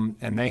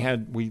 And they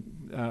had,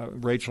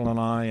 Rachel and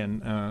I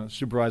and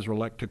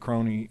Supervisor-elect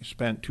Tacroni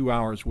spent 2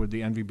 hours with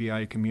the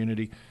NVBIA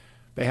community.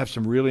 They have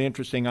some really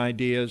interesting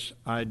ideas.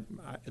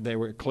 They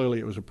were clearly,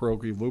 it was a pro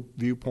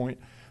viewpoint.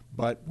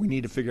 But we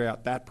need to figure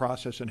out that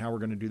process and how we're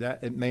going to do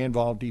that. It may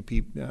involve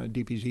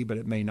DPZ, but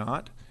it may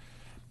not.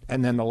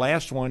 And then the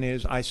last one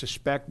is I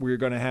suspect we're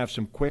going to have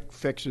some quick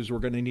fixes we're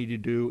going to need to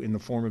do in the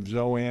form of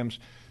ZOAMs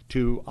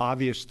to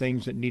obvious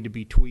things that need to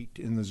be tweaked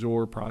in the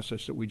ZOR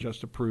process that we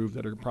just approved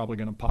that are probably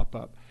going to pop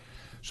up.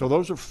 So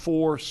those are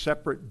 4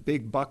 separate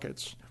big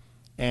buckets.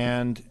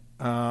 And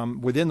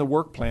within the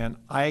work plan,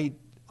 I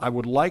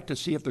would like to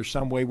see if there's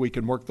some way we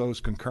can work those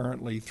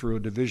concurrently through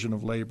a division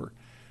of labor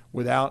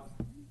without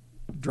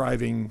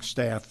driving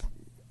staff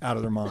out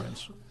of their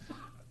minds.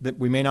 That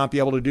we may not be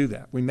able to do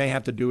that. We may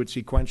have to do it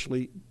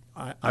sequentially.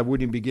 I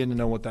wouldn't even begin to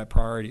know what that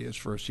priority is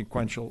for a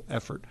sequential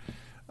effort.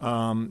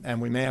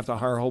 And we may have to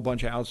hire a whole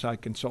bunch of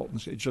outside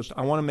consultants. It's just,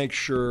 I want to make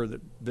sure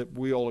that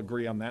we all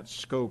agree on that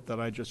scope that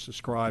I just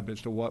described as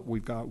to what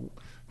we've got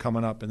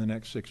coming up in the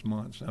next 6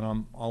 months.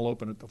 And I'll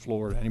open at the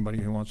floor to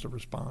anybody who wants to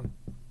respond.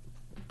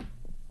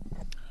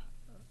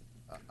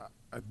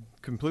 I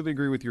completely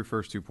agree with your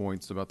first 2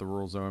 points about the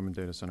rural zone and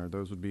data center.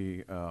 Those would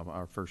be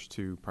our first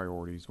 2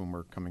 priorities when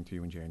we're coming to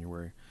you in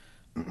January.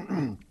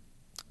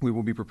 We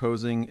will be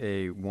proposing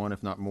a 1,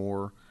 if not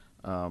more,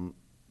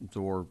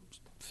 ZOR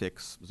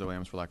fix,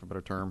 ZOAMs for lack of a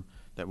better term,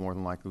 that more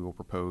than likely will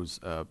propose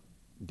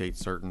date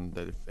certain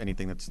that if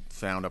anything that's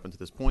found up until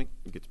this point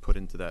gets put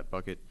into that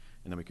bucket,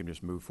 and then we can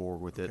just move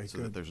forward with it so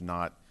that there's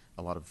not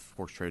a lot of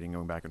horse trading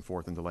going back and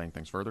forth and delaying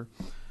things further.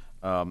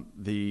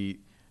 The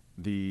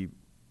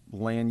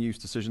land use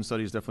decision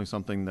study is definitely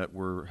something that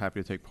we're happy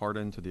to take part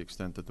in to the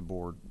extent that the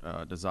board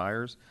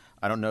desires.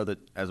 I don't know that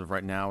as of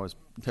right now is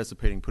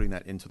anticipating putting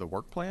that into the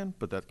work plan,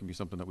 but that can be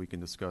something that we can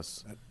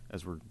discuss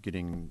as we're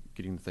getting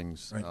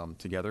things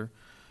together.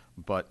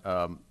 But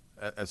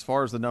as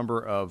far as the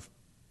number of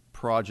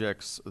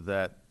projects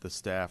that the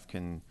staff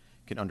can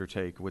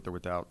undertake with or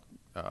without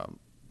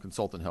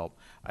consultant help,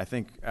 I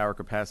think our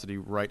capacity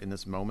right in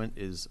this moment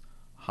is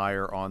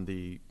higher on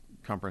the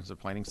comprehensive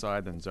planning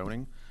side than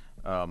zoning.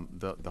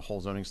 The whole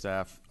zoning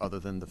staff, other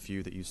than the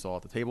few that you saw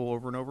at the table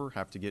over and over,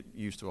 have to get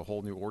used to a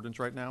whole new ordinance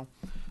right now.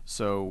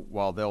 So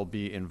while they'll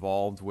be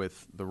involved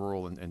with the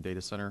rural and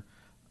data center,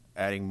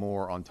 adding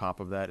more on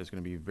top of that is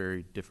going to be a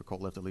very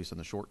difficult lift, at least in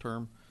the short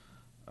term.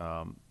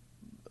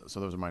 So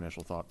those are my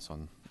initial thoughts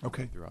on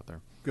throughout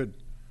there. Good.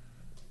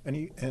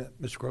 Any,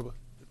 Mr. Grobler?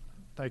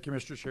 Thank you,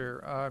 Mr.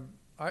 Chair.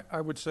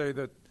 I would say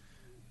that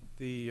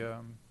the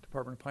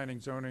Department of Planning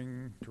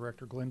Zoning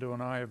Director Galindo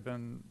and I have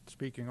been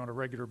speaking on a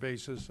regular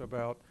basis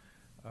about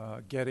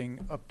getting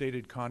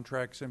updated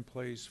contracts in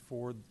place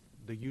for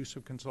the use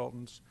of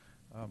consultants.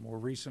 More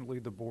recently,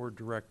 the board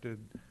directed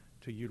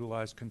to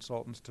utilize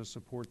consultants to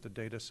support the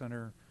data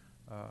center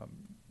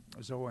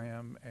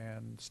ZOAM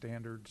and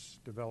standards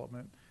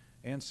development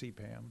and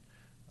CPAM.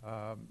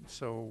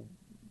 So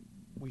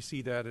we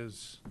see that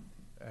as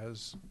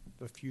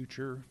the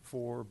future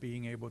for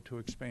being able to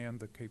expand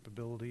the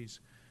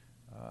capabilities,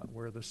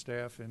 where the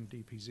staff in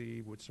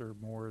DPZ would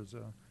serve more as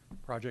a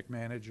project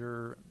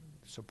manager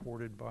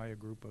supported by a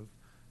group of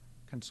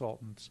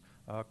consultants.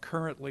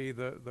 Currently,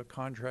 the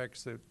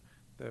contracts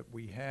that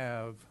we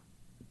have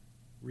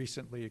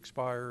recently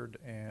expired,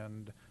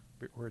 and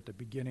we're at the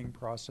beginning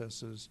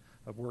processes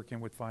of working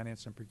with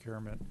finance and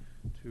procurement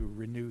to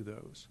renew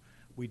those.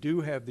 We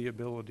do have the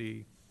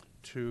ability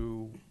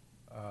to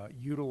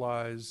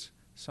utilize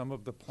some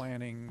of the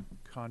planning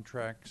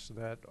contracts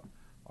that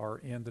are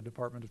in the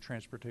Department of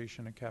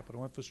Transportation and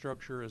Capital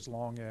Infrastructure, as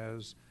long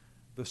as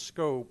the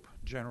scope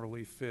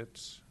generally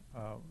fits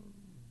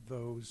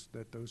those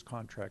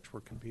contracts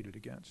were competed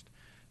against.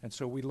 And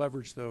so we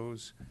leverage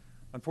those.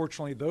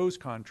 Unfortunately, those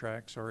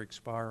contracts are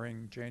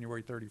expiring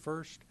January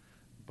 31st,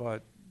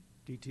 but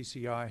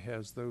DTCI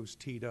has those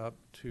teed up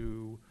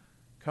to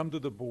come to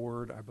the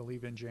board, I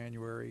believe, in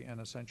January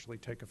and essentially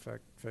take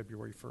effect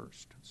February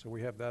 1st. So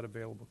we have that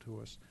available to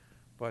us.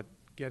 But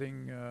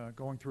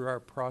going through our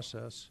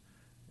process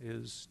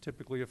is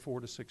typically a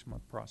 4 to 6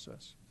 month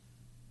process.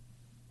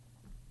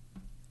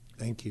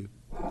 Thank you.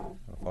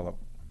 Follow up.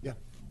 Yeah.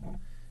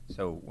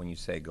 So when you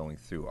say going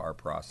through our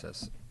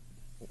process,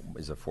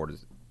 is a 4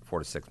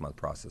 to 6 month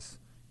process?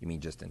 You mean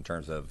just in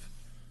terms of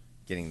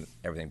getting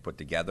everything put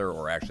together,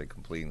 or actually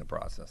completing the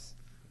process,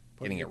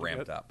 getting it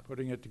ramped up?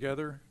 Putting it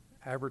together,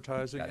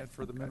 advertising Got it. it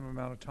for the minimum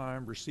amount of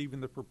time, receiving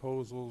the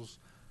proposals,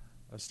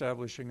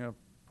 establishing a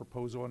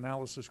proposal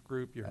analysis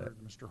group. You heard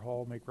Mr.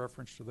 Hall make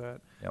reference to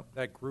that. Yep.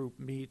 That group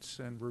meets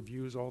and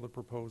reviews all the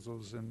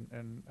proposals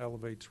and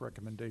elevates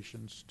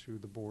recommendations to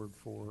the board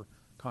for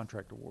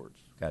contract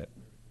awards. Got it.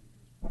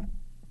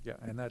 Yeah,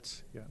 and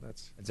that's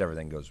As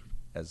everything goes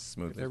as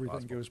smoothly as everything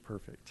possible. goes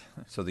perfect.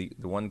 So the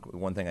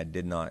one thing I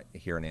did not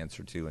hear an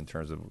answer to in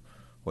terms of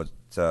what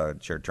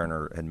Chair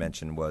Turner had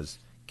mentioned was,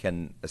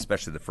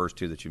 especially the first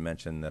two that you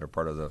mentioned that are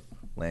part of the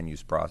land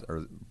use process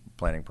or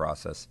planning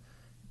process,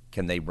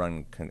 can they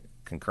run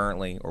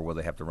concurrently, or will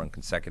they have to run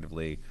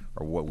consecutively,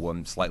 or will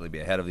one slightly be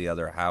ahead of the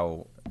other?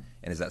 How,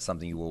 and is that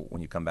something you will,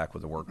 when you come back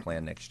with a work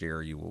plan next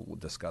year, you will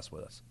discuss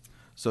with us?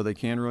 So they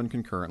can run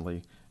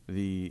concurrently.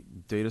 The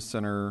data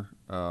center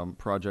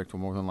project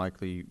will more than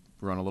likely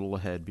run a little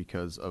ahead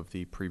because of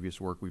the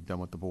previous work we've done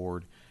with the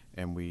board,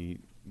 and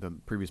the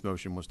previous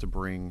motion was to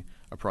bring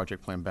a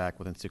project plan back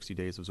within 60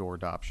 days of ZOR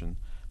adoption.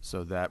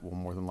 So that will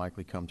more than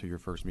likely come to your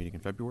first meeting in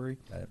February.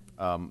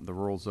 The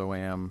rural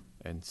ZOAM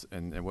and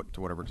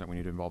to whatever extent we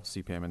need to involve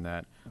CPAM in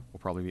that will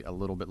probably be a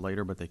little bit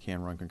later, but they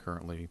can run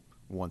concurrently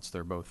once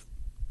they're both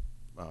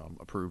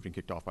approved and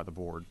kicked off by the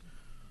board.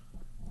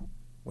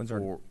 When's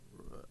our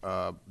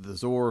the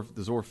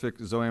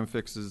ZOAM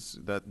fixes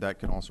that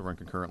can also run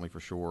concurrently for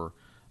sure.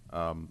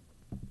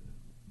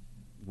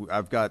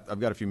 I've got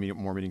a few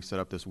more meetings set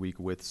up this week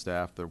with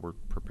staff that we're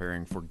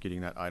preparing for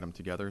getting that item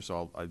together.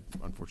 So I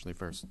unfortunately,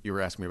 first you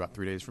were asking me about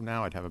 3 days from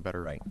now, I'd have a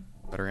better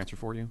answer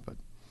for you. But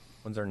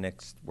when's our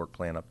next work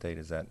plan update?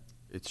 Is that?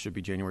 It should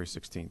be January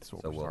 16th. Is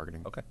what we're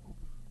targeting. Okay,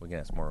 we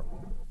can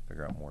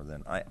figure out more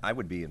then. I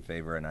would be in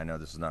favor, and I know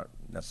this is not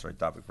necessarily a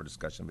topic for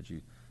discussion, but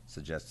you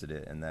suggested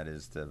it, and that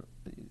is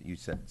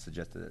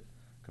suggested that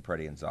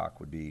Capretti and Zoc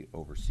would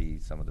oversee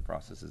some of the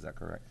process. Is that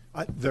correct?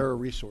 They're a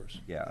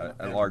resource. Yeah,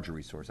 a larger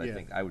resource. I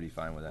think I would be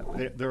fine with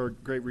that. They're a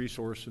great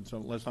resource, and so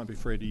let's not be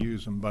afraid to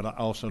use them, but I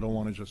also don't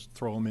want to just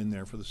throw them in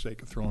there for the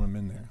sake of throwing them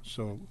in there.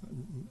 So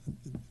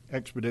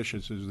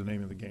expeditious is the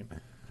name of the game.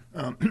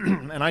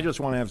 And I just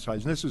want to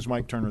emphasize, and this is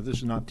Mike Turner, this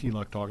is not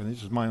T-Luck talking,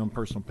 this is my own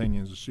personal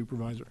opinion as a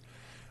supervisor.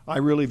 I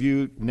really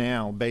view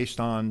now, based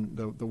on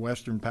the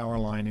Western Power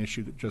Line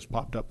issue that just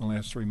popped up in the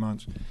last 3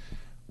 months,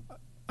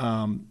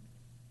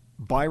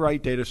 by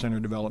right data center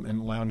development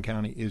in Loudoun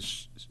County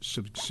is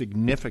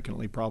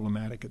significantly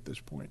problematic at this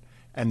point.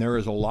 And there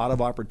is a lot of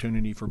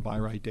opportunity for by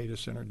right data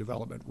center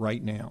development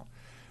right now.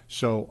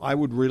 So I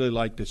would really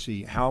like to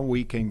see how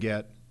we can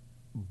get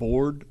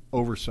board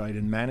oversight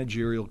and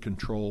managerial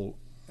control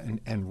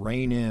and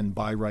rein in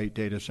by right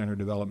data center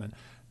development,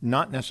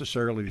 not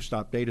necessarily to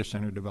stop data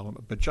center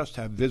development, but just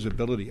have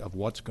visibility of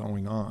what's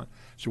going on.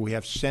 So we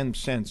have some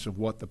sense of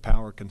what the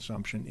power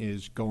consumption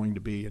is going to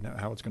be and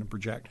how it's going to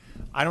project.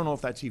 I don't know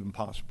if that's even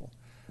possible.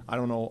 I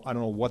don't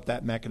know what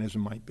that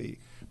mechanism might be.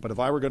 But if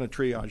I were going to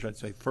triage, I'd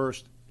say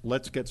first,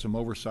 let's get some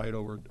oversight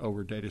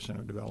over data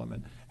center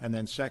development. And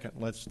then second,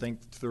 let's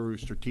think through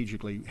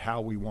strategically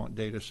how we want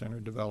data center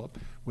developed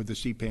with the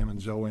CPAM and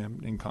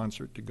ZOAM in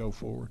concert to go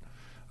forward.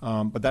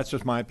 But that's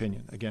just my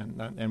opinion,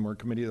 again, and we're a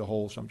committee of the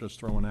whole, so I'm just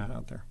throwing that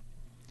out there.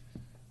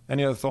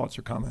 Any other thoughts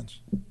or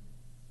comments?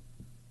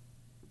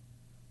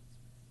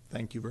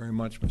 Thank you very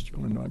much, Mr.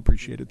 Lindo. I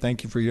appreciate it.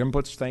 Thank you for your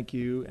inputs. Thank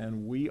you,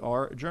 and we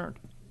are adjourned.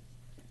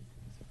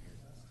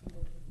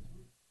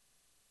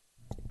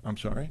 I'm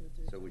sorry?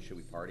 So should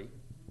we party?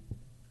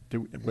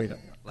 Wait.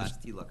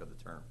 Last T-Luck of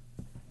the term.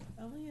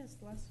 Oh, yes,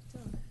 last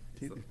term.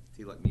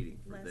 T-Luck meeting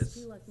for Last this.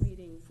 T-Luck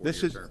meeting.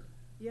 This is term.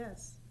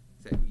 Yes.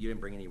 So you didn't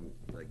bring any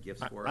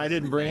gifts for us? I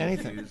didn't bring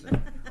anything.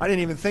 I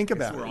didn't even think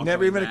about We're it. all It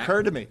never coming even back.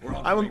 occurred to me. We're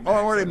all I'm coming back,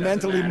 already so it doesn't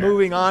mentally matter.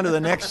 moving on to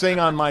the next thing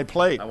on my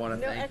plate. I want to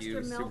No thank you,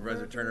 extra milk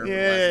Supervisor or Turner, for Yeah,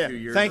 the yeah, last yeah. 2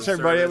 years Thanks, of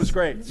everybody. It service. was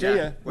great. See ya.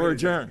 way We're to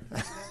do. adjourned.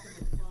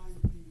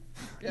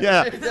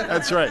 Yeah,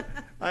 that's right.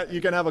 You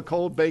can have a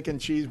cold bacon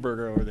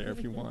cheeseburger over there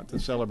if you want to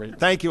celebrate.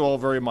 Thank you all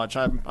very much.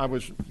 I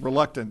was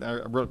reluctant,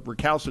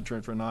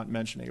 recalcitrant for not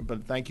mentioning it,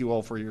 but thank you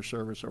all for your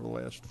service over the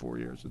last 4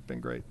 years. It's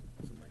been great.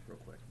 Real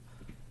quick.